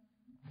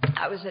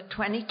 I was at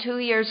 22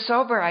 years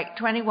sober,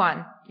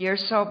 21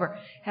 years sober.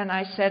 And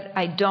I said,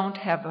 I don't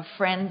have a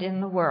friend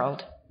in the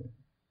world.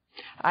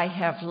 I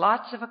have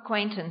lots of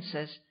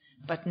acquaintances,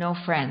 but no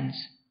friends.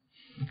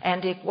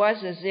 And it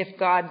was as if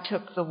God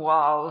took the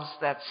walls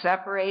that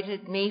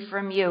separated me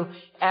from you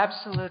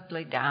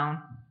absolutely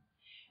down.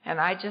 And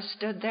I just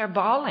stood there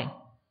bawling.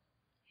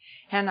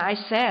 And I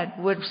said,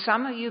 would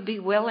some of you be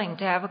willing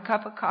to have a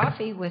cup of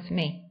coffee with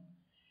me?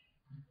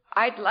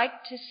 I'd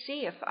like to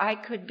see if I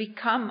could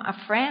become a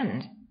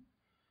friend.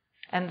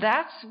 And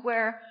that's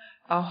where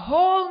a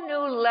whole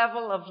new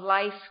level of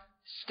life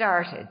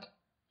started,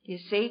 you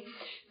see,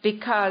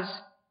 because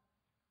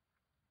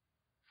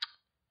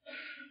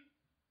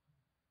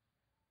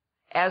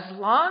as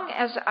long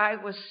as I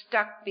was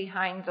stuck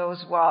behind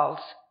those walls,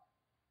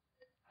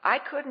 I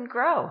couldn't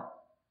grow.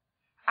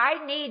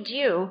 I need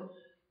you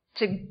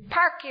to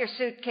park your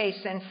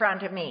suitcase in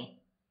front of me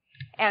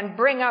and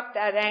bring up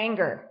that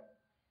anger.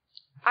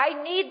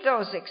 I need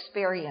those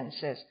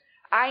experiences.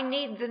 I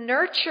need the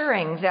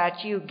nurturing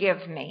that you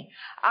give me.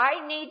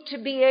 I need to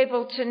be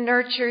able to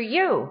nurture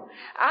you.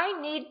 I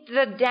need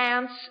the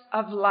dance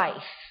of life.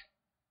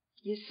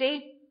 You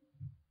see?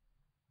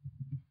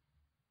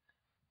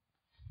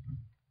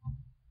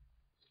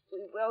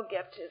 We will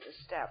get to the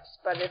steps,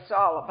 but it's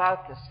all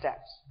about the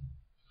steps.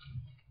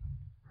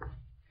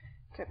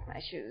 Took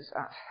my shoes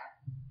off.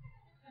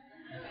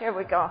 Here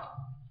we go.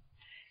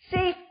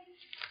 See?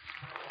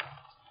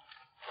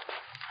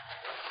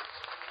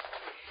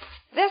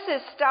 This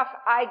is stuff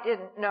I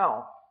didn't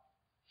know.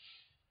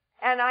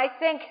 And I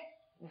think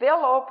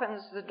Bill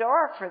opens the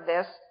door for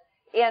this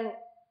in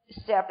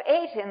step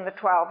 8 in the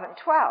 12 and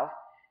 12,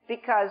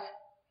 because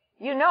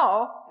you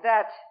know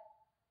that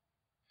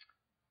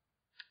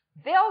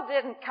Bill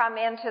didn't come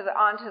into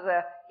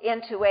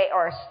A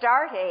or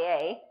start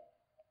AA.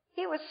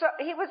 He was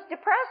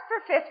depressed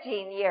for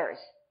 15 years.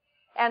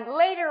 And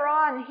later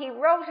on, he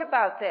wrote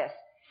about this.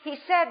 He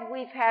said,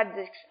 we've had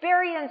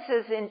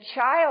experiences in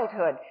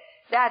childhood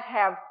that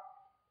have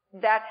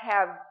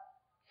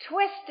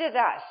twisted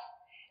us,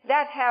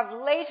 that have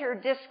later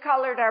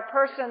discolored our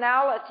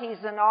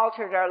personalities and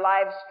altered our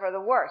lives for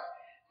the worse.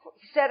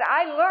 He said,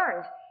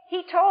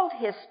 he told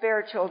his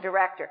spiritual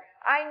director,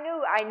 I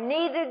knew I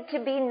needed to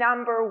be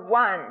number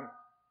 1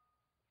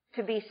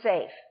 to be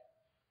safe.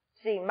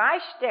 See, my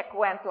shtick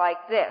went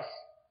like this.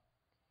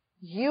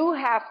 You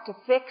have to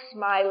fix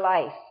my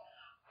life.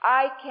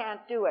 I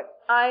can't do it.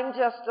 I'm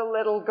just a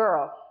little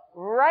girl.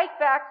 Right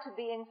back to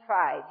being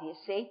 5, you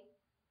see.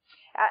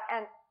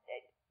 And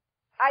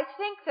I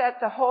think that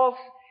the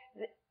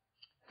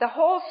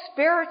whole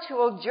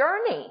spiritual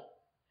journey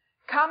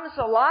comes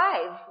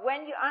alive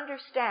when you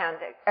understand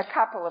a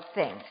couple of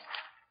things.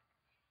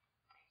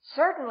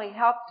 Certainly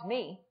helped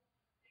me.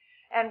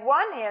 And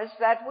one is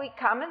that we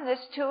come in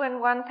this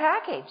 2-in-1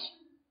 package.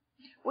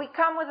 We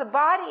come with a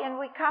body and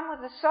we come with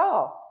a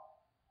soul.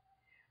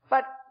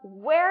 But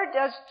where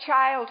does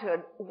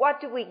childhood,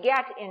 what do we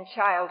get in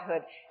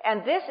childhood?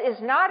 And this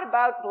is not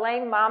about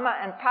blame mama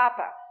and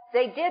papa.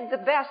 They did the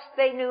best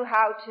they knew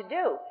how to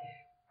do.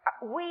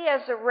 We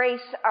as a race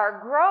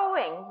are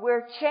growing.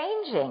 We're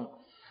changing.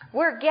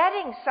 We're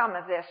getting some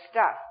of this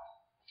stuff.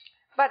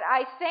 But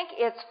I think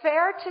it's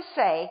fair to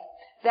say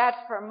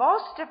that for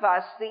most of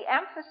us, the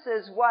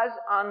emphasis was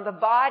on the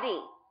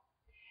body.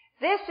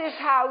 This is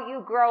how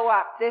you grow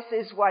up. This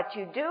is what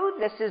you do.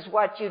 This is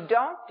what you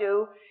don't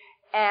do.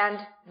 And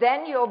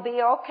then you'll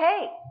be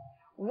okay.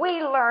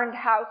 We learned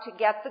how to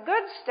get the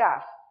good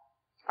stuff.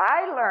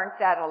 I learned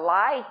that a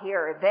lie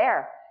here or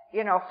there,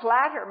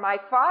 flatter my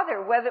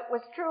father, whether it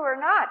was true or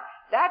not.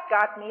 That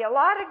got me a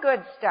lot of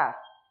good stuff.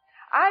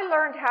 I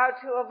learned how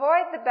to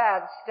avoid the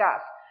bad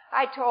stuff.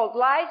 I told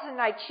lies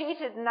and I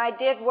cheated and I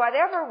did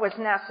whatever was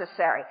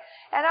necessary.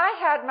 And I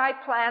had my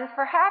plan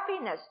for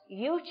happiness.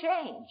 You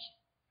change.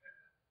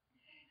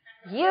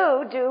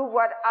 You do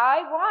what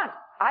I want.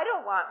 I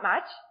don't want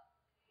much.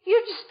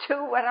 You just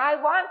do what I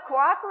want.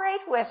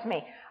 Cooperate with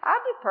me. I'll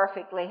be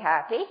perfectly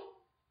happy.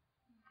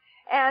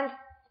 And,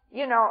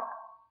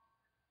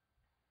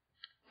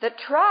 the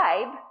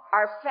tribe,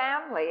 our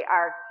family,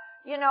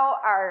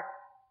 our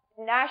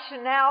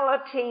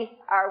nationality,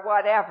 our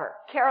whatever.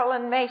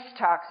 Carolyn Mace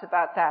talks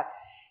about that.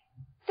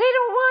 They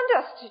don't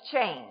want us to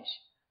change.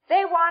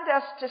 They want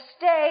us to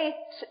stay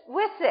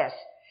with this.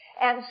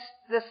 And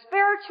the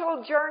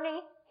spiritual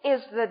journey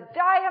is the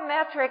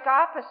diametric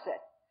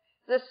opposite.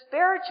 The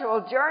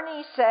spiritual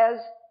journey says,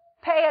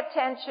 pay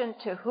attention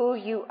to who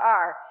you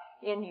are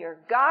in your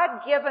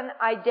God-given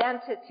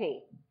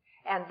identity.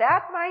 And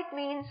that might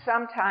mean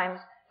sometimes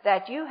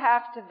that you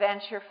have to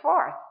venture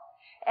forth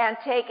and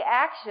take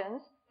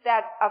actions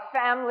that a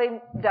family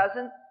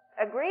doesn't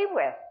agree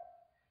with.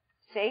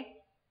 See?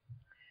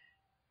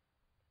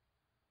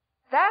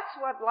 That's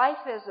what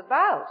life is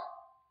about.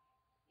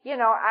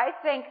 I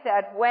think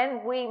that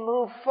when we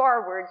move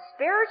forward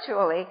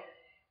spiritually,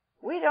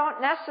 we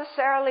don't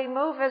necessarily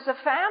move as a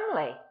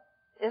family.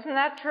 Isn't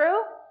that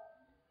true?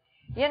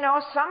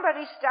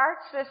 Somebody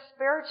starts this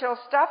spiritual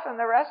stuff and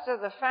the rest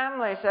of the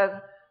family says,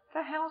 what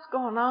the hell's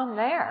going on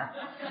there?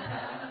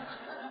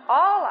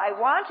 All I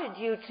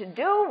wanted you to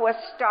do was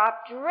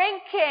stop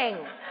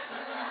drinking.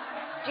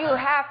 You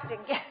have to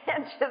get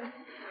into...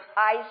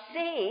 I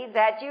see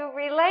that you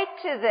relate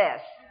to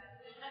this.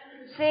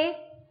 See?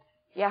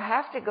 You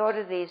have to go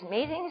to these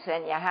meetings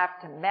and you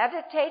have to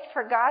meditate,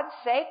 for God's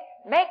sake.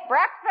 Make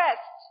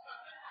breakfast.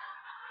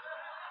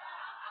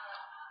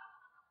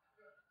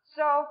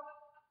 So,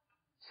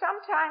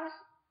 sometimes,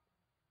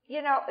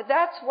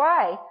 that's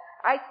why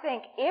I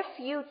think if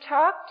you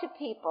talk to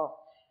people,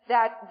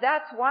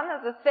 that's one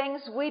of the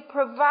things we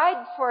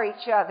provide for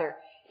each other,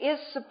 is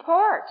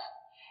support.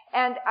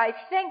 And I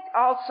think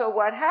also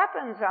what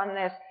happens on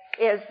this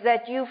is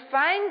that you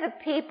find the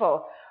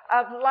people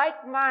of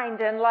like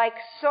mind and like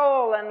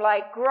soul and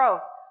like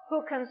growth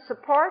who can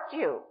support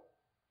you.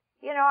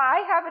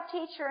 I have a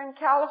teacher in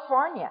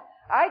California.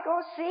 I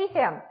go see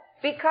him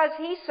because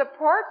he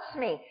supports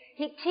me.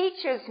 He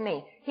teaches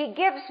me. He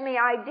gives me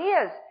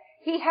ideas.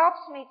 He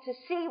helps me to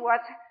see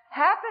what's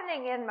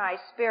happening in my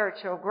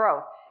spiritual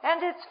growth.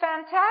 And it's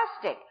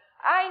fantastic.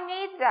 I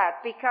need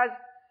that because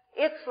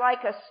it's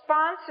like a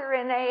sponsor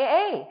in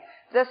AA.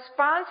 The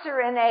sponsor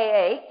in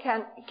AA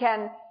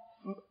can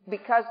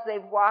because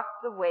they've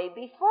walked the way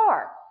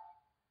before.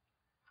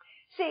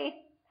 See,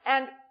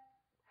 and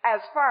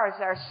as far as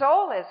our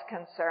soul is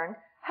concerned,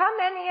 how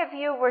many of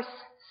you were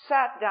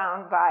sat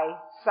down by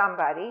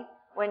somebody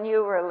when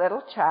you were a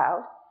little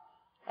child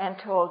and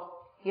told,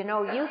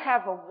 you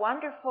have a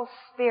wonderful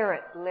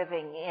spirit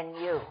living in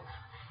you.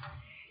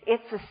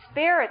 It's a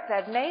spirit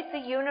that made the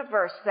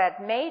universe,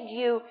 that made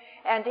you,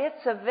 and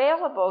it's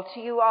available to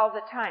you all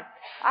the time.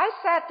 I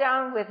sat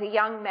down with a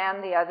young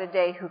man the other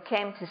day who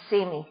came to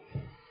see me.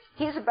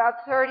 He's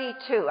about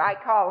 32. I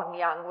call him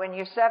young. When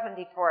you're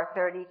 74,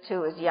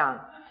 32 is young.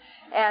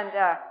 And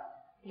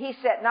he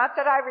said, not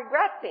that I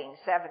regret being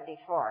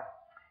 74.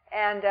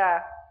 And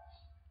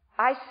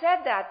I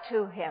said that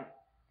to him.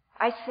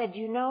 I said,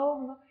 you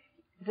know,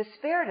 the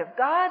Spirit of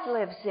God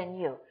lives in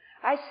you.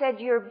 I said,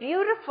 you're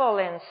beautiful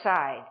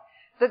inside.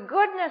 The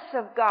goodness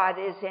of God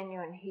is in you.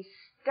 And he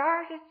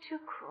started to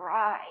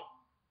cry.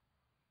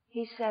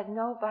 He said,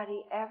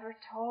 nobody ever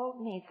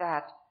told me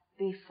that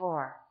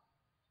before.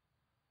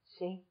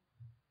 See?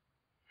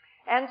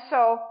 And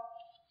so,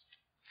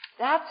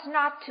 that's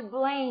not to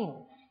blame.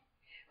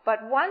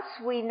 But once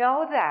we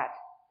know that,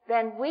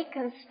 then we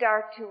can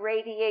start to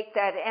radiate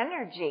that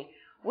energy.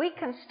 We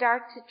can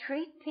start to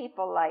treat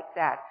people like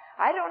that.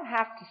 I don't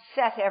have to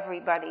set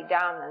everybody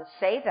down and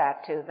say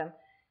that to them.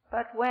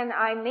 But when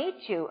I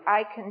meet you,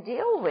 I can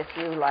deal with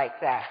you like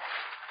that.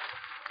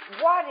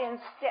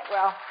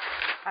 Well,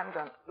 I'm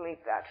going to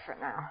leave that for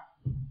now.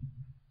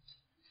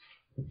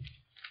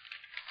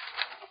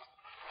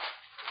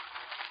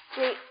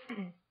 See,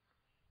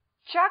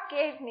 Chuck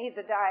gave me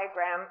the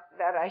diagram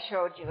that I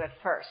showed you at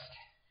first.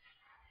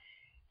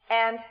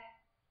 And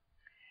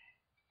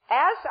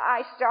as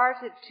I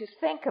started to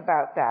think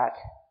about that,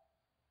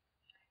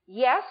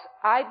 yes,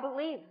 I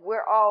believe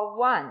we're all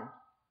one.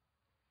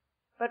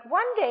 But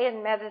one day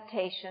in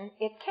meditation,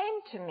 it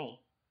came to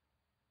me.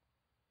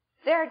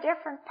 There are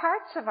different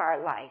parts of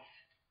our life.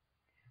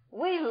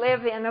 We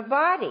live in a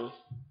body.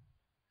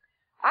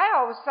 I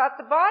always thought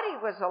the body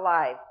was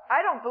alive.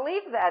 I don't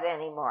believe that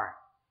anymore.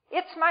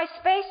 It's my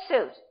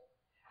spacesuit.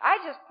 I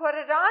just put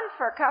it on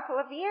for a couple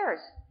of years.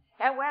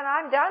 And when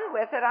I'm done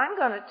with it, I'm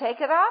going to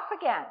take it off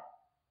again.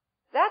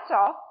 That's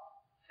all.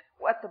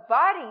 What the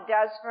body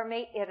does for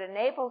me, it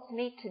enables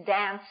me to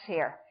dance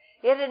here.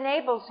 It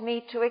enables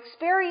me to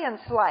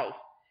experience life.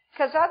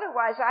 Because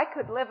otherwise I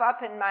could live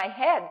up in my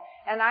head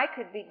and I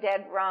could be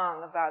dead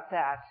wrong about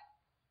that.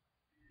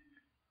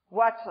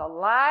 What's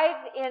alive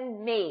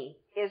in me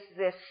is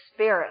this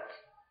spirit.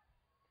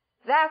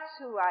 That's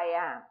who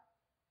I am.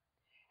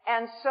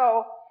 And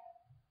so,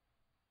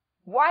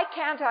 why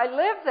can't I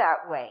live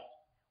that way?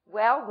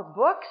 Well, the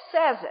book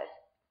says it.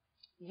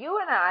 You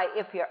and I,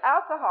 if you're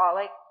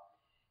alcoholic,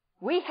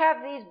 we have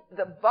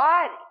the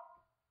body.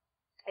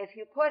 If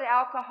you put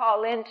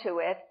alcohol into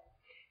it,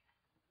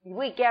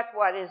 we get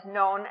what is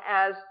known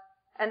as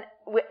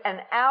an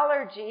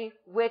allergy,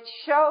 which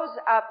shows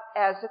up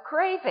as a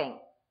craving.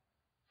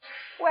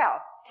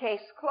 Well,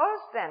 case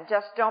closed then.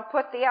 Just don't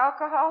put the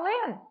alcohol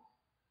in.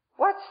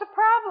 What's the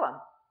problem?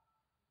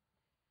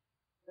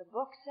 The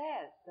book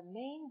says the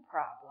main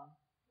problem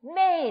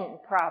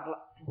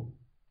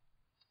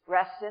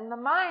rests in the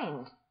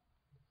mind.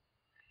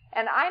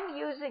 And I'm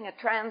using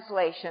a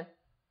translation,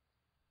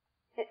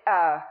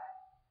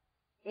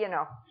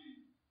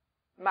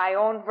 my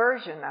own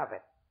version of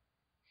it.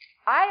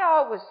 I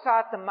always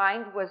thought the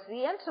mind was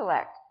the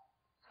intellect.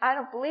 I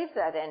don't believe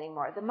that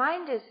anymore. The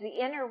mind is the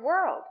inner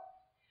world.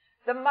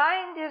 The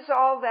mind is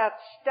all that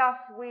stuff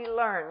we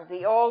learn,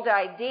 the old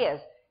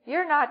ideas.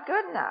 You're not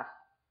good enough.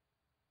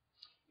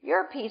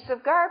 You're a piece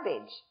of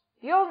garbage.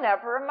 You'll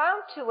never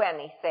amount to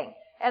anything,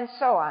 and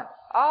so on.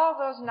 All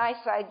those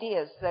nice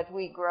ideas that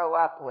we grow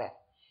up with.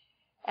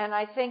 And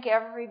I think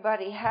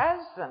everybody has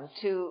them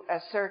to a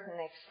certain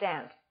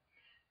extent.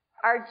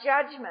 Our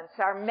judgments,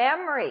 our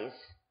memories,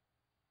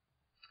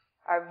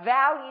 our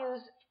values,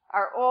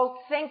 our old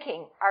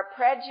thinking, our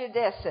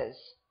prejudices,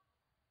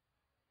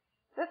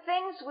 the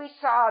things we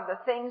saw, the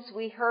things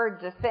we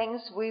heard, the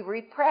things we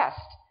repressed.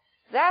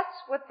 That's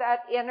what that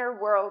inner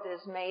world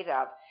is made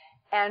of.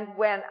 And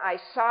when I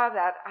saw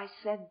that, I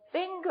said,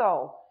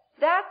 bingo,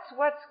 that's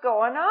what's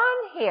going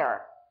on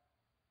here.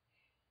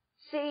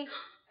 See,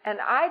 and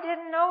I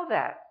didn't know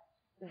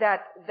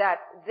that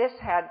this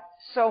had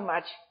so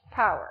much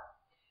power.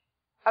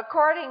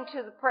 According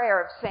to the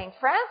prayer of St.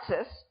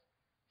 Francis,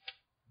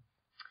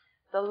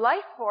 the life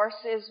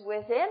force is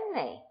within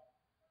me.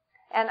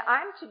 And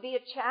I'm to be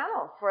a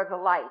channel for the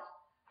light.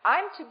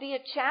 I'm to be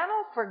a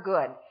channel for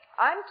good.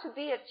 I'm to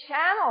be a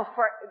channel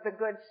for the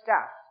good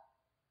stuff.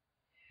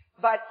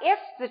 But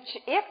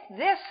if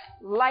this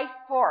life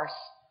force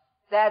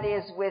that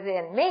is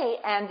within me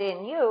and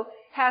in you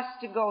has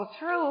to go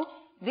through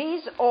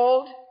these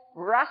old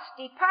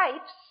rusty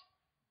pipes,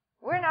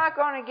 we're not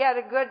going to get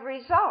a good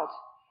result.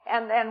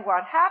 And then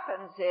what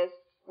happens is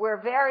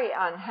we're very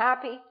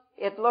unhappy.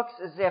 It looks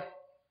as if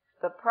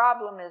the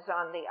problem is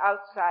on the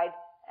outside,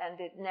 and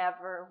it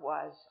never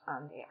was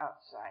on the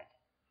outside.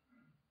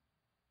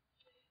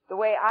 The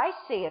way I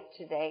see it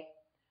today,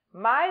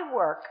 my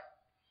work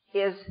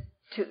is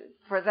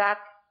for that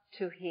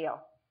to heal.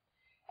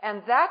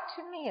 And that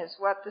to me is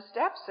what the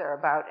steps are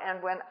about.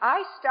 And when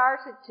I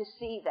started to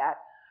see that,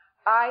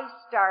 I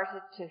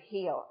started to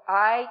heal.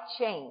 I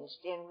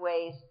changed in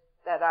ways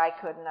that I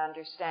couldn't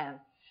understand.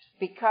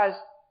 Because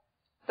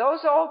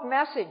those old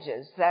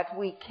messages that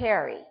we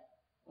carry,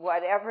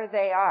 whatever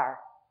they are.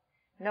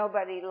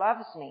 Nobody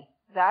loves me.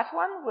 That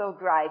one will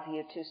drive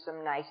you to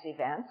some nice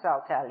events,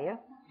 I'll tell you.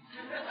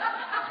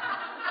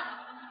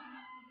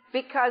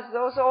 Because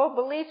those old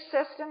belief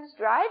systems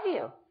drive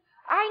you.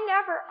 I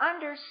never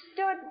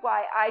understood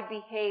why I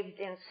behaved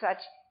in such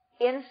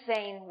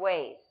insane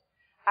ways.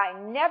 I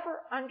never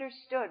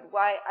understood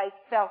why I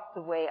felt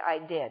the way I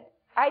did.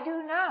 I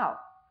do now.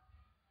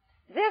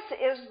 This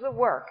is the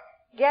work,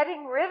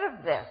 getting rid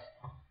of this.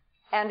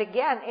 And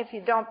again, if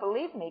you don't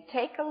believe me,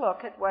 take a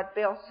look at what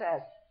Bill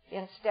says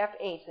in step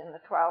 8 in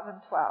the 12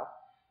 and 12.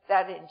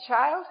 That in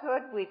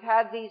childhood we've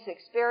had these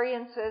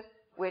experiences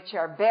which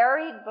are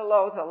buried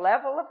below the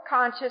level of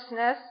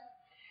consciousness.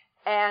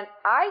 And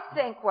I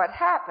think what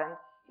happened,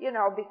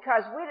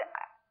 because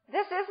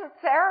this isn't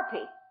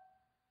therapy.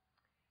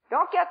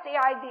 Don't get the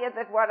idea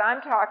that what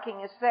I'm talking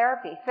is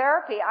therapy.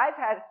 Therapy, I've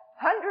had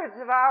hundreds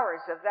of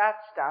hours of that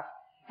stuff,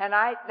 and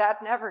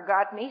that never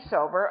got me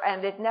sober,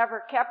 and it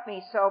never kept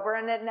me sober,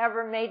 and it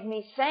never made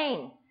me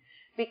sane.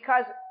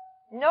 Because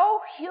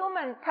no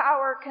human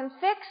power can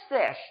fix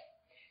this.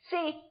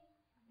 See,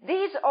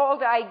 these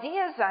old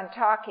ideas I'm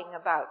talking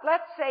about,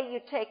 let's say you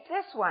take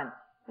this one,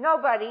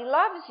 nobody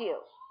loves you.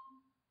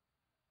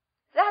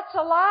 That's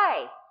a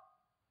lie.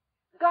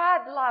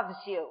 God loves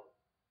you.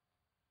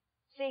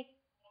 See,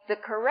 the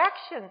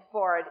correction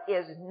for it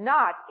is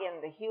not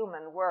in the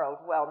human world,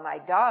 well, my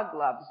dog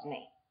loves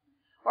me,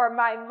 or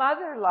my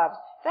mother loves.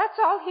 That's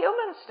all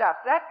human stuff.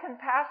 That can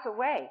pass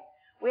away.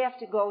 We have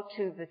to go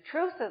to the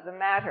truth of the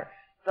matter.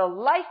 The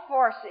life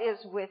force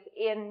is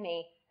within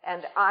me,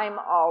 and I'm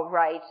all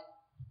right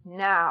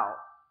now.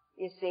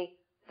 You see,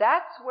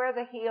 that's where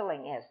the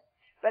healing is.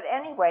 But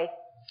anyway,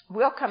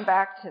 we'll come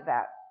back to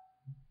that,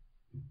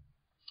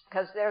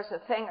 because there's a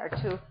thing or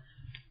two,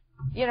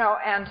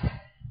 and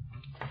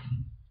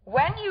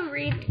when you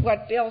read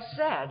what Bill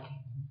said,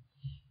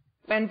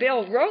 when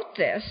Bill wrote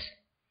this,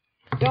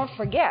 don't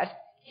forget,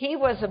 he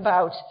was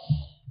about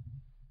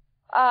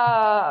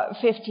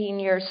 15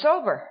 years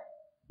sober.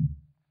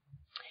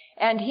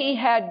 And he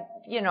had,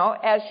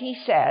 as he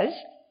says,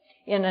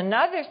 in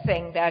another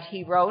thing that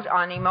he wrote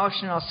on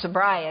emotional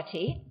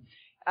sobriety,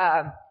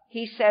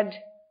 he said,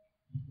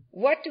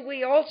 what do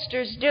we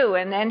oldsters do?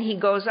 And then he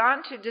goes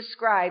on to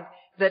describe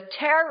the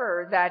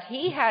terror that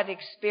he had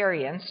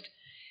experienced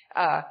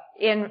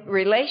in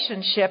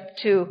relationship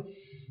to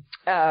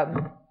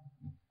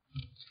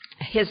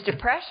his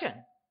depression.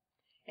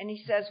 And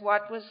he says,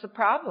 what was the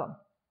problem?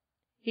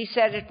 He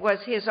said it was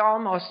his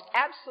almost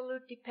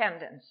absolute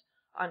dependence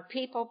on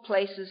people,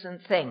 places, and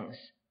things.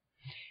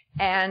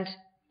 And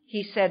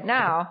he said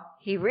now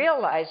he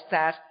realized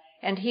that,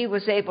 and he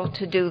was able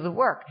to do the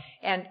work.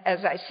 And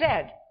as I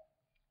said,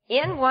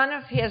 in one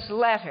of his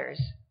letters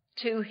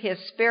to his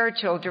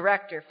spiritual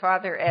director,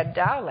 Father Ed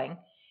Dowling,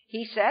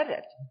 he said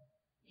it.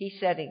 He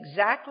said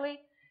exactly,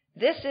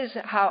 this is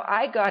how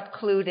I got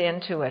clued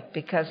into it,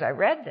 because I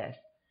read this.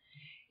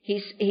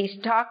 He's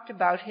talked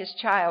about his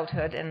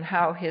childhood and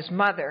how his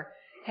mother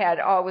had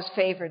always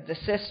favored the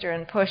sister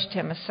and pushed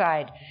him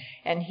aside.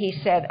 And he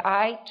said,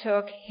 I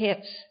took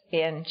hits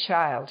in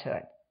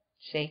childhood,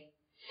 see?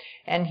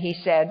 And he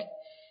said,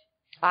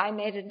 I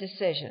made a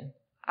decision.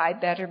 I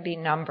better be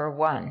number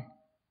one.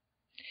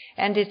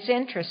 And it's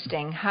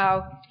interesting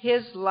how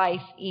his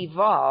life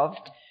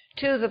evolved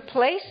to the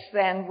place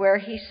then where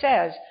he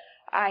says,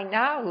 I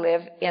now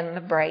live in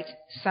the bright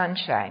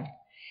sunshine.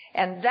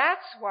 And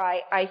that's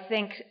why I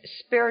think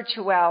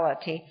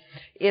spirituality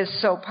is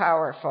so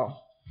powerful.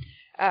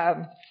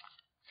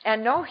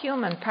 And no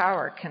human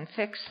power can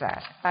fix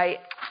that.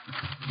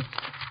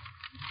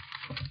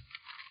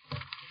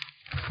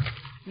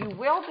 You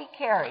will be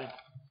carried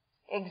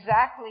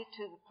exactly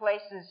to the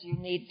places you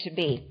need to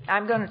be.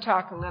 I'm going to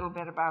talk a little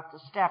bit about the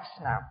steps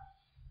now.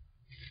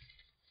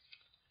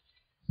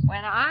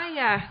 When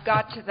I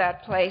got to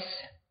that place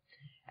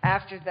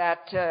after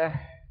that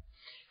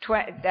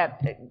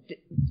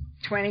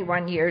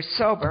 21 years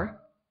sober,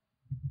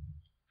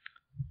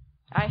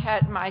 I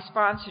had my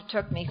sponsor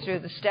took me through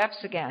the steps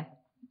again.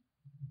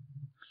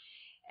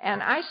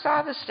 And I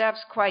saw the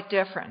steps quite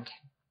different.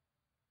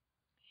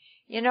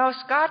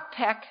 Scott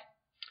Peck,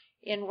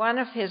 in one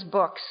of his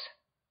books,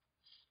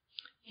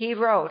 he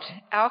wrote,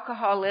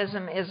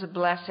 alcoholism is a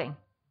blessing.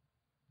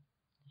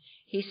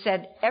 He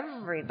said,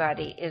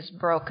 everybody is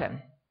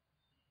broken,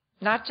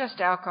 not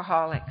just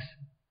alcoholics.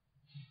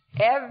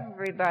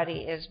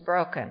 Everybody is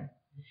broken.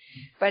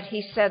 But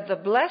he said the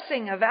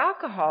blessing of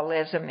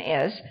alcoholism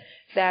is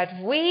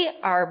that we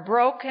are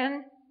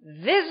broken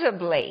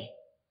visibly.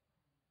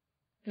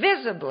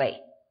 Visibly.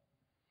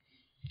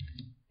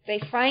 They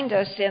find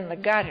us in the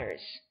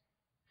gutters.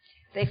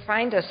 They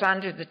find us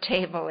under the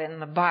table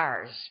in the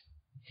bars.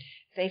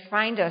 They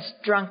find us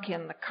drunk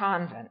in the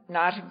convent.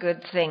 Not a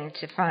good thing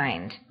to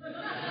find.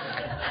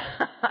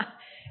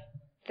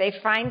 They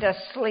find us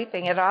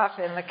sleeping it off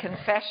in the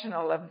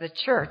confessional of the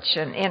church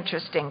and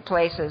interesting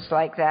places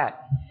like that.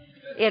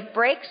 It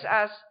breaks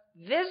us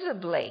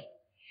visibly.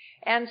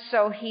 And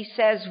so he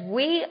says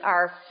we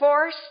are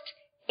forced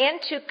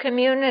into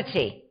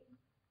community.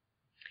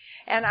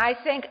 And I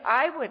think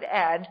I would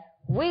add,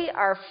 we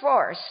are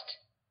forced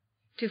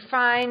to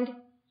find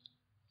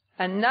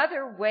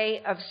another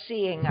way of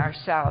seeing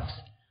ourselves,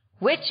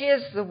 which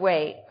is the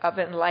way of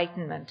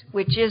enlightenment,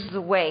 which is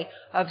the way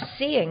of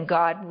seeing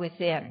God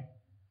within.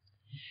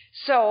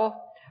 So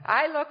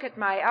I look at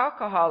my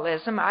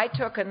alcoholism. I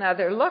took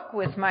another look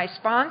with my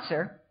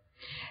sponsor,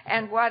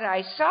 and what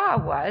I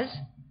saw was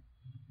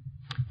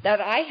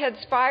that I had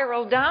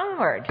spiraled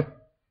downward.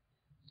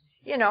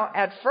 You know,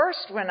 at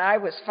first when I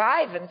was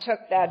 5 and took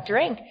that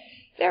drink,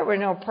 there were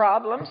no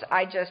problems.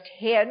 I just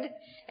hid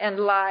and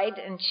lied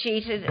and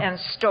cheated and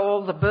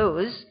stole the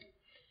booze.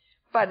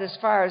 But as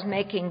far as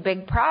making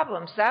big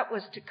problems, that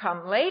was to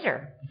come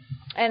later.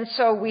 And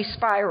so we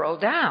spiral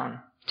down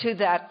to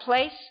that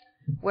place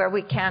where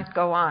we can't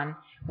go on.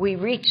 We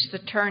reach the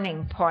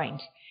turning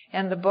point.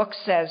 And the book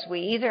says we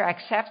either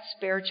accept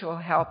spiritual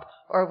help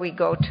or we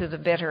go to the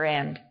bitter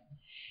end.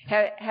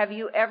 Have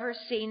you ever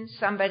seen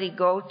somebody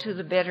go to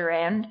the bitter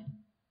end?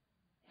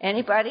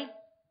 Anybody?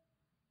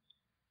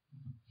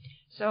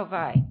 So have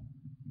I.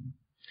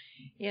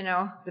 You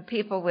know, the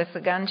people with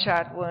the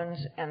gunshot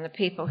wounds and the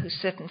people who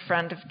sit in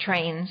front of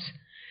trains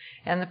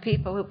and the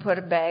people who put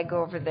a bag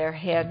over their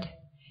head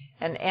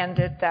and end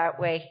it that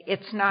way.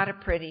 It's not a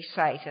pretty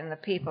sight, and the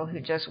people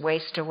who just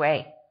waste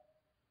away.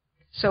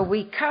 So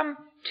we come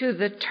to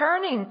the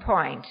turning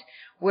point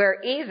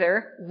where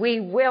either we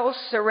will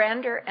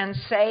surrender and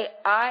say,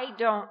 I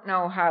don't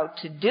know how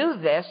to do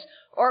this,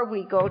 or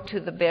we go to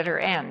the bitter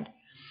end.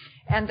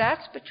 And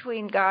that's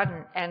between God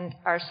and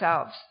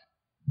ourselves.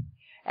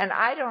 And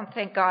I don't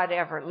think God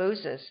ever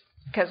loses,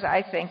 because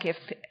I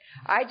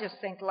just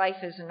think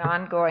life is an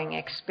ongoing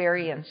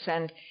experience.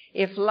 And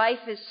if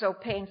life is so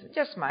painful,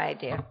 just my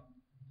idea,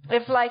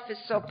 if life is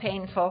so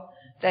painful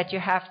that you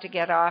have to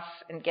get off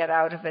and get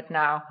out of it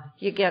now,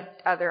 you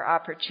get other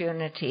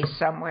opportunities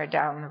somewhere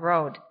down the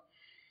road.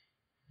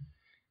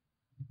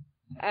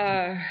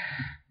 I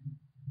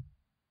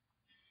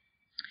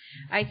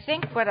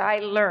think what I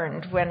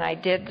learned when I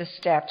did the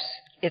steps,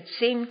 it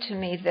seemed to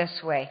me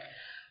this way.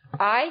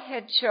 I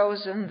had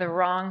chosen the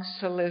wrong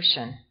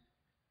solution.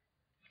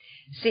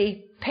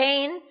 See,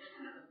 pain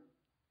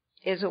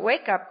is a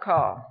wake-up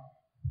call.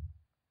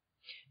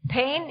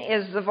 Pain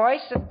is the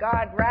voice of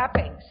God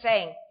rapping,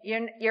 saying,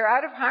 you're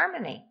out of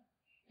harmony.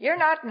 You're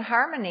not in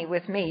harmony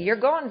with me. You're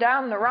going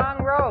down the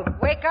wrong road.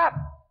 Wake up.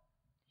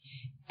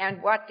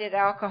 And what did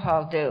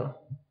alcohol do?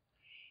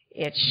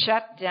 It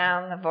shut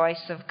down the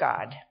voice of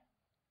God.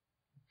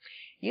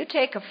 You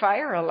take a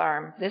fire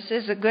alarm. This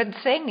is a good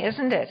thing,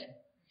 isn't it?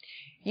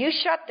 You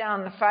shut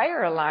down the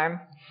fire alarm,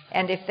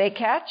 and if they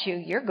catch you,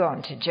 you're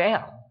going to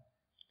jail.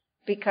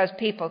 Because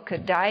people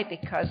could die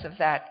because of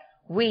that.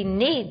 We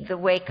need the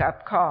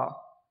wake-up call.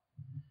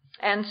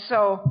 And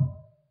so,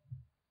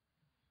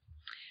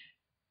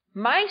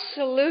 my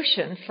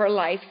solution for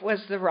life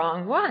was the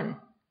wrong one.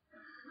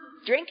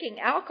 Drinking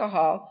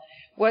alcohol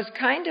was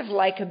kind of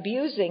like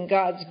abusing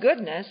God's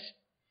goodness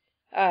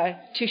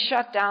to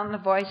shut down the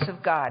voice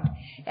of God.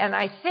 And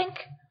I think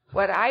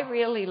what I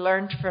really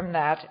learned from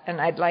that, and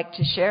I'd like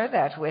to share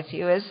that with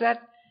you, is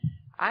that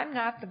I'm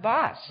not the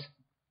boss.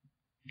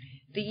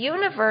 The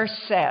universe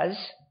says,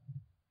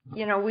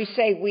 you know, we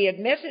say we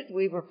admitted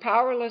we were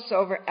powerless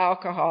over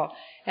alcohol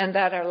and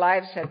that our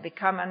lives had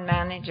become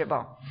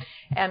unmanageable.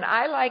 And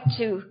I like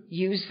to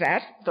use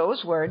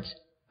those words,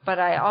 but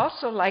I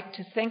also like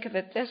to think of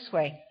it this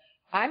way.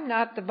 I'm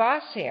not the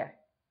boss here.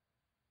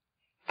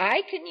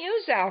 I can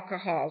use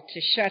alcohol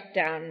to shut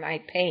down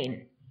my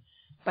pain,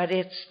 but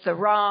it's the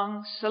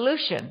wrong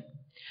solution.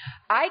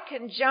 I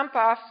can jump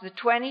off the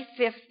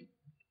 25th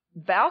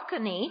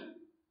balcony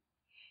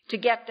to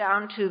get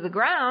down to the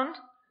ground,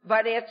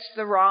 but it's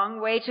the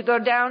wrong way to go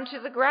down to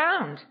the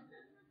ground.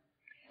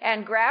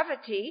 And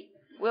gravity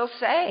will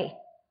say,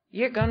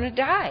 you're going to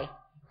die.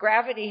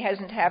 Gravity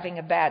isn't having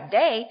a bad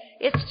day.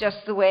 It's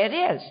just the way it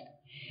is.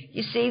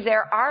 You see,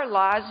 there are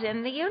laws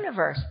in the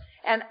universe,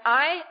 and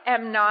I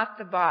am not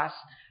the boss.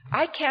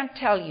 I can't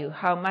tell you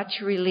how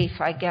much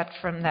relief I get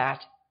from that.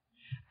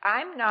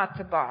 I'm not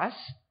the boss,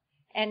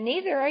 and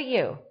neither are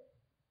you.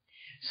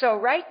 So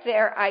right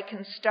there, I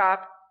can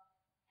stop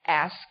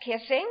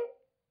ass-kissing,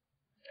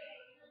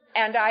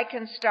 and I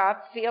can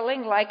stop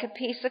feeling like a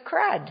piece of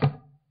crud.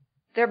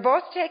 They're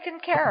both taken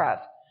care of.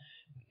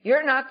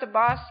 You're not the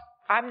boss,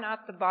 I'm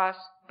not the boss,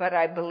 but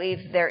I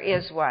believe there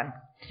is one.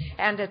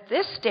 And at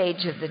this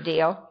stage of the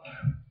deal,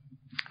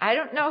 I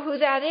don't know who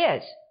that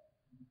is.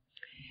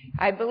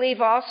 I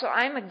believe also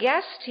I'm a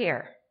guest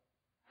here.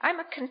 I'm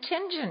a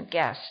contingent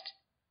guest.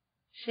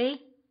 See?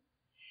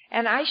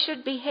 And I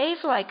should behave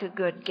like a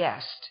good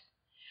guest.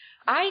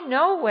 I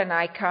know when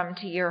I come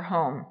to your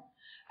home.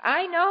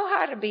 I know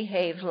how to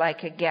behave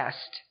like a guest.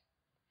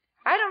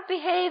 I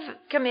don't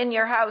come in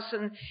your house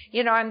and,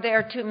 I'm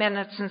there 2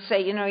 minutes and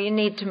say, you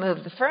need to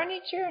move the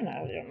furniture and I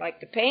don't like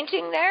the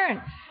painting there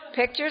and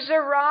pictures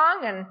are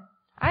wrong, and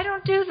I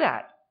don't do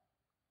that.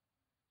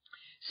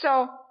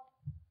 So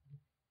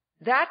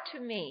that to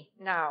me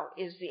now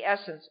is the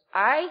essence.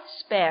 I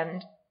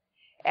spend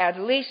at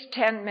least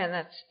 10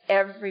 minutes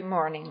every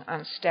morning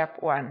on step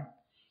 1,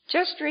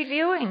 just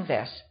reviewing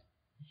this.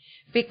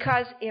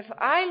 Because if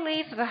I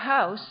leave the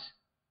house,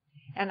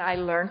 and I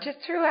learned it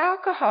through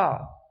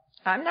alcohol,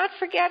 I'm not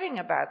forgetting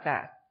about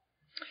that.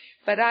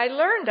 But I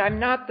learned I'm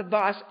not the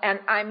boss, and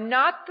I'm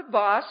not the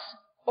boss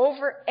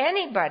over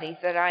anybody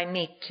that I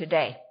meet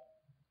today.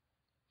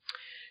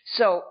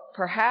 So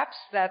perhaps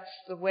that's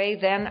the way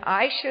then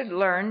I should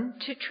learn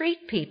to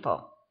treat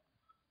people.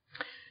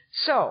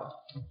 So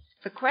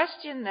the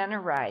question then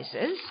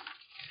arises,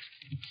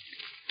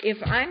 if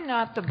I'm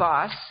not the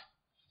boss,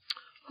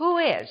 who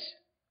is?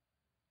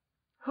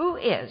 Who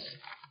is?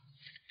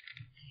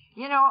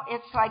 You know,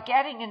 it's like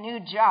getting a new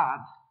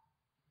job.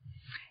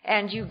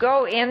 And you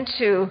go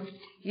into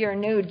your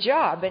new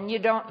job and you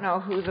don't know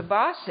who the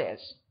boss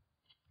is.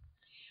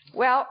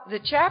 Well, the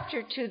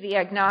chapter to the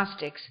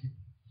agnostics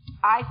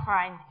I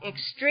find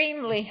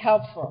extremely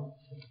helpful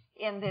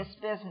in this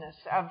business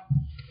of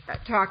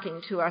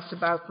talking to us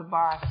about the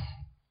boss.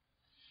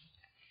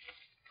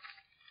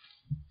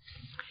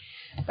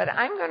 But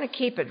I'm going to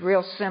keep it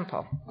real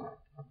simple.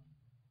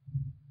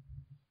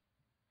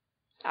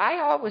 I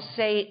always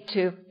say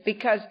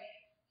because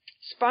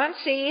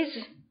sponsees,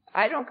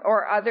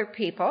 or other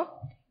people,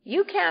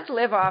 you can't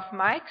live off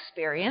my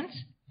experience,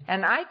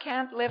 and I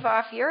can't live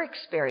off your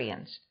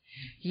experience.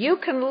 You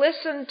can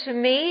listen to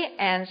me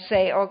and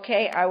say,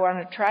 okay, I want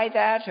to try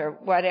that or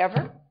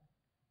whatever.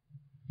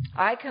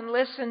 I can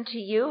listen to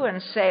you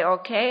and say,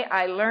 okay,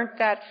 I learned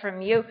that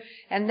from you.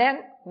 And then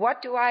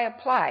what do I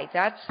apply?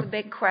 That's the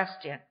big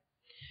question.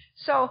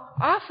 So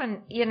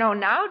often,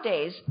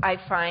 nowadays I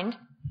find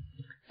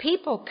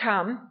people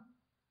come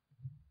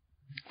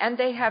and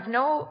they have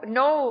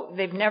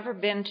they've never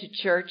been to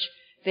church.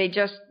 They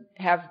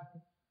have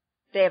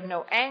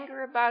no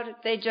anger about it.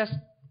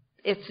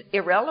 It's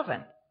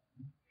irrelevant.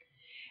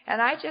 And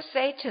I just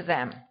say to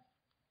them,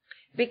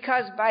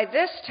 because by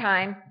this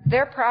time,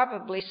 they're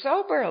probably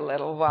sober a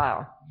little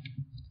while.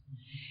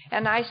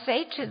 And I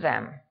say to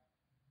them,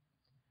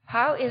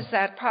 how is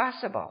that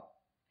possible?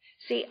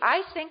 See,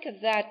 I think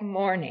of that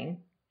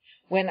morning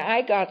when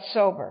I got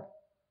sober,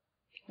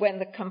 when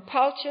the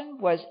compulsion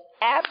was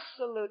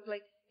absolutely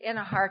in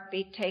a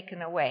heartbeat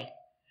taken away.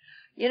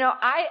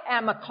 I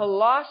am a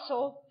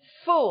colossal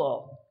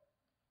fool.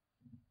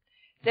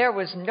 There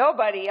was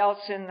nobody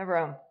else in the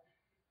room.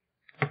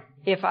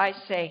 If I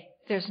say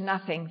there's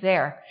nothing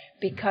there,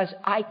 because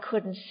I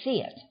couldn't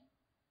see it.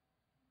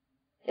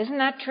 Isn't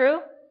that true?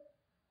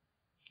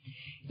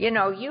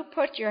 You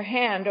put your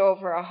hand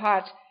over a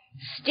hot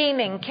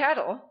steaming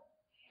kettle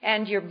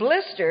and you're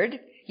blistered.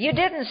 You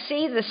didn't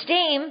see the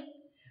steam,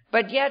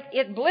 but yet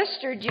it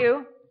blistered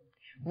you.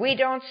 We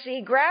don't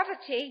see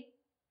gravity,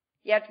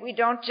 yet we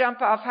don't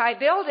jump off high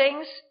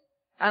buildings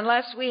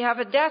unless we have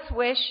a death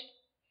wish.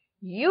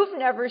 You've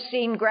never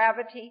seen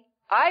gravity.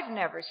 I've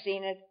never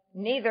seen it.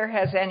 Neither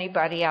has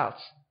anybody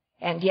else.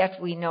 And yet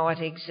we know it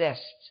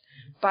exists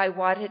by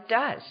what it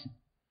does.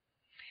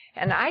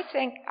 And I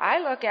think I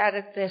look at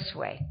it this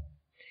way.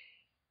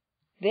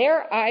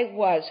 There I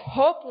was,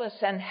 hopeless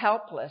and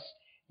helpless,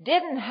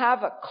 didn't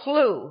have a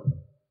clue.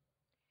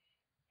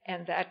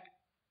 And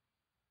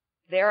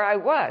there I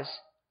was.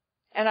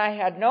 And I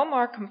had no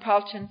more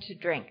compulsion to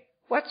drink.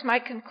 What's my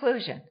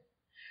conclusion?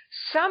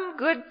 Some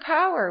good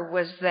power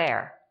was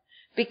there,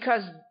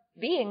 because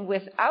being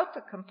without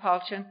the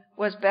compulsion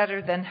was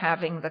better than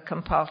having the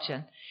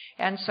compulsion.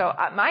 And so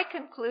my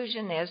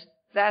conclusion is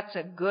that's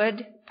a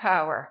good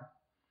power.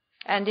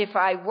 And if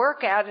I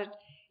work at it,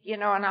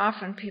 and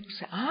often people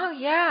say, oh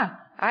yeah,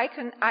 I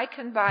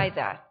can buy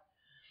that.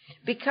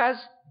 Because,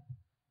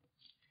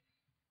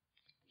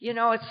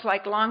 it's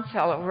like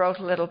Longfellow wrote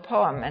a little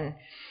poem, and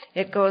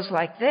it goes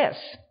like this.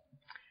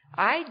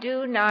 I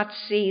do not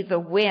see the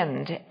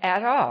wind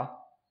at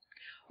all,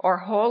 or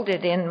hold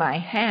it in my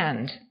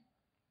hand.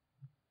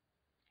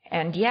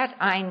 And yet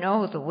I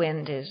know the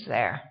wind is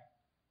there,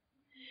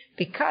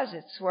 because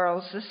it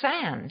swirls the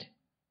sand.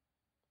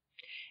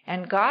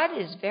 And God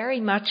is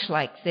very much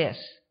like this,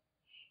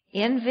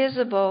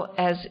 invisible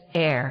as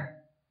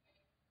air.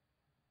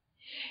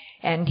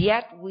 And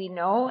yet we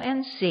know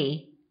and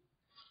see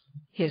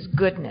His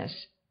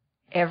goodness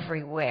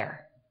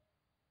everywhere.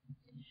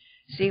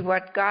 See,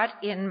 what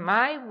got in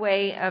my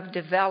way of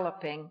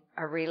developing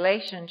a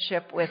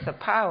relationship with the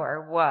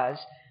power was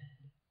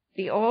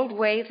the old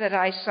way that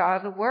I saw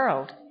the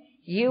world.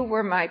 You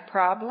were my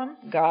problem,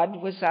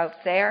 God was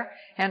out there,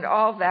 and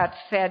all that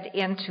fed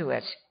into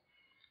it.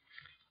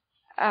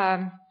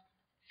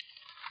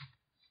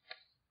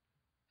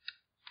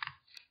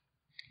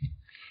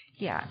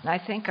 I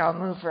think I'll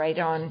move right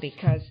on,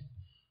 because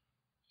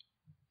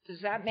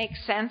does that make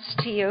sense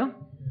to you?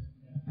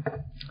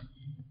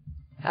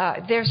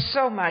 There's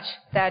so much,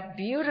 that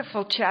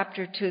beautiful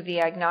chapter to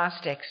the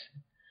agnostics.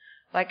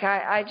 Like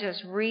I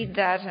just read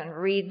that and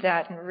read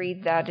that and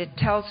read that. It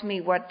tells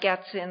me what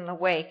gets in the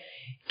way.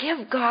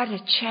 Give God a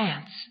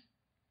chance.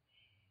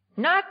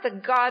 Not the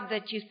God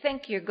that you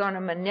think you're going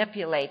to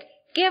manipulate.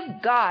 Give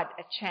God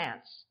a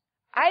chance.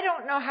 I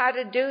don't know how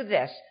to do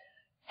this.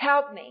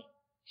 Help me.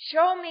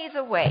 Show me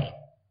the way.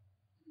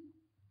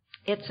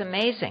 It's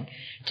amazing.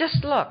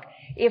 Just look,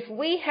 if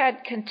we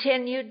had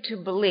continued to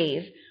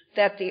believe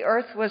that the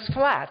earth was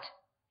flat,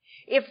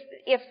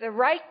 if the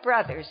Wright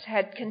brothers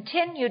had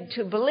continued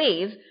to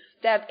believe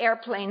that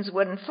airplanes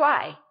wouldn't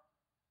fly,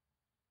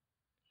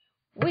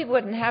 we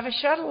wouldn't have a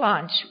shuttle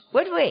launch,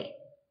 would we?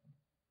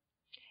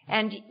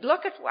 And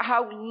look at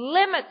how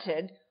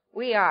limited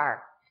we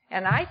are.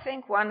 And I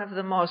think one of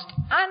the most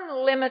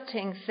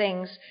unlimiting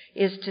things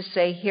is to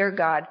say, here,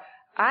 God,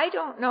 I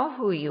don't know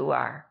who you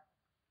are.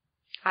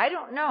 I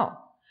don't know.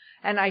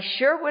 And I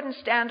sure wouldn't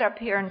stand up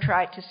here and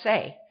try to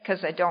say,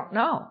 because I don't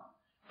know.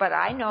 But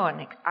I know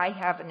and I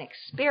have an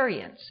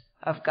experience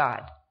of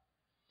God.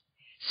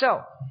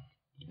 So,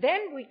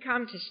 then we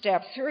come to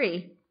step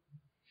 3,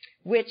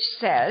 which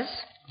says,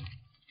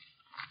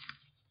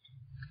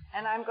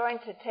 and I'm going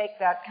to take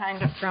that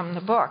kind of from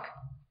the book,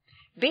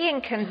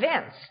 being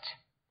convinced.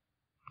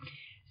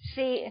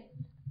 See,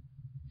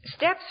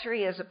 step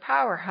 3 is a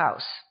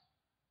powerhouse,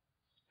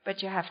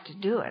 but you have to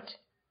do it.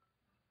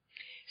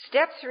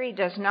 Step 3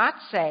 does not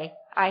say,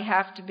 I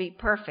have to be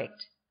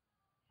perfect.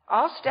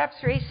 All step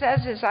 3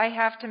 says is, I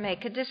have to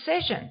make a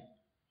decision.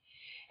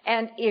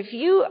 And if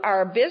you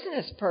are a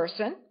business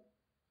person,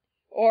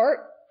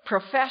 or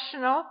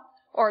professional,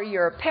 or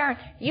you're a parent,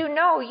 you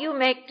know you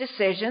make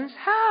decisions.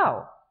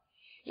 How?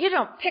 You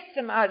don't pick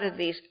them out of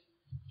the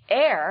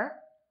air.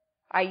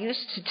 I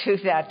used to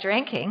do that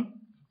drinking.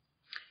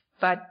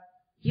 But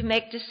you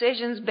make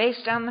decisions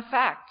based on the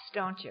facts,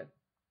 don't you?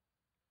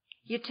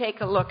 You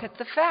take a look at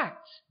the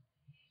facts.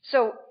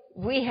 So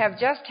we have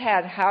just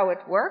had how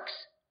it works,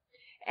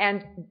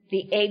 and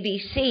the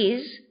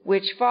ABCs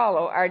which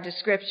follow our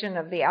description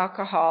of the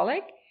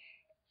alcoholic,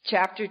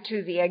 chapter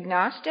 2, the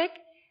agnostic,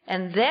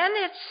 and then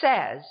it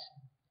says,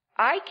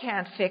 I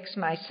can't fix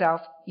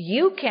myself,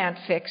 you can't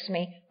fix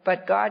me,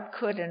 but God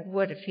could and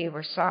would if he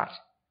were sought.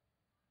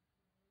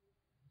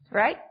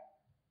 Right?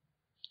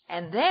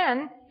 And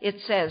then it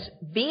says,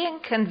 being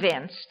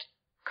convinced,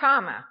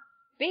 comma,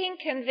 being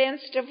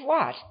convinced of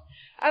what?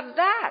 Of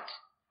that.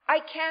 I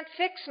can't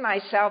fix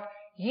myself,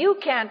 you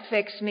can't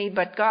fix me,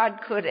 but God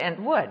could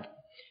and would.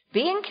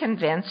 Being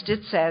convinced,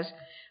 it says,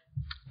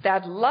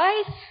 that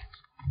life,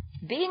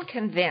 being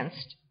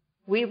convinced,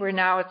 we were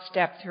now at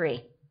step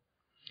 3.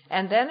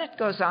 And then it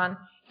goes on,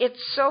 it's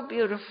so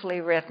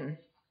beautifully written.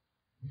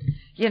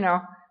 You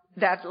know,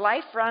 that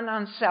life run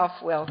on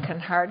self-will can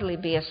hardly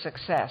be a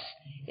success.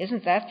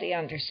 Isn't that the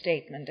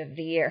understatement of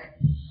the year?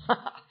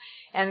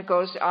 And it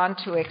goes on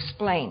to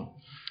explain.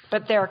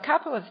 But there are a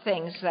couple of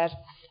things that,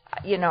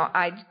 you know,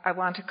 I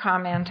want to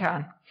comment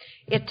on.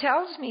 It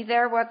tells me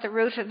there what the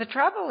root of the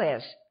trouble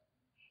is.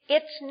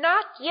 It's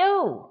not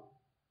you.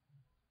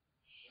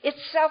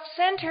 It's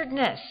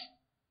self-centeredness.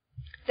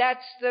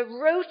 That's the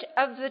root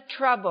of the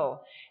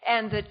trouble.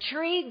 And the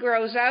tree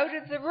grows out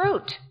of the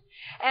root.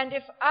 And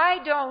if I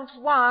don't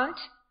want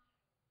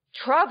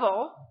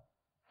trouble,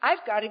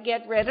 I've got to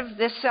get rid of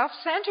this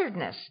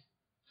self-centeredness.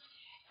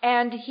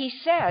 And he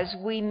says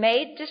we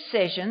made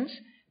decisions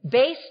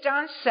based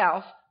on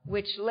self,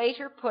 which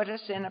later put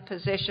us in a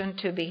position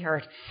to be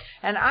hurt.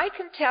 And I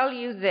can tell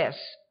you this,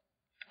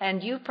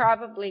 and you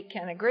probably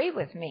can agree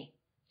with me.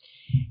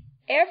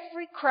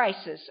 Every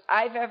crisis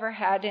I've ever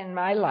had in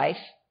my life,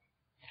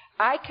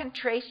 I can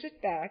trace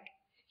it back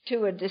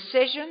to a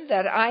decision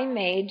that I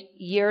made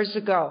years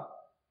ago,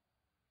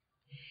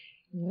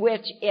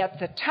 which at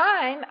the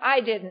time I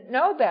didn't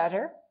know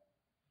better,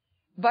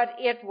 but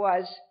it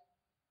was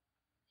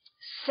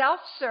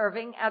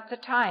self-serving at the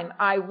time.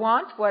 I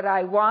want what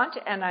I want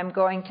and I'm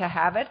going to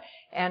have it,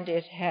 and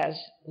it has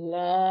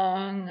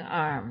long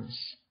arms.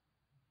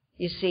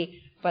 You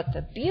see, but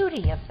the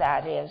beauty of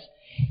that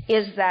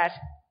is that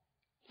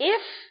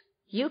if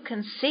you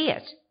can see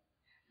it,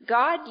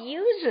 God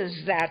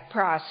uses that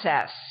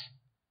process.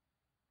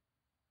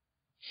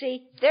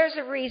 See, there's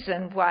a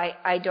reason why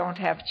I don't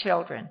have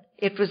children.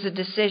 It was a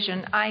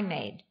decision I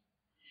made.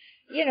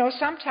 You know,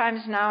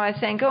 sometimes now I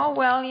think, oh,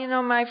 well, you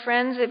know, my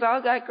friends, they've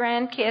all got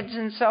grandkids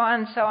and so on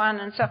and so on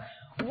and so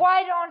on.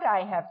 Why don't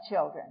I have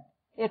children?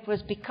 It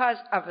was because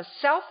of a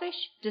selfish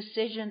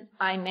decision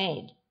I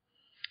made.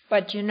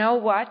 But you know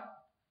what?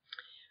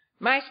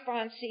 My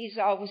sponsees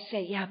always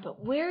say, yeah,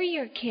 but where are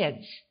your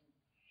kids?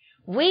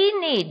 We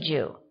need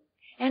you.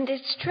 And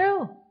it's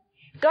true.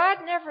 God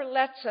never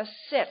lets us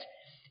sit.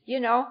 You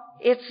know,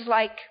 it's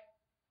like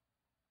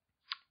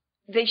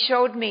they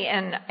showed me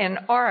in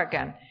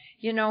Oregon,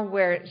 you know,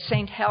 where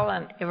St.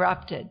 Helen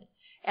erupted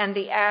and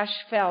the ash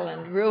fell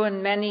and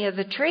ruined many of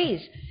the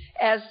trees.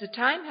 As the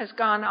time has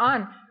gone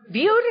on,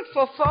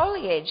 beautiful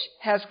foliage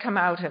has come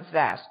out of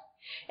that.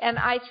 And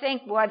I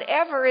think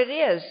whatever it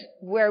is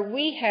where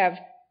we have,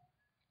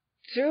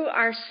 through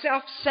our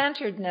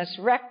self-centeredness,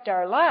 wrecked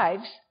our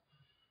lives,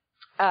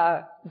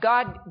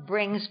 God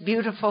brings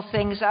beautiful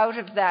things out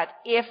of that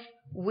if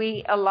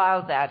we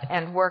allow that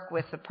and work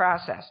with the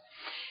process.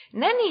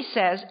 And then he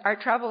says our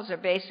troubles are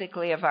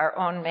basically of our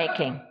own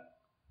making.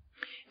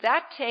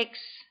 That takes,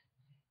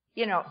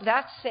 you know,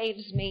 that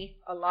saves me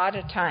a lot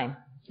of time.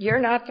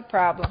 You're not the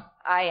problem.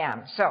 I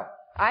am. So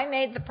I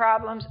made the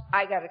problems.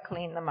 I got to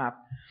clean them up.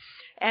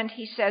 And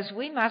he says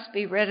we must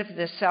be rid of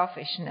this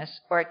selfishness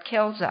or it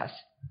kills us.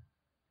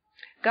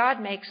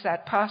 God makes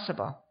that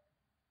possible.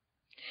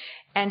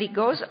 And he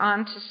goes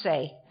on to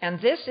say,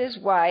 and this is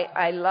why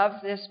I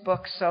love this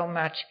book so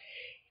much.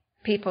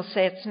 People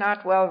say it's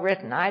not well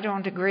written. I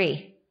don't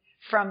agree.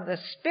 From the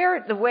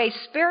spirit, the way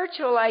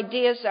spiritual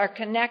ideas are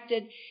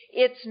connected,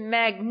 it's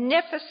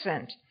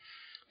magnificent.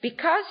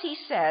 Because he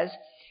says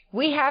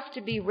we have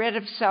to be rid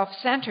of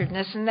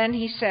self-centeredness, and then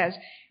he says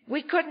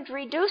we couldn't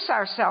reduce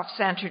our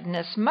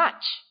self-centeredness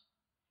much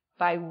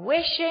by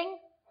wishing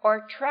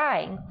or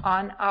trying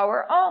on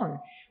our own.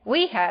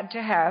 We had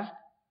to have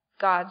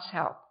God's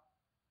help.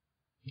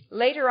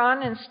 Later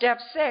on in step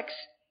 6,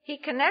 he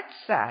connects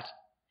that,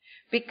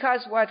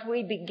 because what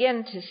we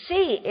begin to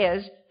see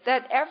is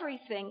that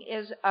everything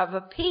is of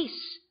a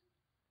piece.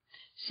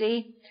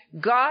 See,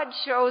 God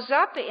shows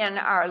up in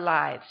our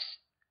lives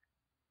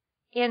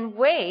in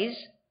ways,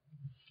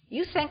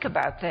 you think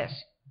about this.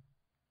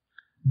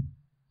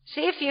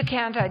 See if you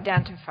can't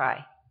identify.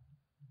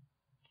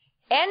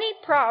 Any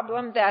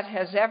problem that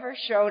has ever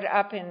showed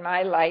up in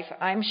my life,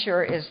 I'm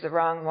sure is the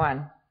wrong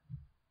one.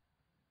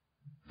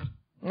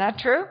 Not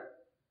true?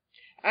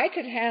 I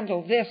could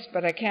handle this,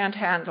 but I can't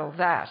handle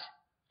that.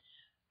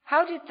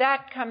 How did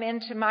that come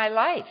into my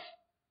life?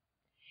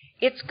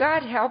 It's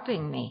God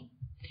helping me.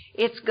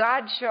 It's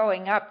God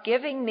showing up,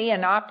 giving me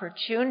an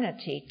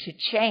opportunity to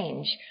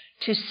change,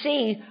 to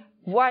see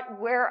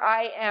where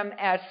I am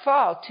at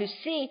fault, to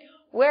see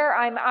where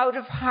I'm out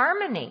of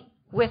harmony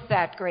with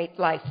that great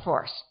life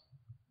force.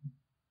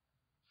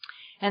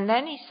 And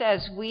then he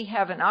says we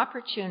have an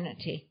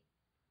opportunity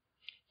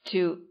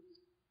to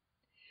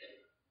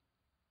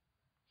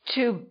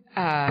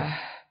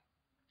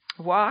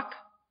walk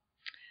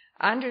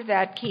under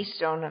that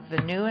keystone of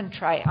the new and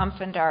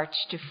triumphant arch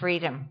to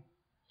freedom.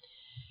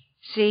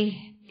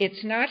 See,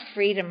 it's not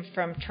freedom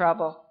from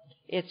trouble.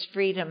 It's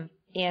freedom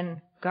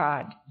in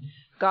God.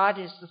 God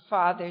is the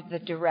Father, the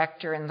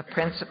director, and the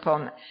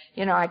principal.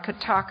 You know, I could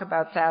talk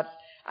about that.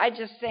 I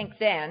just think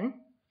then,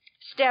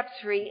 step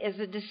 3 is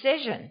a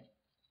decision.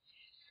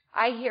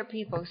 I hear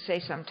people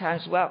say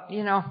sometimes, well,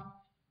 you know,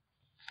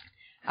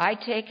 I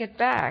take it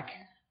back.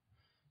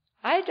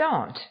 I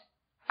don't.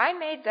 I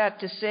made that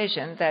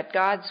decision that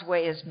God's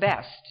way is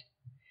best.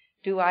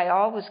 Do I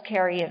always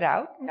carry it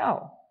out?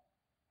 No.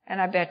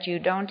 And I bet you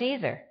don't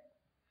either.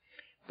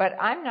 But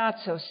I'm not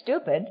so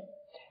stupid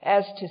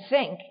as to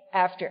think,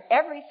 after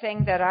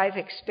everything that I've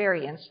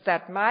experienced,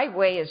 that my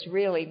way is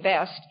really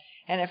best,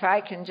 and if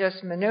I can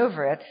just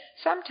maneuver it.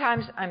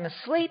 Sometimes I'm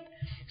asleep,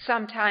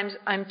 sometimes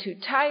I'm too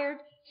tired,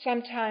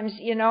 sometimes,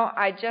 you know,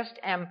 I just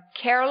am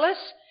careless,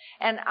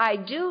 and I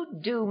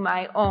do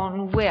my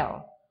own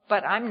will.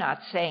 But I'm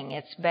not saying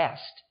it's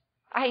best.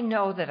 I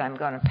know that I'm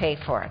going to pay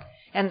for it.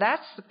 And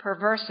that's the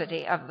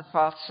perversity of the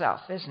false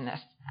self, isn't it?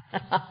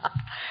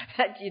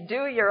 That you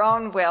do your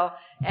own will,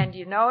 and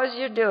you know as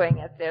you're doing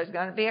it, there's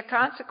going to be a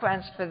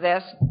consequence for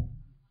this.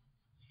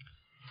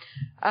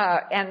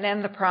 And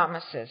then the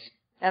promises.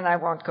 And I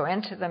won't go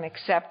into them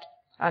except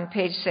on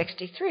page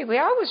 63. We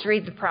always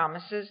read the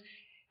promises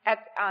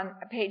on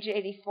page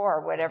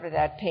 84, whatever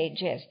that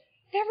page is.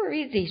 Never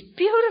read these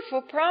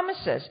beautiful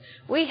promises.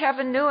 We have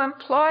a new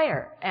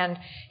employer, and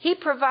he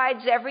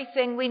provides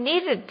everything we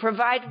needed,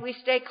 provided we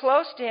stay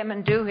close to him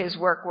and do his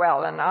work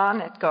well. And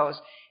on it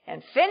goes.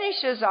 And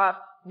finishes off,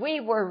 we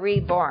were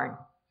reborn.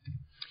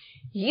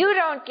 You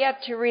don't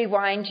get to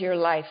rewind your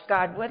life.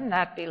 God, wouldn't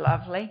that be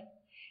lovely?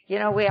 You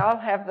know, we all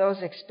have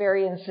those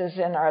experiences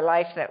in our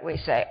life that we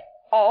say,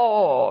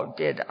 oh,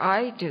 did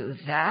I do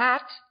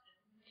that?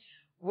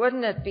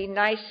 Wouldn't it be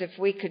nice if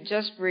we could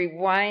just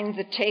rewind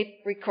the tape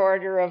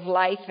recorder of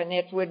life and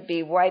it would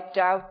be wiped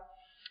out?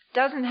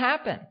 Doesn't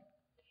happen.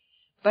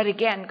 But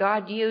again,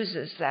 God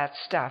uses that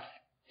stuff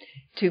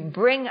to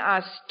bring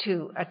us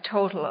to a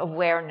total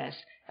awareness,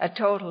 a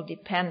total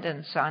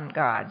dependence on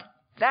God.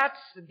 That's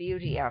the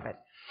beauty of it.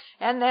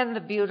 And then the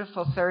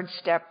beautiful 3rd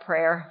step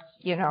prayer,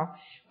 you know,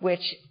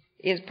 which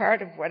is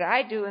part of what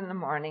I do in the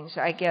mornings.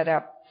 I get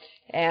up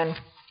and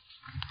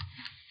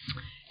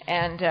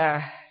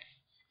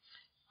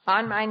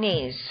on my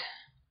knees,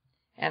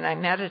 and I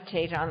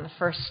meditate on the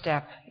 1st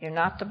step. You're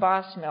not the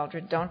boss,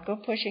 Mildred. Don't go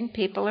pushing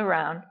people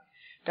around.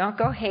 Don't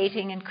go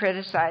hating and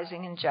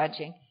criticizing and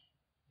judging.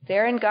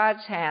 They're in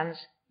God's hands.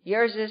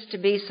 Yours is to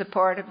be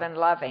supportive and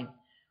loving.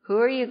 Who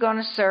are you going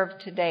to serve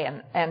today? And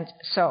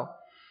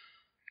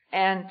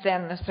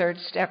then the 3rd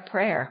step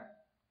prayer.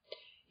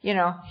 You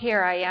know,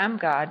 here I am,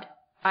 God.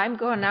 I'm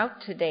going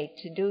out today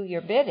to do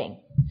your bidding.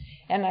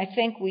 And I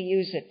think we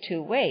use it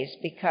 2 ways,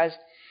 because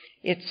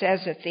it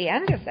says at the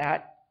end of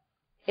that,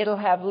 it'll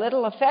have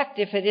little effect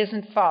if it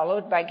isn't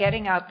followed by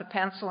getting out the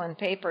pencil and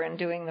paper and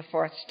doing the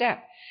 4th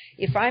step.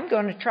 If I'm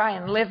going to try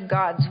and live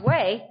God's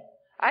way,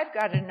 I've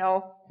got to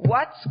know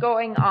what's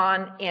going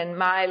on in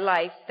my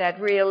life that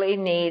really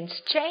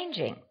needs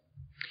changing.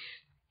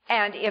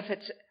 And if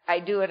I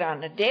do it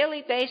on a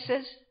daily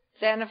basis,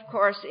 then of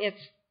course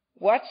it's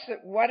what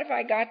have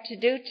I got to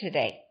do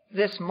today?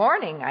 this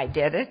morning I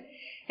did it,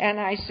 and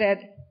I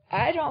said,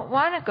 I don't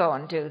want to go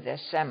and do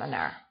this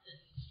seminar.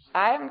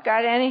 I haven't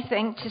got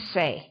anything to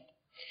say.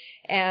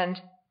 And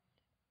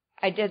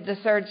I did the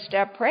third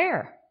step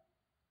prayer.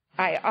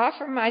 I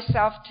offer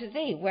myself to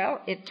thee.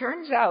 Well, it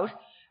turns out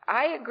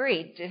I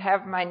agreed to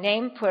have my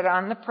name put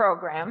on the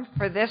program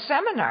for this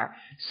seminar.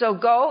 So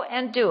go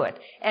and do it.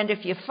 And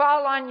if you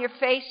fall on your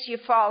face, you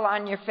fall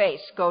on your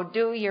face. Go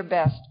do your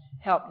best.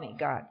 Help me,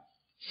 God.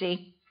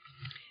 See?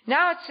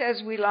 Now it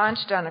says we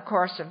launched on a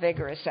course of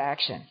vigorous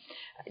action.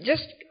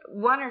 Just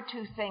one or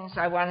two things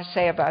I want to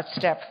say about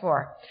step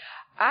 4.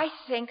 I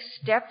think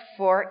step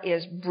 4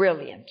 is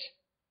brilliant.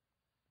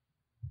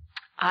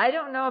 I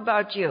don't know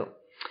about you.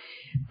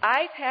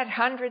 I've had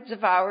hundreds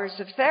of hours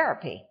of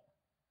therapy.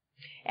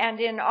 And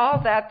in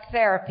all that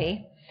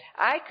therapy,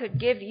 I could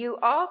give you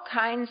all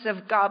kinds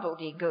of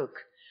gobbledygook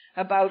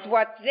about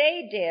what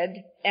they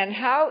did and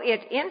how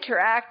it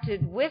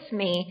interacted with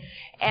me,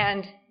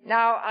 and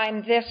now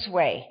I'm this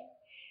way.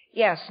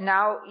 Yes,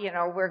 now,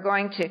 we're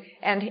going to,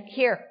 and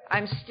here,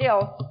 I'm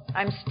still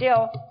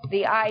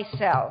the I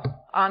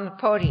cell on the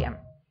podium,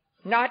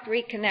 not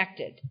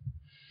reconnected.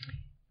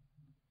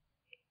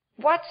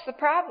 What's the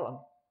problem?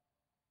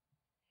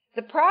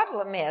 The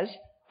problem is,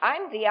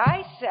 I'm the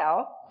I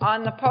cell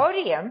on the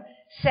podium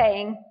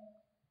saying,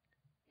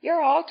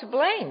 you're all to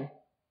blame,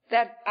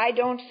 that I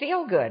don't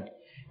feel good.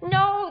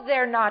 No,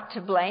 they're not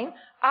to blame.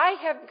 I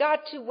have got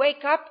to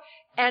wake up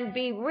and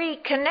be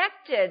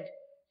reconnected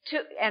to,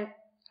 and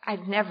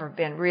I've never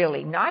been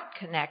really not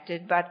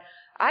connected, but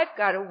I've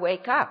got to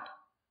wake up.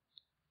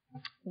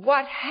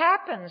 What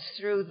happens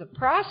through the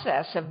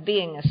process of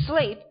being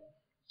asleep,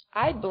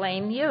 I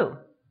blame you.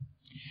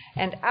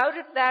 And out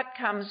of that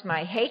comes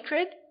my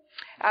hatred.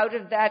 Out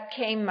of that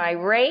came my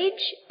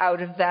rage.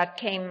 Out of that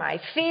came my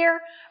fear.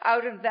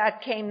 Out of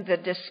that came the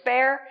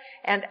despair.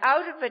 And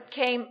out of it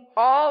came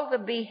all the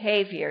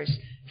behaviors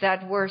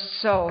that were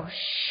so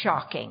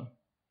shocking.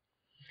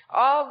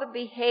 All the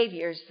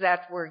behaviors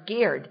that were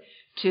geared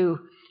to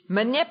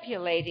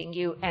manipulating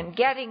you and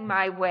getting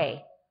my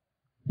way.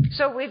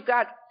 So we've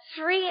got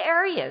 3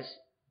 areas.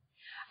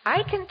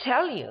 I can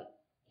tell you,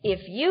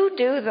 if you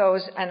do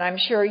those, and I'm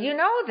sure you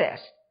know this,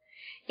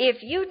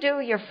 if you do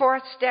your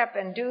 4th step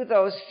and do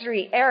those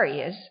 3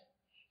 areas,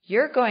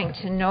 you're going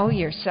to know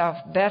yourself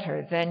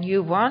better than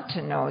you want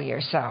to know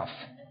yourself.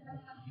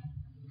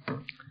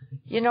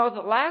 The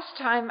last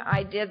time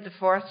I did the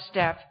 4th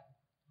step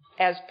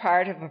as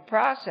part of a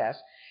process,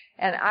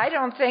 and I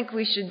don't think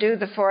we should do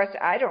the 4th,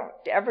 I don't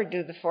ever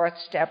do the 4th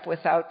step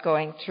without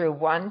going through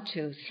 1,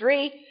 2,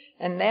 3,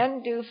 and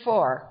then do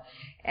 4.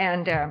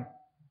 And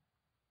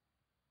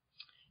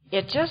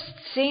it just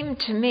seemed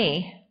to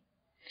me,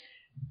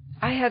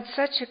 I had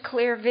such a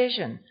clear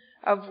vision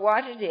of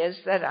what it is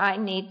that I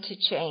need to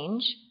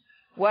change,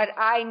 what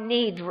I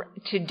need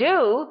to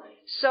do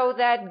so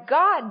that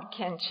God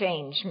can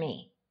change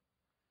me.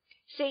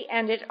 See,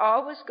 and it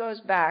always goes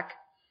back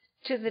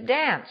to the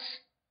dance.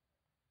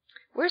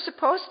 We're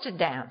supposed to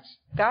dance.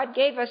 God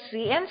gave us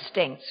the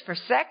instincts for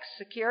sex,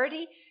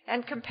 security,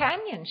 and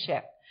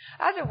companionship.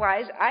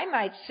 Otherwise, I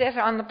might sit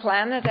on the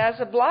planet as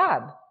a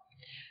blob.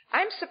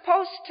 I'm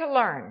supposed to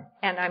learn,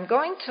 and I'm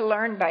going to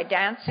learn by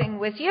dancing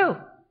with you.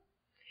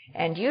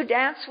 And you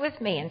dance with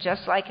me, and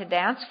just like a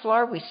dance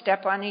floor, we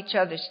step on each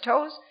other's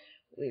toes,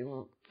 we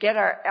get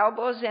our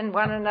elbows in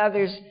one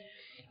another's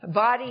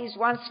bodies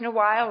once in a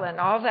while, and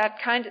all that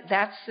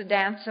that's the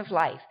dance of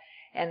life.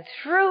 And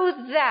through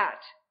that,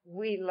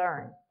 we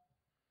learn.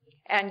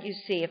 And you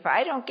see, if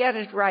I don't get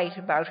it right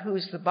about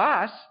who's the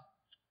boss,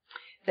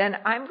 then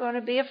I'm going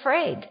to be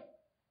afraid.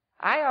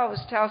 I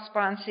always tell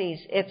sponsees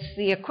it's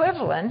the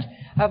equivalent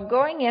of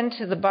going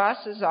into the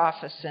boss's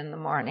office in the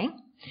morning,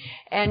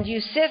 and you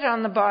sit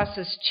on the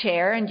boss's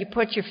chair and you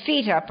put your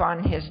feet up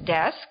on his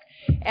desk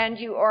and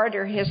you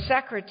order his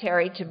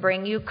secretary to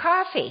bring you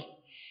coffee.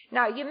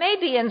 Now, you may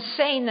be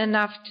insane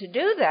enough to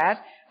do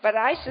that, but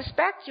I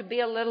suspect you'll be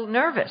a little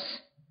nervous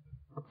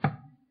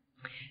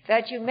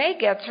that you may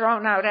get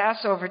thrown out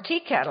ass over tea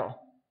kettle.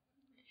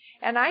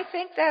 And I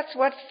think that's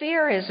what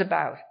fear is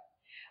about.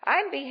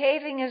 I'm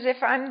behaving as if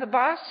I'm the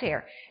boss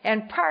here,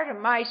 and part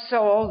of my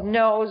soul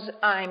knows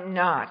I'm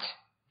not.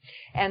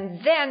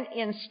 And then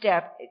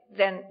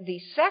then the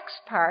sex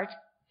part,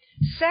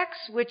 sex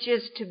which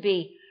is to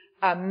be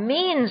a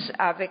means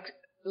of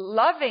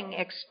loving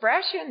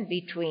expression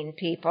between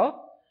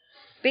people,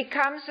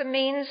 becomes a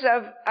means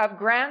of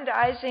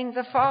aggrandizing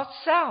the false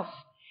self.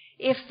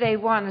 If they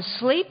want to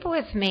sleep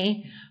with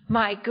me,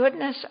 my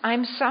goodness,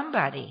 I'm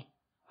somebody.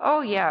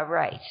 Oh, yeah,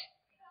 right.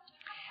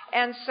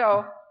 And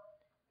so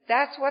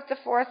that's what the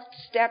 4th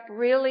step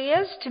really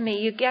is to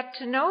me. You get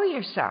to know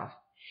yourself.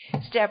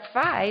 Step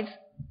 5,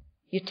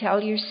 you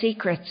tell your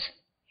secrets.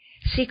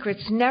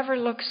 Secrets never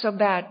look so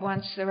bad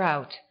once they're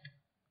out.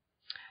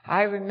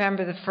 I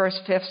remember the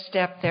first 5th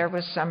step, there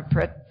was some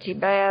pretty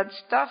bad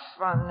stuff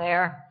on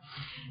there.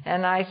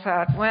 And I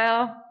thought,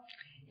 well,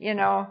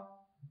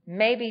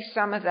 maybe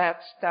some of that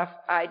stuff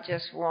I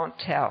just won't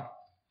tell.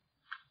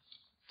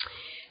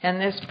 And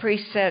this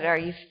priest said,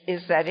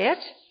 is that it?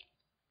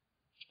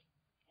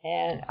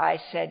 And I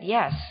said,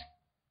 yes.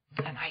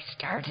 And I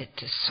started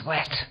to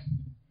sweat.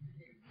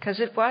 Because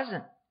it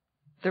wasn't.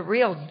 The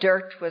real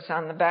dirt was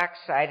on the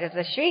backside of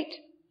the sheet.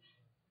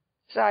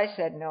 So I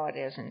said, no, it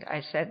isn't.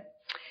 I said,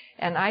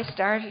 and I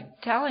started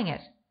telling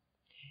it.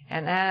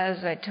 And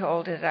as I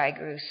told it, I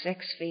grew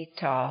 6 feet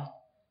tall.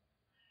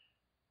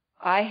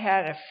 I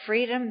had a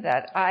freedom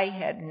that I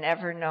had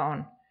never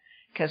known,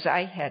 because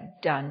I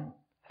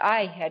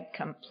had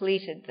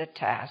completed the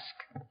task.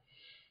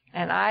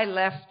 And I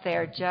left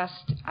there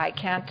I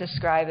can't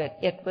describe it.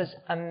 It was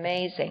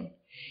amazing.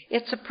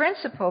 It's a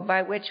principle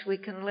by which we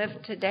can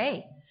live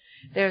today.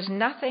 There's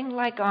nothing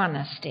like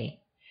honesty.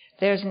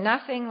 There's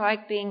nothing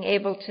like being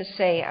able to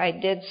say, I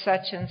did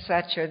such and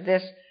such or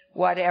this,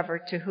 whatever,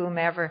 to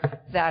whomever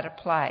that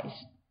applies.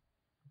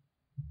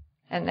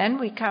 And then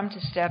we come to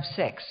step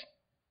 6.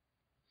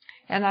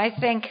 And I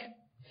think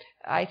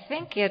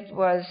it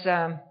was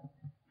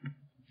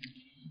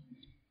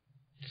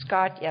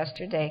Scott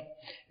yesterday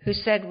who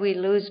said we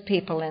lose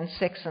people in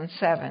 6 and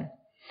 7,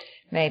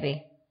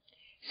 maybe.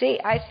 See,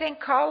 I think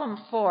column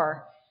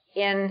 4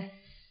 in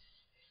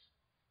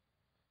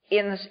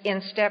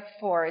step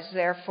 4 is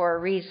there for a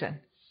reason.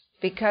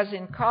 Because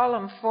in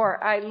column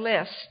 4, I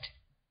list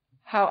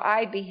how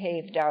I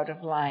behaved out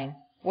of line.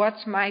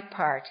 What's my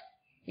part?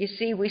 You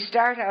see, we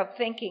start out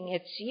thinking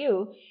it's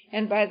you,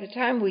 and by the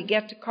time we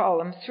get to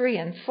column 3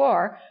 and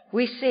 4,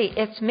 we see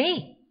it's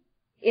me.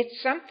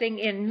 It's something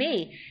in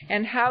me,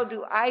 and how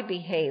do I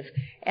behave?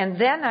 And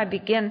then I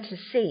begin to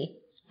see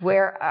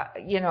where,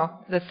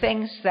 the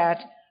things that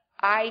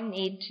I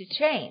need to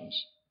change.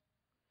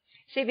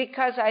 See,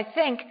 because I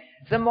think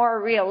the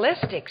more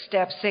realistic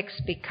step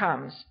 6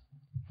 becomes,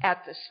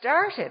 at the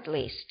start at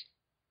least.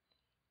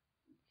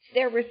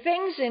 There were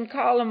things in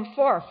column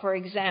 4, for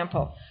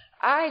example,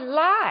 I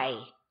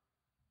lie.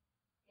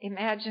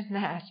 Imagine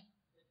that.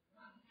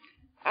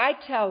 I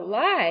tell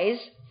lies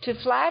to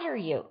flatter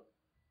you.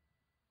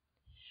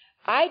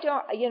 I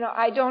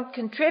don't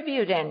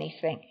contribute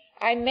anything.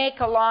 I make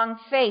a long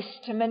face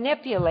to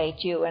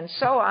manipulate you, and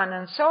so on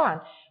and so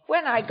on.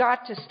 When I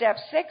got to step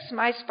 6,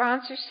 my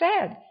sponsor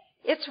said,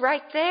 it's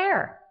right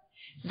there.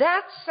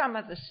 That's some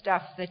of the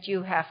stuff that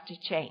you have to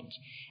change.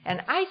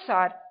 And I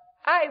thought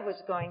I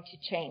was going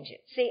to change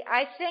it. See,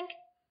 I think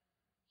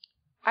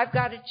I've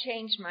got to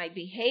change my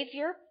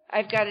behavior.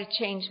 I've got to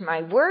change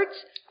my words.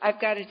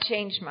 I've got to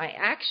change my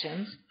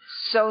actions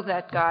so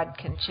that God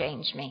can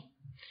change me.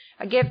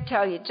 I'll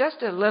tell you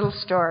just a little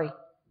story.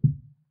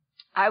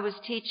 I was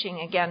teaching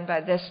again by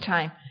this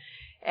time,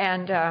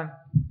 and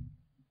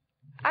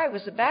I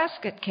was a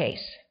basket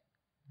case.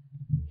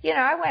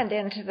 I went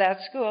into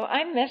that school.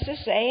 I'm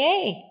Mrs.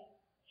 AA.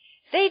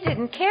 They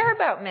didn't care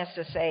about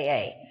Mrs.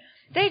 AA.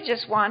 They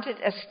just wanted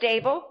a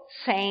stable,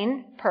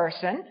 sane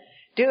person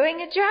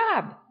doing a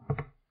job.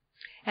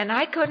 And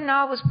I couldn't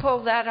always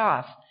pull that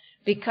off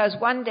because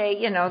one day,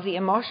 the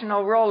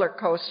emotional roller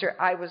coaster,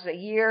 I was a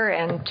year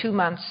and 2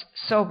 months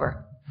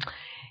sober.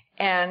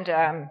 And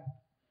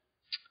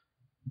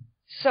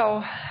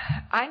so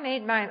I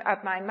made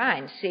up my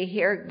mind. See,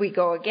 here we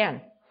go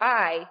again.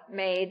 I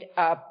made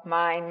up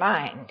my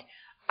mind.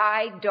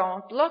 I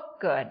don't look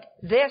good.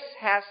 This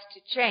has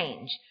to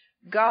change.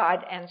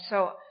 God, and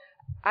so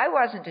I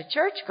wasn't a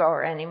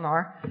churchgoer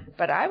anymore,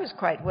 but I was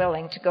quite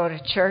willing to go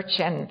to church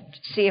and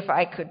see if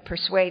I could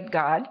persuade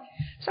God.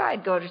 So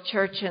I'd go to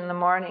church in the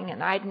morning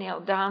and I'd kneel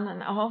down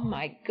and, oh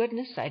my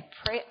goodness, I'd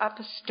pray up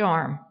a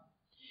storm.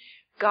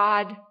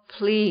 God,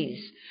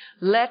 please,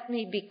 let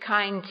me be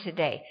kind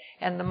today.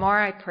 And the more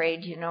I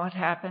prayed, you know what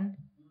happened?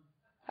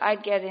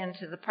 I'd get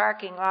into the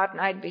parking lot and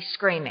I'd be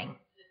screaming.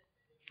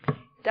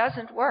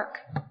 Doesn't work.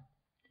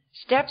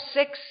 Step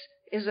 6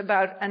 is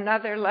about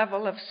another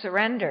level of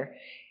surrender.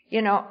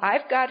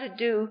 I've got to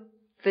do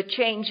the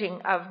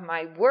changing of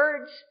my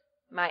words,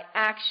 my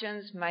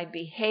actions, my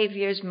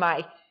behaviors,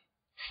 my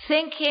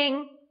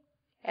thinking,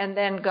 and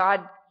then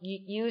God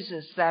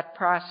uses that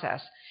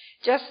process.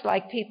 Just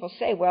like people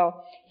say,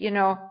 well,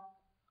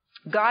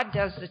 God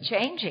does the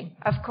changing.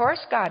 Of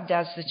course God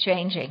does the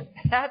changing.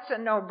 That's a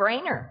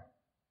no-brainer.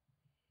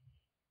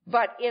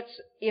 But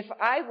if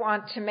I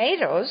want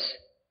tomatoes,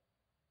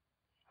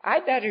 I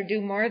better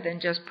do more than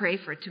just pray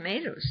for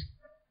tomatoes.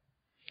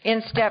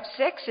 In step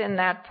 6 in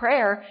that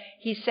prayer,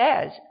 he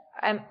says,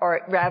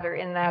 or rather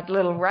in that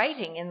little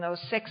writing in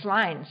those 6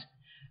 lines,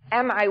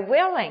 am I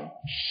willing?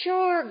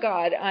 Sure,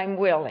 God, I'm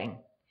willing.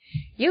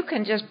 You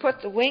can just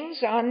put the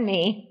wings on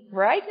me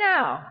right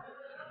now.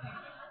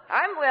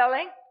 I'm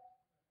willing.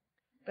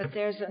 But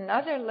there's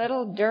another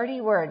little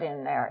dirty word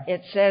in there.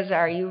 It says,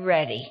 are you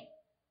ready?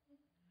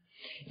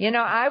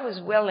 I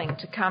was willing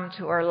to come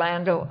to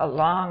Orlando a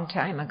long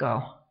time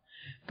ago,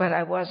 but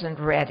I wasn't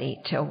ready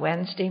till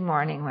Wednesday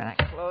morning when I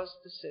closed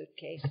the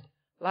suitcase,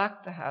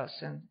 locked the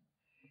house, and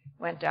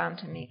went down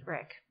to meet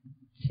Rick.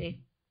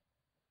 See?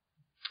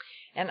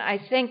 And I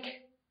think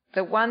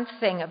the one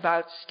thing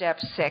about step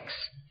 6,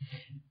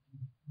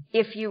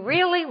 if you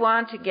really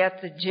want to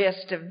get the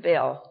gist of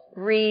Bill,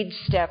 read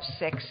step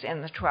 6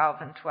 in the 12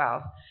 and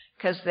 12,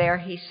 Because there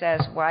he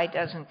says, why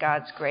doesn't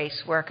God's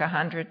grace work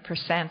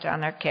 100%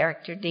 on our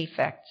character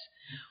defects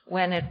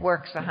when it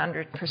works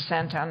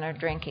 100% on our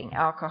drinking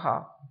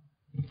alcohol?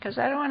 Because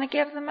I don't want to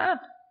give them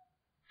up.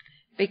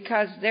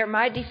 Because they're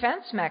my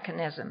defense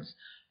mechanisms.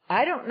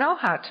 I don't know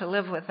how to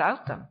live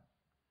without them.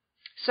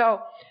 So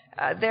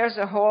there's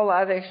a whole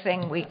other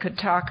thing we could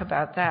talk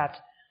about that.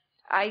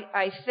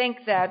 I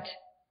think that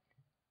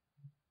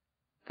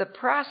the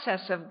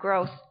process of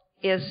growth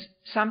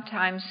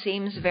sometimes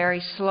seems very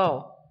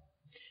slow.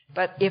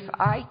 But if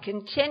I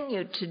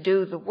continue to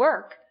do the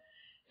work,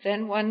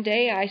 then one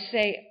day I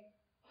say,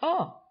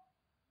 oh,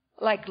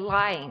 like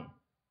lying.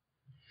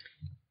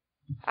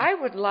 I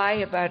would lie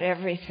about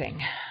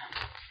everything.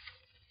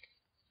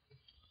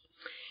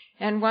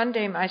 And one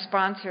day my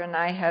sponsor and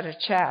I had a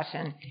chat,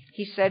 and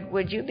he said,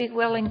 would you be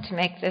willing to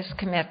make this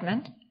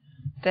commitment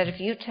that if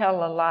you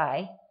tell a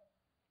lie,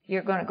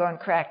 you're going to go and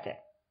correct it?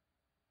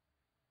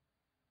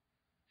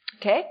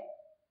 Okay?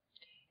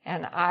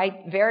 And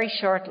I very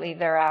shortly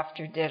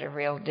thereafter did a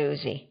real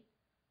doozy.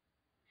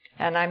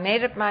 And I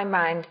made up my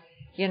mind,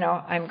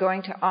 I'm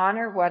going to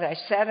honor what I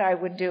said I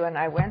would do. And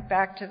I went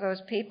back to those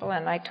people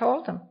and I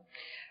told them.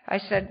 I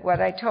said,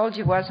 what I told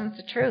you wasn't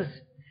the truth.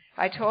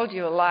 I told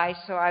you a lie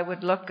so I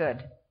would look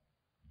good.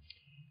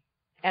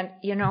 And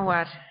you know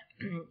what?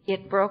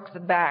 It broke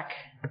the back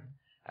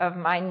of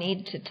my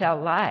need to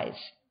tell lies.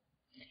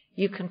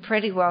 You can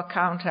pretty well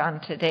count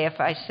on today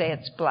if I say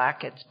it's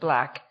black, it's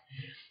black.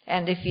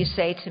 And if you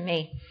say to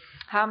me,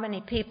 how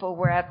many people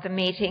were at the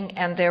meeting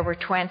and there were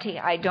 20,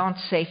 I don't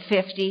say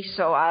 50,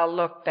 so I'll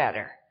look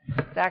better.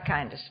 That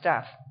kind of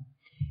stuff.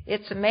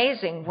 It's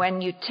amazing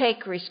when you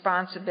take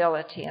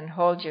responsibility and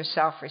hold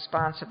yourself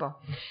responsible.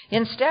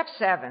 In step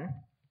 7,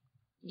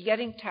 you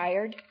getting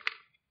tired?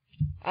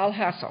 I'll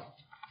hustle.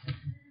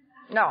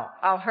 No,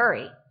 I'll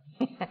hurry.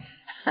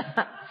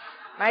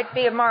 Might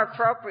be a more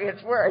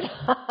appropriate word.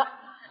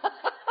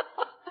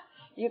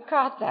 You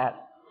caught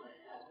that.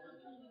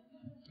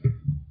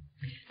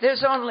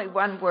 There's only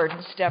one word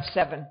in step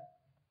 7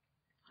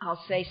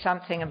 I'll say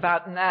something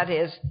about, and that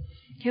is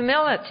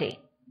humility.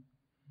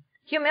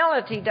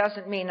 Humility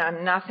doesn't mean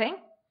I'm nothing.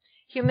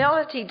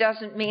 Humility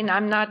doesn't mean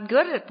I'm not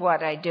good at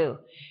what I do.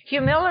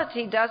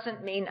 Humility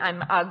doesn't mean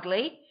I'm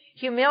ugly.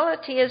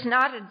 Humility is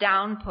not a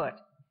downput.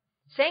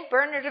 St.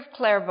 Bernard of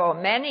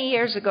Clairvaux many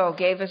years ago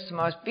gave us the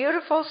most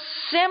beautiful,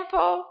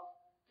 simple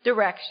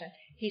direction.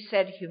 He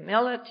said,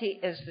 humility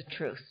is the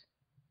truth.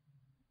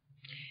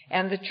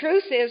 And the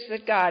truth is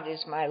that God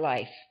is my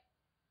life.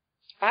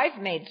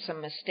 I've made some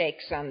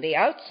mistakes on the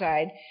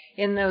outside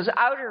in those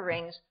outer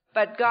rings,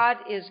 but God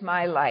is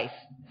my life.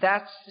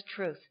 That's the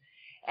truth.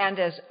 And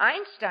as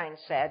Einstein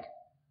said,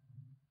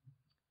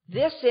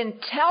 this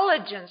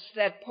intelligence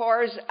that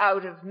pours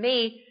out of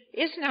me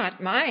is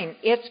not mine.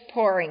 It's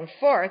pouring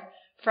forth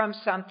from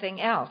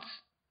something else.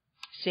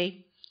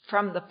 See?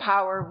 From the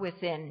power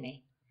within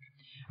me.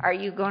 Are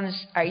you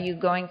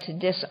going to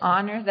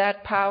dishonor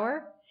that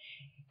power?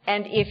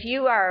 And if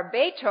you are a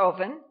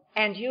Beethoven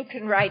and you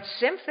can write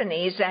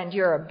symphonies and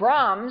you're a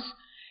Brahms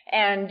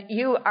and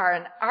you are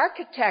an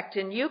architect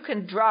and you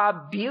can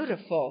draw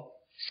beautiful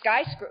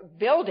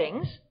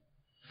buildings,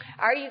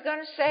 are you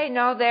going to say,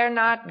 no, they're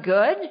not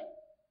good?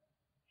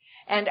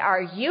 And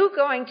are you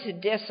going to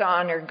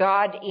dishonor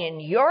God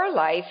in your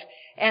life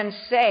and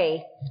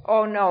say,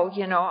 oh, no,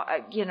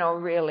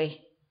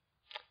 really?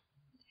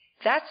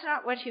 That's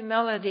not what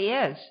humility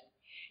is.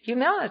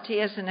 Humility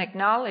is an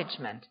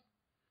acknowledgement.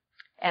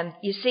 And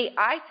you see,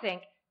 I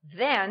think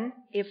then,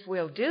 if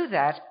we'll do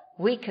that,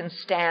 we can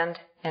stand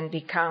and be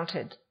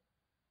counted.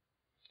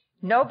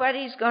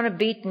 Nobody's going to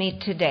beat me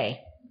today.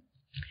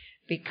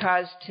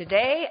 Because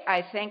today,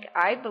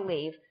 I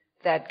believe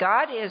that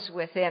God is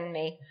within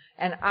me,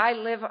 and I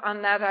live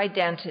on that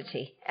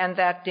identity and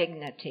that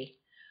dignity.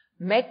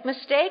 Make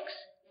mistakes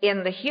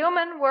in the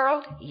human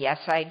world? Yes,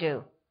 I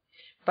do.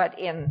 But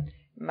in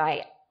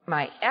my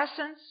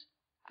essence,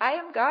 I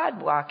am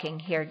God walking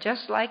here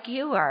just like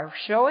you are,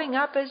 showing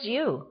up as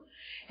you.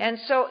 And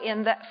so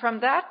from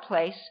that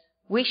place,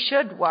 we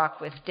should walk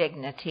with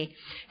dignity.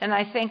 And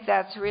I think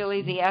that's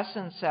really the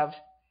essence of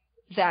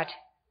that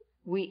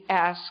we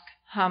ask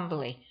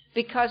humbly,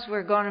 because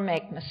we're going to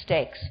make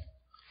mistakes.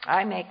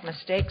 I make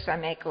mistakes. I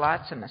make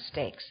lots of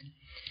mistakes.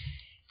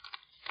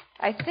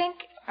 I think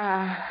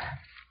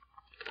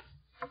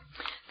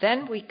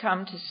then we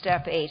come to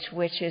step 8,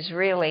 which is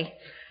really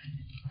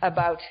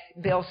about,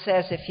 Bill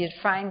says, if you'd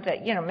find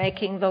that,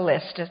 making the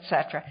list,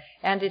 etc.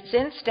 And it's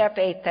in step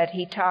 8 that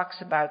he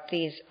talks about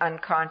these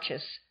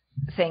unconscious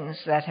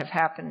things that have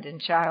happened in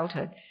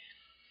childhood.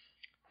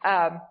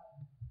 But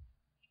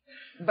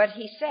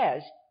he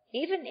says,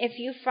 even if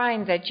you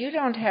find that you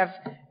don't have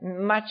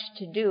much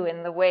to do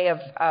in the way of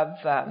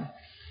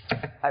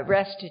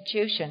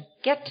restitution,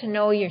 get to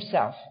know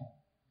yourself.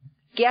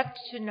 Get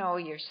to know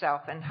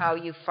yourself and how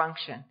you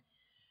function.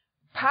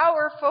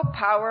 Powerful,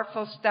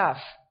 powerful stuff.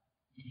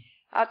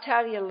 I'll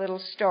tell you a little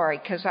story,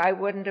 because I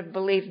wouldn't have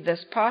believed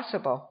this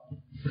possible.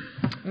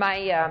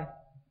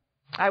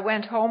 I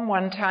went home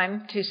one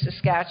time to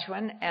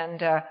Saskatchewan,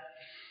 and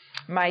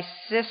my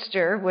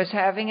sister was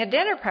having a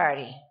dinner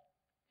party.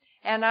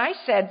 And I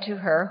said to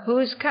her,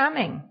 "Who's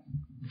coming?"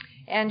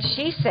 And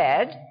she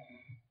said,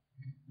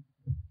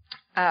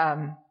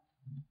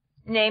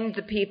 named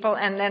the people,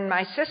 and then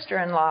my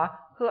sister-in-law,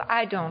 who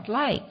I don't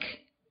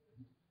like.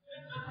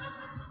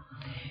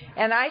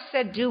 And I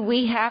said, "Do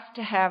we have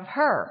to have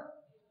her?"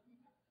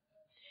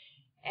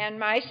 And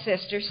my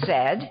sister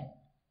said,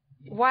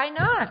 "Why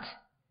not?"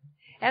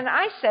 And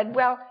I said,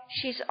 "Well,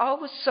 she's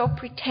always so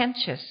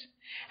pretentious."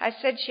 I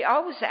said, "She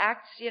always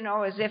acts,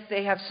 as if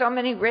they have so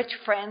many rich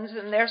friends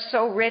and they're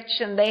so rich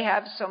and they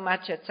have so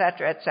much,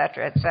 etc.,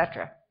 etc.,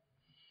 etc."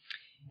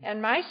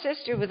 And my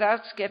sister,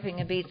 without skipping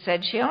a beat,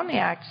 said, "She only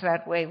acts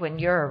that way when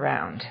you're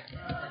around."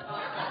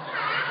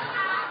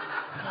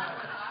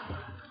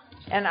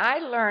 And I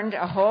learned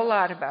a whole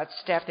lot about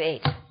step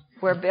 8,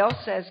 where Bill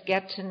says,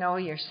 get to know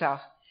yourself.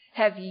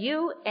 Have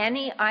you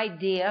any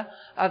idea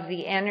of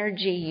the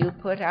energy you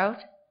put out?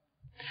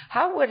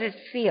 How would it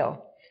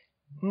feel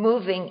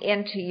moving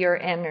into your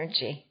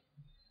energy?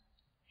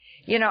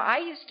 I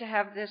used to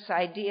have this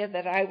idea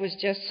that I was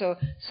just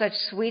such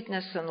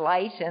sweetness and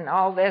light and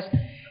all this.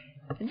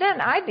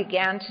 Then I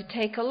began to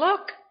take a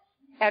look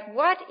at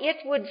what it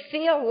would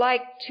feel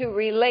like to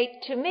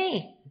relate to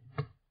me.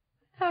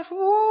 I thought,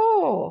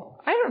 whoa,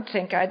 I don't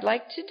think I'd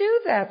like to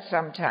do that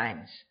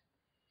sometimes.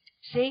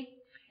 See?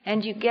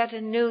 And you get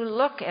a new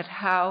look at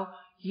how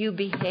you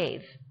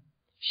behave.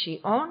 She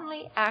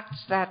only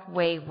acts that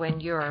way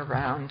when you're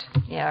around.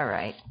 Yeah,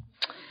 right.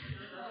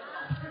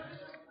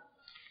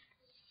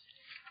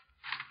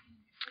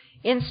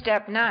 In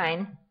step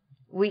 9,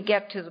 we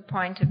get to the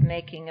point of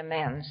making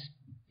amends.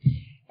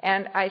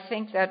 And I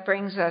think that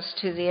brings us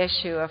to the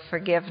issue of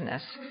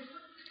forgiveness.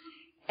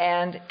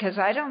 And because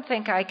I don't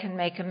think I can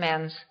make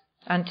amends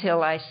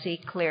until I see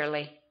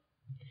clearly.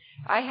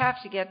 I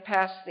have to get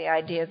past the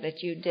idea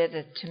that you did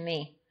it to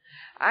me.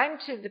 I'm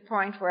to the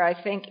point where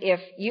I think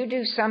if you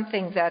do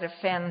something that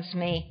offends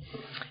me,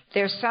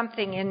 there's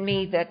something in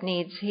me that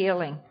needs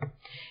healing.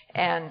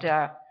 And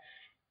I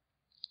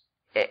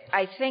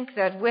think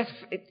that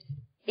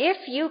if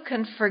you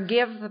can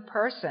forgive the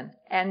person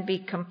and be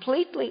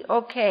completely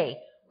okay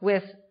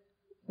with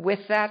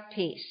that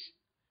piece,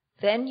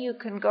 then you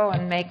can go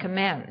and make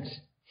amends.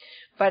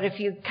 But if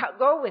you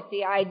go with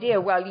the idea,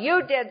 well,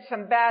 you did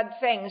some bad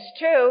things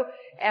too,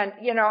 and,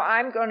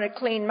 I'm going to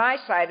clean my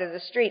side of the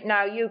street,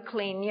 now you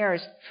clean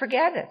yours,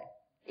 forget it.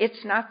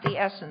 It's not the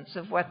essence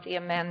of what the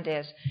amend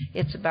is.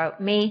 It's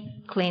about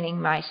me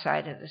cleaning my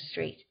side of the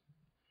street.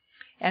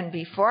 And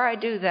before I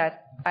do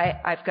that,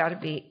 I've got to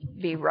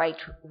be right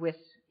with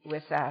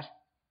that.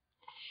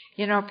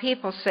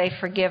 People say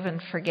forgive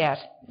and forget.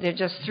 There are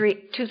just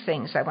two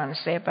things I want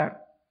to say about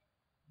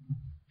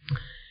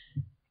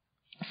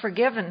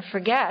forgive and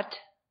forget.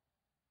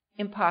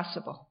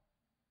 Impossible.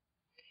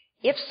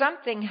 If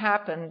something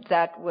happened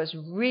that was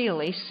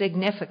really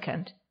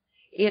significant,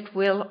 it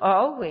will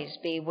always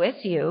be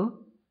with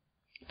you,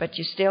 but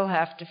you still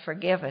have to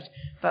forgive it.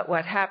 But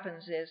what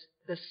happens is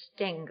the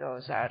sting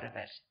goes out of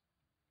it.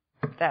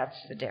 That's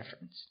the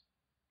difference.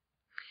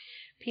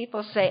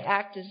 People say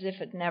act as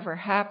if it never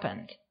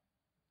happened.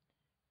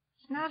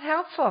 It's not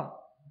helpful.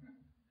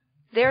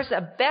 There's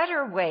a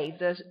better way,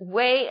 the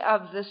way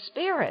of the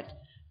Spirit.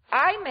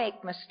 I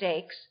make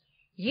mistakes.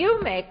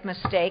 You make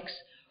mistakes.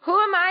 Who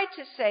am I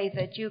to say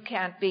that you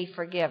can't be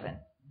forgiven?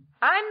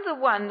 I'm the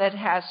one that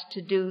has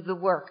to do the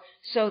work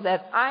so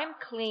that I'm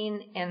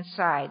clean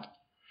inside.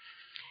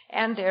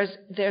 And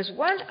there's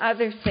one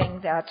other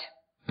thing that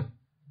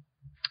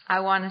I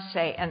want to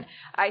say, and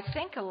I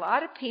think a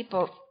lot of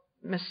people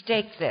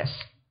mistake this.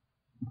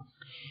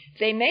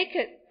 They make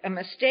a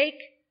mistake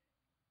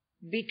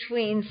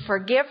between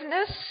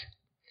forgiveness,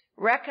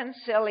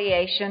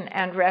 reconciliation,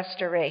 and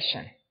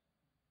restoration.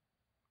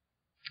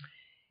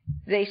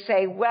 They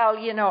say, well,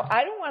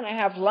 I don't want to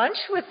have lunch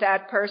with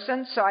that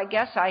person, so I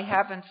guess I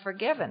haven't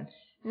forgiven.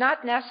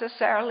 Not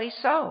necessarily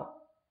so.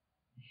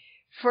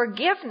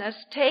 Forgiveness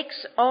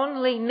takes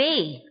only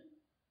me.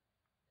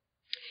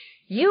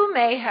 You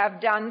may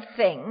have done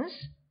things,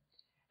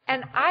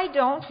 and I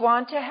don't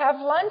want to have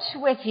lunch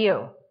with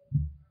you.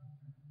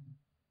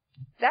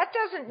 That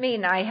doesn't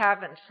mean I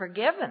haven't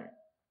forgiven.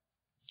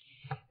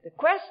 The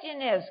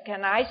question is,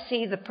 can I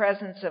see the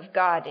presence of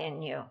God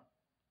in you?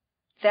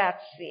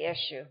 That's the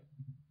issue.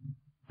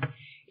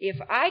 If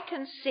I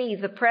can see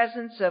the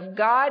presence of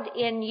God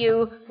in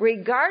you,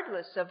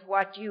 regardless of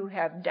what you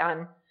have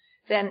done,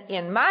 then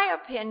in my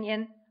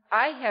opinion,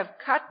 I have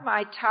cut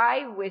my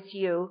tie with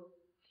you,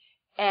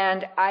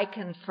 and I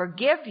can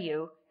forgive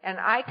you, and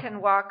I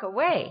can walk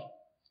away.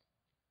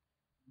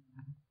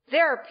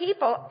 There are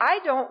people I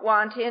don't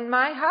want in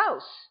my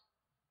house.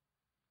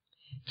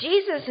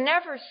 Jesus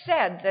never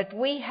said that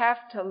we have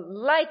to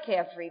like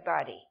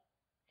everybody.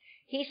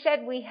 He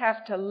said we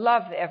have to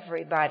love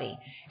everybody.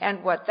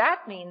 And what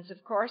that means,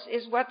 of course,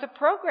 is what the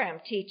program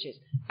teaches.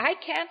 I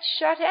can't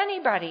shut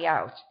anybody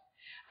out.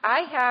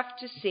 I have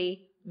to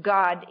see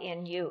God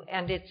in you.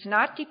 And it's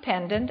not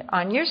dependent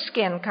on your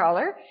skin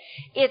color.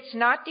 It's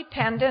not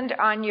dependent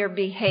on your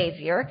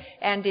behavior.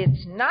 And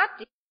it's not...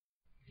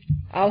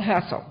 I'll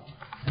hustle.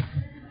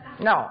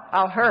 No,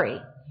 I'll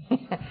hurry.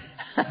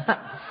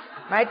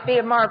 Might be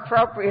a more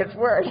appropriate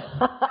word.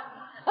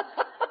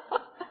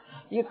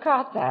 You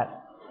caught that.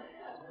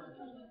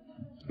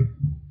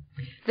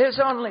 There's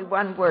only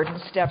one word in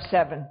step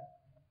 7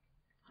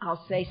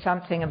 I'll say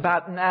something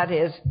about, and that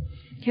is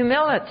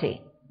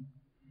humility.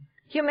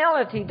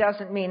 Humility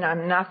doesn't mean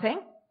I'm nothing.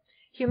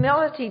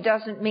 Humility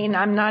doesn't mean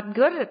I'm not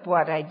good at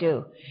what I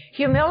do.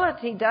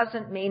 Humility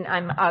doesn't mean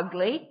I'm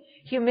ugly.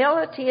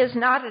 Humility is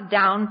not a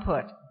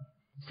downput.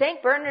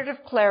 St. Bernard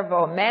of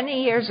Clairvaux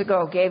many years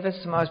ago gave us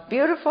the most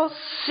beautiful,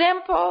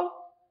 simple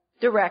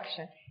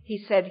direction.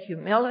 He said,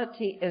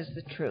 humility is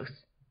the truth.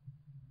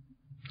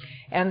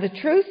 And the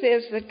truth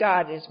is that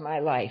God is my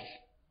life.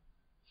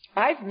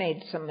 I've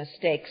made some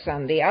mistakes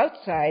on the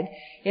outside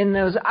in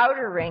those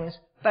outer rings,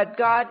 but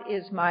God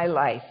is my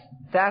life.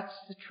 That's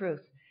the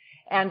truth.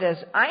 And as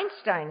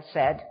Einstein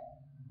said,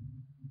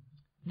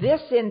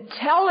 this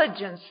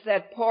intelligence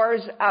that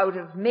pours out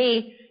of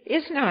me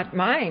is not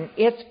mine.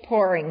 It's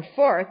pouring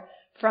forth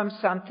from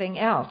something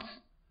else.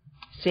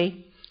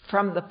 See?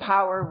 From the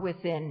power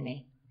within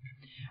me.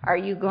 Are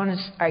you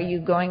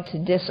going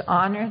to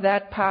dishonor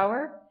that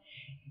power?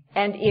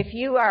 And if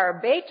you are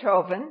a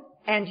Beethoven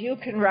and you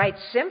can write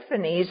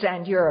symphonies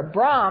and you're a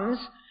Brahms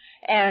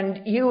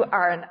and you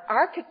are an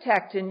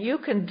architect and you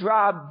can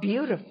draw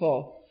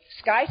beautiful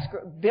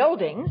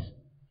buildings,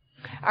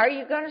 are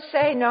you going to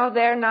say, no,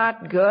 they're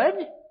not good?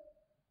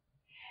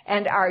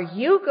 And are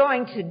you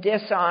going to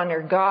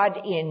dishonor God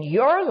in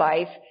your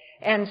life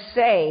and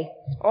say,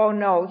 oh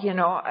no,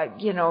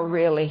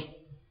 really?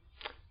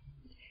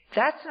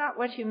 That's not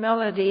what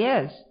humility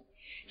is.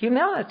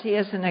 Humility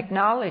is an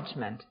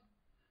acknowledgement.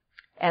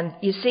 And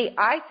you see,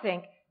 I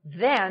think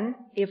then,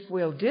 if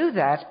we'll do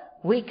that,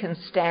 we can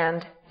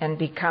stand and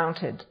be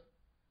counted.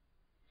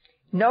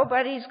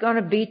 Nobody's going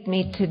to beat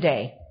me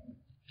today.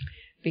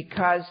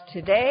 Because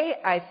today,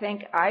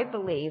 I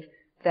believe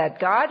that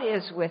God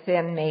is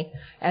within me,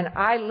 and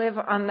I live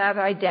on that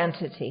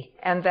identity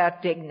and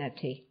that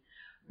dignity.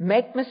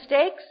 Make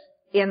mistakes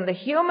in the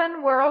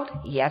human world?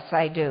 Yes,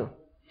 I do.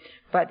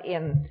 But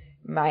in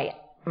my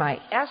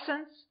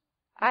essence,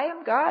 I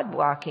am God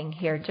walking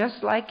here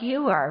just like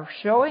you are,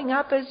 showing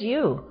up as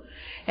you.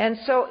 And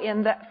so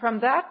from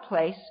that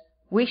place,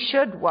 we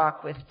should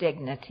walk with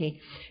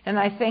dignity. And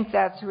I think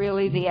that's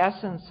really the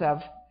essence of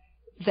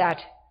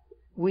that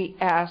we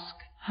ask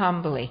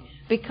humbly,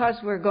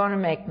 because we're going to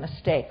make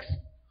mistakes.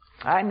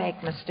 I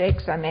make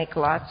mistakes. I make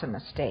lots of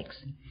mistakes.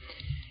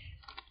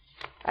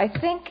 I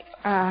think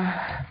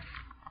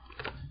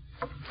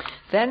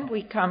then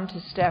we come to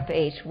step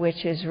 8,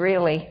 which is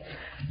really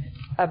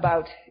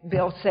about,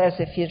 Bill says,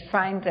 if you'd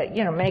find that,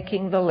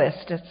 making the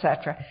list,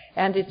 etc.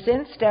 And it's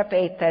in step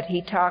 8 that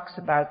he talks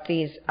about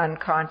these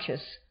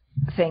unconscious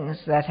things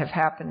that have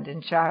happened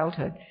in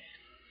childhood.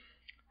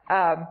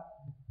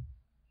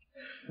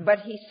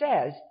 But he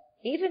says,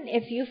 even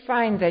if you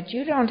find that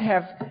you don't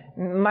have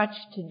much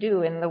to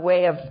do in the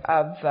way of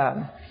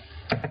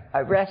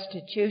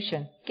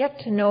restitution, get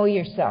to know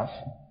yourself.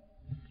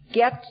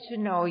 Get to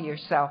know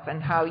yourself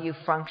and how you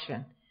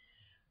function.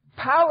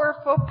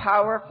 Powerful,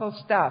 powerful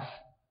stuff.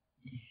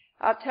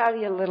 I'll tell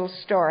you a little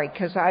story,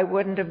 because I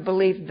wouldn't have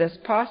believed this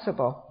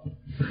possible.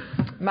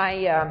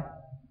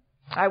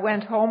 I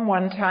went home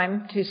one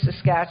time to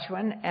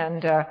Saskatchewan,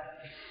 and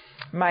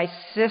my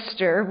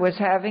sister was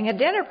having a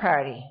dinner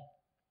party.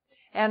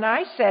 And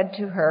I said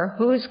to her,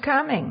 who's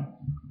coming?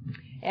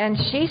 And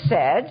she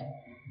said,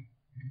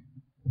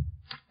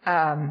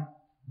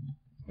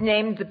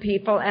 named the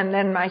people, and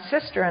then my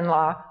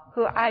sister-in-law,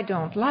 who I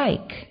don't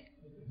like.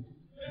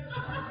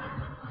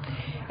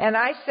 And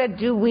I said,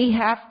 do we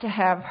have to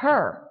have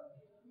her?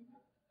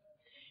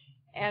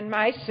 And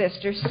my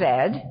sister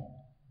said,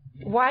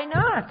 why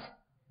not?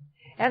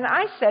 And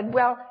I said,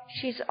 well,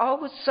 she's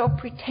always so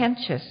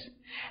pretentious.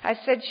 I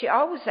said, she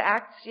always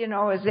acts,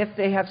 as if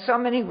they have so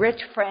many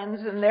rich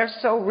friends and they're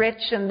so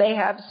rich and they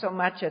have so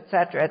much,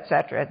 etc.,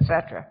 etc.,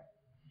 etc.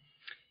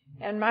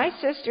 And my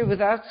sister,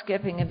 without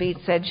skipping a beat,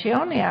 said, she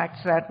only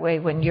acts that way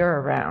when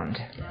you're around.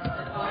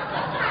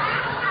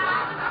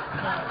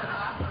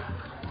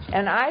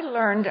 And I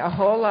learned a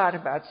whole lot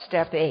about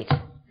step 8,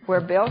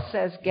 where Bill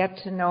says, get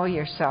to know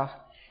yourself.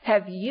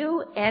 Have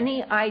you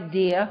any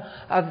idea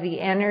of the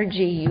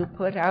energy you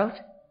put out?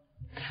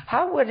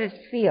 How would it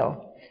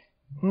feel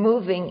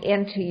moving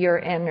into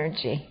your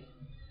energy?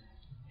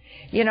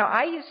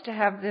 I used to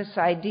have this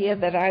idea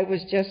that I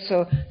was just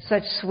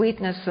such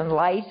sweetness and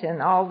light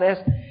and all this.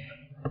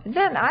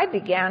 Then I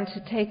began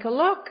to take a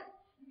look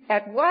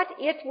at what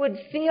it would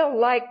feel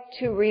like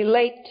to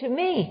relate to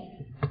me.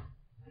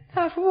 I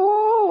thought,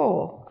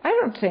 whoa, I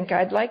don't think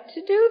I'd like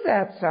to do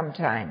that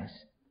sometimes.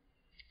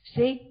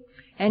 See?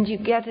 And you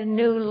get a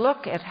new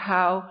look at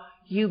how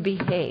you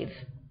behave.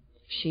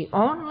 She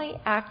only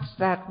acts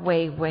that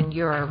way when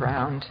you're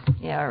around.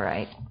 Yeah,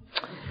 right.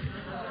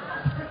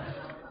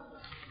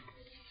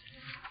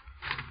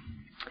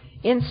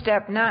 In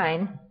step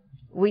 9,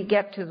 we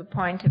get to the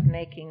point of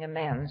making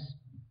amends.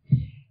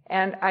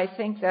 And I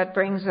think that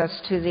brings us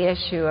to the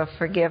issue of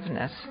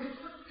forgiveness.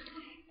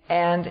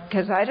 And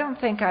because I don't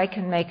think I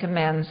can make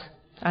amends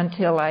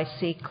until I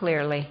see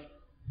clearly.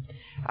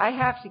 I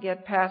have to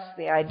get past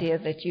the idea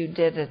that you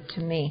did it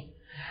to me.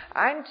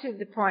 I'm to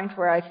the point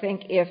where I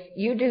think if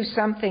you do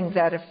something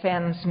that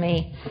offends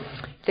me,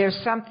 there's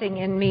something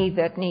in me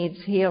that needs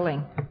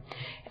healing.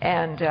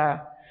 And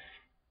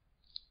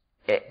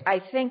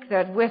I think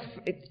that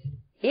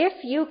if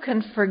you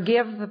can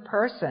forgive the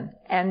person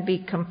and be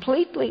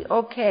completely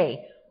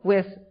okay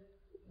with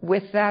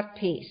that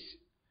piece,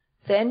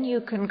 then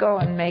you can go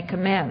and make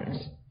amends.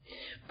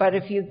 But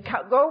if you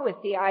go with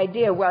the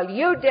idea, well,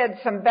 you did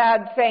some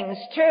bad things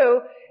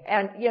too,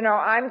 and,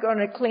 I'm going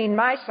to clean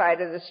my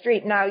side of the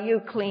street, now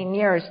you clean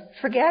yours,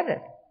 forget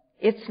it.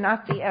 It's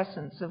not the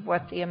essence of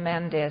what the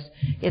amend is.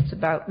 It's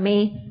about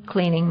me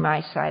cleaning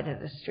my side of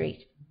the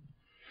street.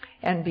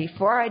 And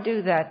before I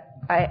do that,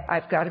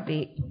 I've got to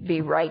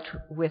be right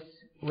with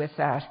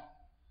that.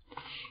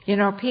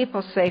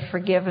 People say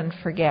forgive and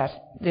forget.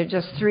 There are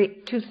just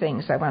two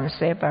things I want to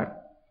say about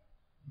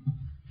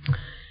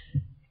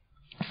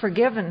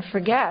forgive and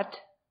forget.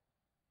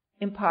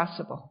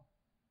 Impossible.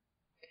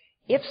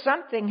 If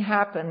something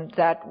happened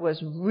that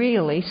was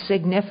really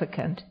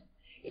significant,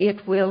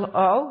 it will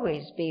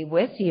always be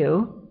with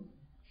you,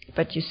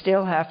 but you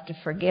still have to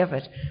forgive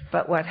it.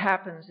 But what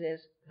happens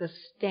is the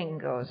sting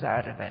goes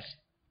out of it.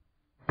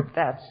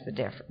 That's the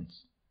difference.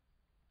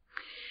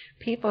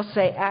 People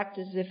say act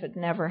as if it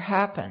never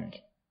happened.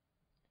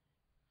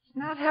 It's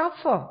not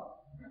helpful.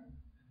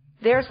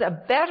 There's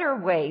a better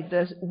way,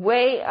 the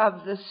way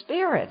of the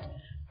Spirit.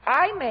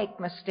 I make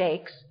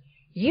mistakes.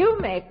 You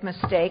make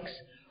mistakes.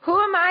 Who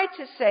am I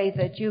to say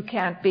that you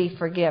can't be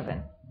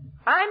forgiven?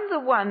 I'm the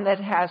one that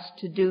has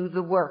to do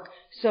the work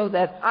so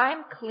that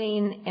I'm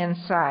clean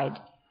inside.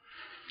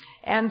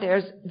 And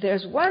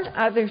there's one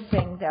other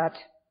thing that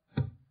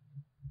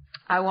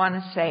I want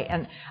to say,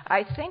 and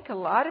I think a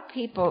lot of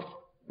people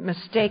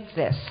mistake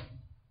this.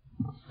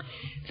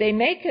 They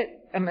make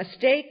a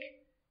mistake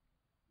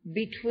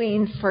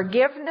between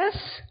forgiveness,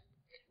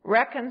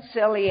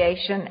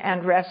 reconciliation,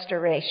 and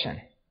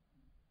restoration.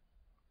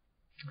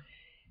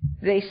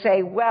 They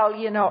say, well,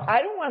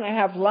 I don't want to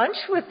have lunch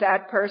with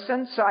that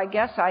person, so I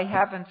guess I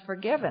haven't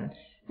forgiven.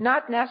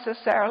 Not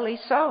necessarily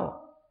so.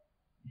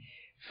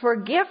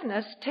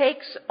 Forgiveness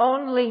takes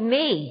only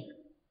me.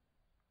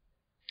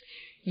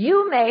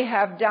 You may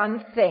have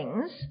done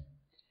things,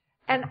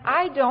 and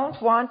I don't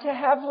want to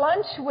have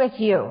lunch with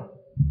you.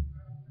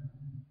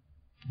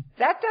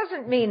 That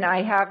doesn't mean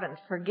I haven't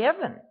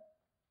forgiven.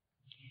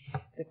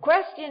 The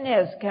question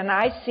is, can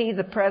I see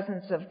the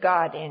presence of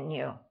God in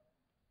you?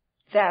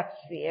 That's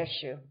the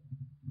issue.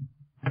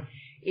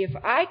 If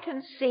I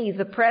can see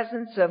the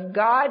presence of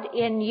God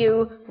in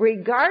you,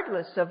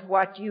 regardless of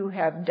what you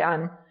have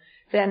done,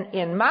 then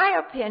in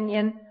my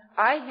opinion,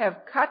 I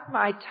have cut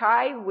my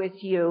tie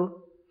with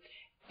you,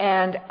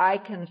 and I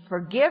can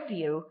forgive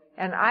you,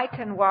 and I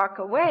can walk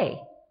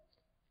away.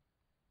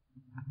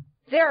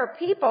 There are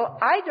people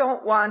I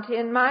don't want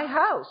in my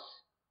house.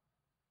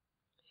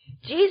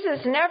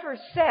 Jesus never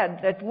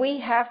said that we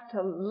have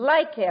to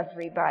like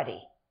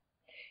everybody.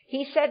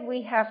 He said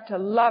we have to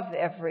love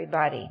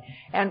everybody.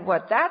 And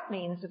what that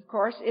means, of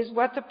course, is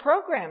what the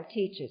program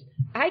teaches.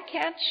 I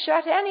can't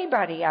shut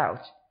anybody out.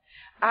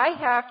 I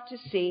have to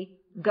see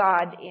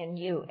God in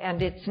you.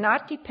 And it's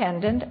not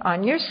dependent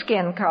on your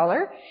skin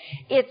color.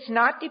 It's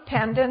not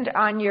dependent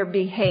on your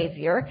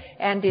behavior.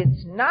 And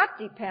it's not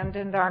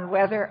dependent on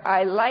whether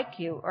I like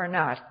you or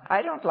not.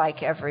 I don't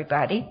like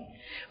everybody.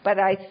 But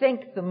I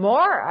think the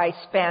more I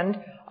spend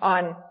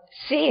on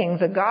seeing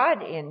the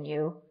God in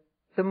you,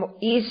 the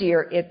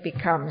easier it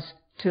becomes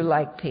to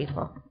like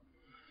people.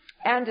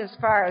 And as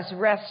far as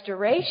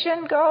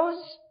restoration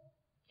goes,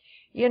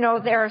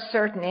 there are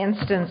certain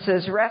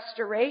instances.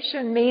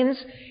 Restoration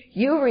means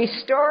you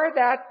restore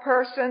that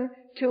person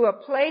to a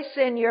place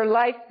in your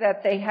life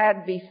that they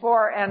had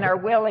before and are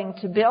willing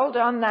to build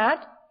on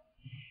that.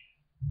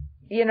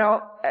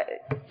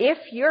 If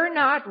you're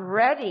not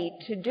ready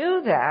to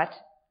do that,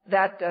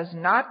 that does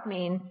not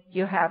mean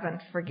you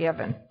haven't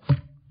forgiven.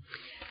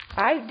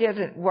 I did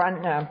it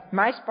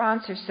my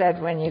sponsor said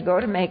when you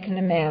go to make an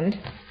amend,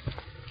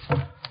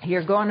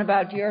 you're going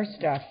about your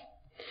stuff.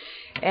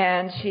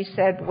 And she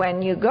said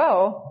when you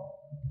go,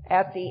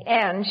 at the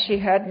end, she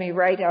had me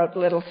write out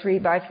little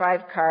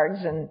 3x5 cards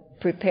and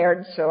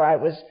prepared so I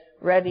was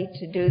ready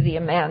to do the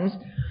amends.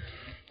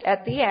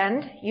 At the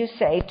end, you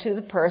say to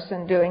the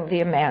person doing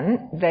the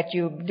amend that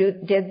you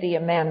did the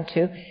amend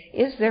to,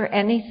 is there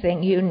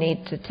anything you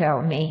need to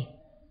tell me?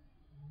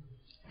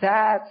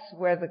 That's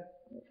where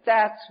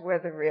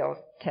the real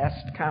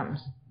test comes.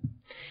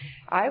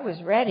 I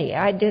was ready.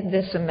 I did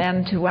this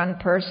amend to one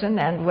person,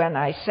 and when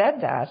I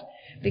said that,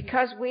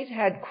 because we'd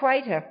had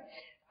quite a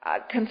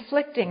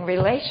conflicting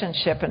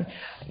relationship, and,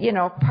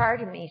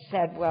 part of me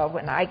said, well,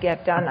 when I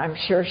get done, I'm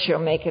sure she'll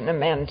make an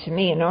amend to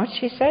me. You know what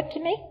she said to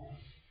me?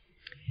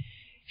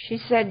 She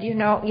said, you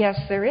know, yes,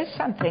 there is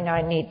something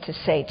I need to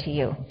say to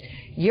you.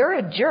 You're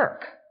a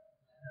jerk.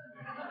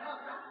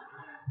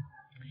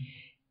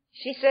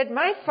 She said,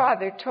 my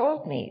father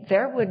told me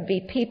there would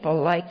be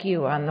people like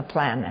you on the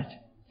planet.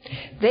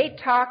 They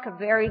talk a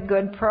very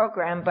good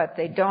program, but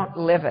they don't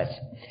live it.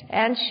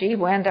 And she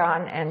went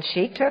on and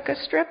she took a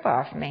strip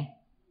off me.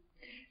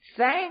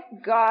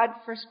 Thank God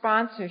for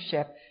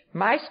sponsorship.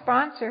 My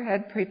sponsor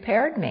had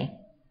prepared me.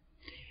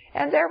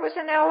 And there was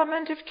an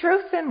element of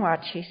truth in what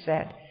she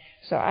said.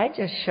 So I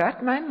just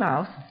shut my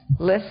mouth,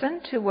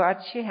 listened to what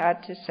she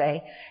had to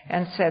say,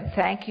 and said,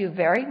 thank you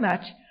very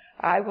much.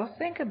 I will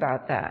think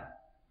about that.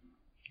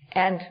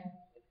 And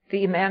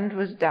the amend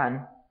was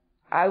done.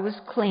 I was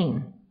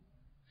clean.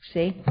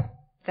 See?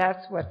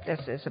 That's what this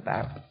is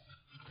about.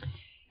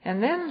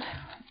 And then,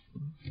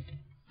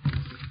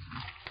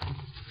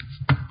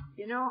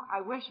 you know,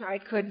 I wish I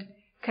could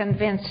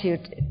convince you,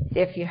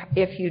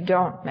 if you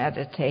don't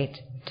meditate,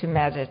 to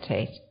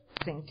meditate.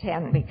 Thing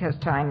 10, because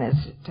time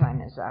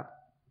is up.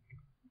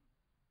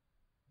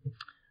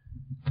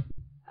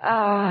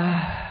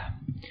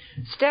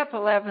 Step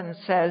 11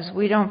 says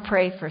we don't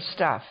pray for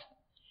stuff.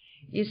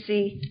 You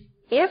see,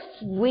 if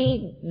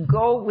we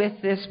go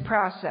with this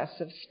process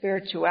of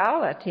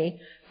spirituality,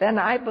 then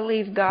I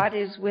believe God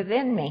is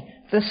within me.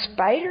 The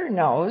spider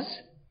knows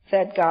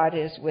that God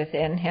is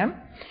within him,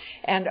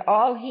 and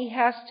all he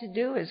has to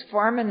do is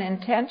form an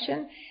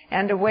intention,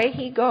 and away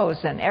he goes,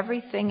 and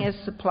everything is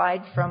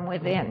supplied from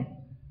within.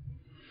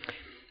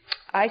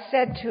 I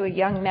said to a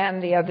young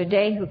man the other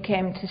day who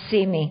came to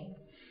see me,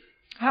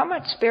 how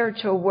much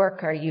spiritual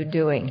work are you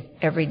doing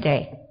every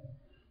day?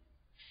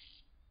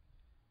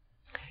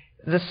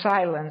 The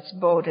silence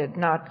boded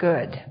not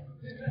good.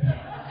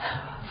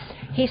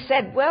 He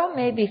said, well,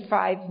 maybe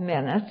 5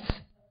 minutes.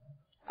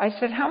 I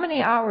said, how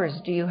many hours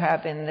do you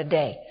have in the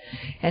day?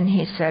 And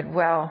he said,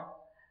 well,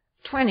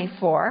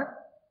 24.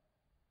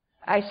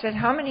 I said,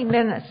 how many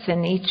minutes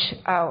in each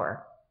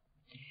hour?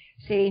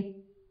 See,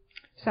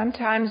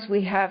 sometimes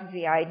we have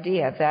the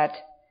idea that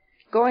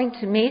going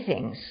to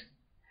meetings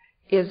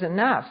is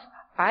enough.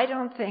 I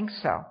don't think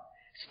so.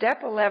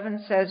 Step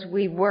 11 says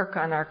we work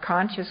on our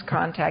conscious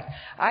contact.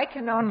 I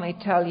can only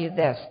tell you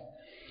this.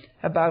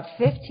 About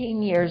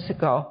 15 years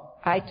ago,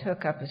 I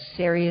took up a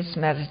serious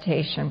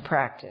meditation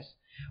practice.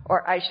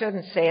 Or I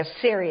shouldn't say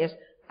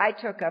I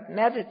took up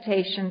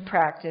meditation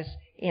practice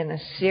in a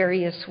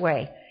serious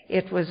way.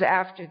 It was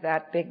after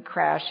that big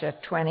crash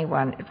at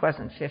 21. It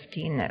wasn't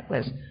 15, it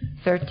was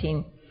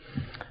 13.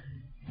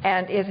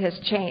 And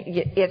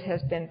it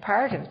has been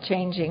part of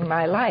changing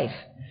my life.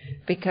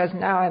 Because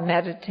now I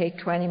meditate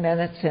 20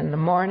 minutes in the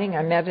morning,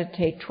 I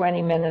meditate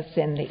 20 minutes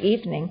in the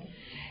evening,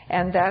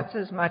 and that's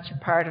as much a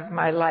part of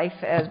my life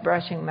as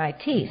brushing my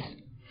teeth.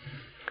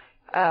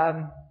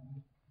 I'm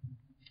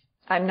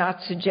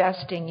not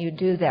suggesting you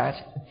do that.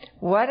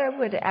 What I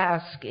would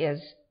ask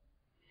is,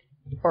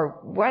 or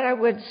what I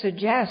would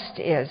suggest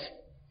is,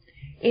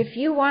 if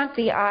you want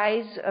the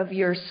eyes of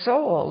your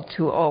soul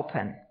to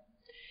open,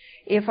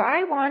 if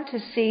I want to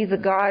see the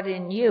God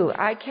in you,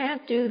 I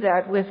can't do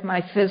that with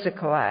my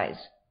physical eyes.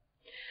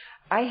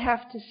 I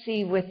have to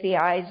see with the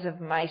eyes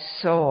of my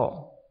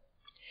soul.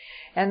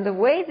 And the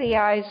way the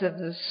eyes of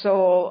the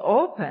soul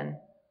open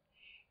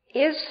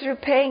is through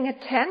paying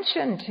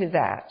attention to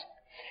that.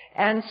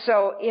 And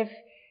so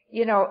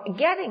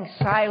getting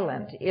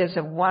silent is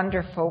a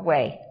wonderful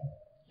way,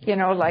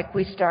 like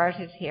we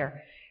started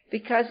here.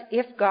 Because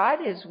if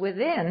God is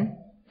within,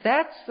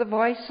 that's the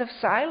voice of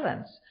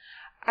silence.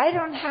 I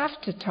don't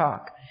have to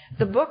talk.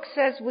 The book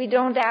says we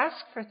don't ask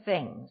for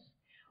things.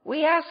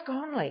 We ask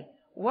only,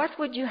 what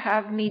would you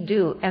have me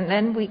do? And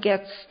then we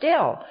get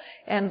still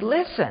and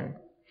listen.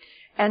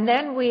 And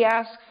then we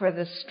ask for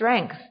the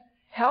strength.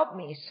 Help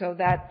me so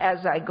that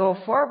as I go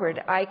forward,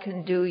 I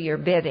can do your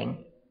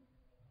bidding.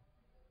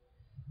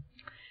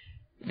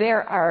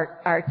 There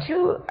are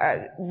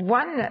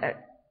one,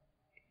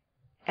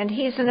 and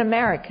he's an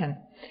American.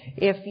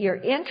 If you're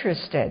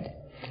interested,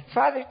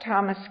 Father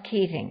Thomas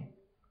Keating.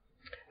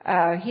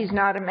 He's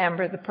not a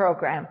member of the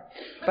program,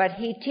 but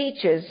he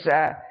teaches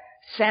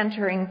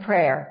centering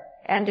prayer,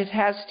 and it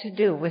has to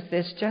do with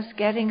this just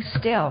getting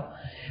still.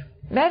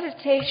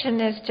 Meditation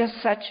is just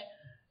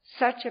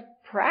such a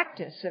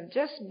practice of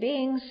just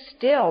being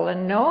still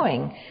and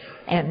knowing,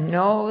 and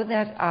know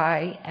that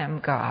I am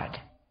God.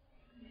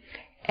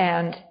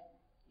 And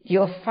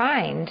you'll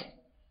find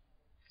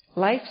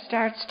life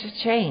starts to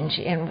change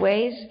in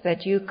ways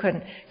that you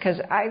couldn't, because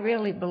I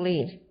really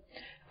believe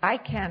I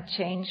can't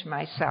change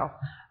myself.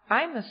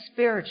 I'm a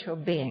spiritual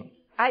being.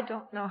 I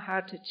don't know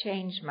how to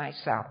change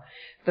myself.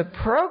 The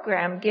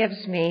program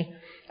gives me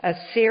a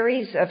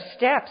series of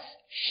steps,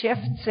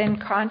 shifts in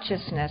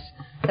consciousness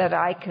that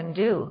I can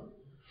do.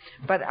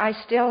 But I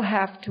still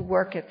have to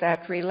work at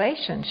that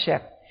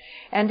relationship.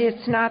 And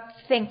it's not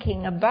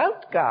thinking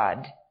about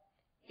God.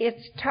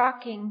 It's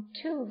talking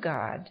to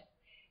God.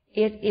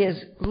 It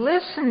is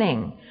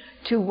listening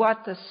to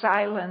what the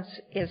silence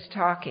is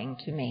talking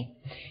to me.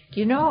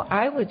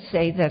 I would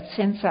say that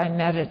since I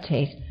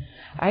meditate,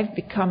 I've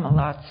become a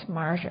lot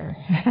smarter.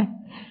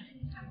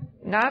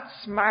 Not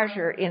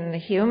smarter in the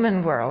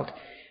human world,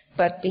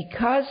 but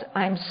because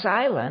I'm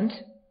silent,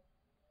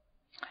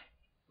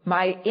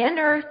 my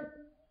inner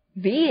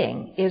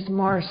being is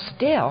more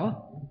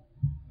still.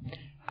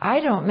 I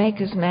don't make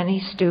as many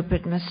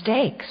stupid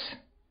mistakes.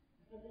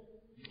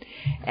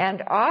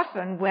 And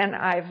often when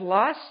I've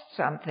lost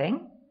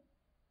something,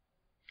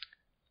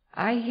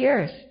 I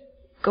hear,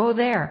 go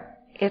there,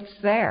 it's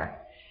there,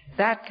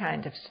 that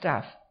kind of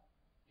stuff.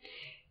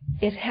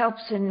 It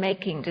helps in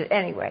making,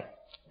 anyway,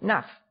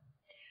 enough.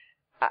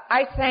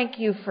 I thank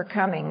you for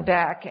coming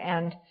back,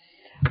 and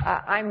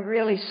I'm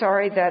really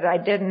sorry that I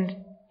didn't,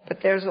 but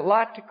there's a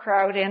lot to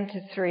crowd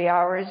into 3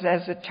 hours,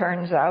 as it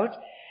turns out,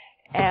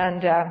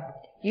 and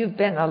you've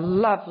been a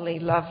lovely,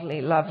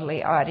 lovely,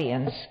 lovely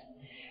audience.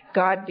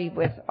 God be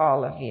with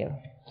all of you.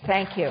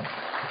 Thank you.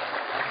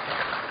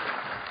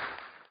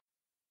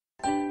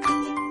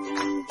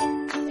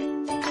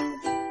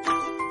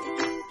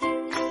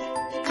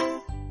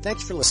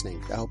 Thanks for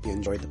listening. I hope you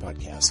enjoyed the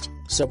podcast.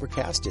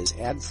 Sobercast is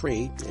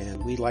ad-free,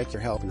 and we'd like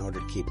your help in order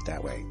to keep it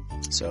that way.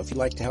 So if you'd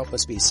like to help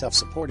us be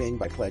self-supporting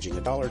by pledging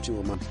 $1 or $2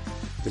 a month,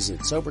 visit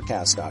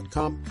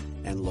Sobercast.com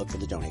and look for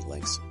the donate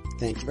links.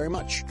 Thank you very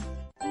much.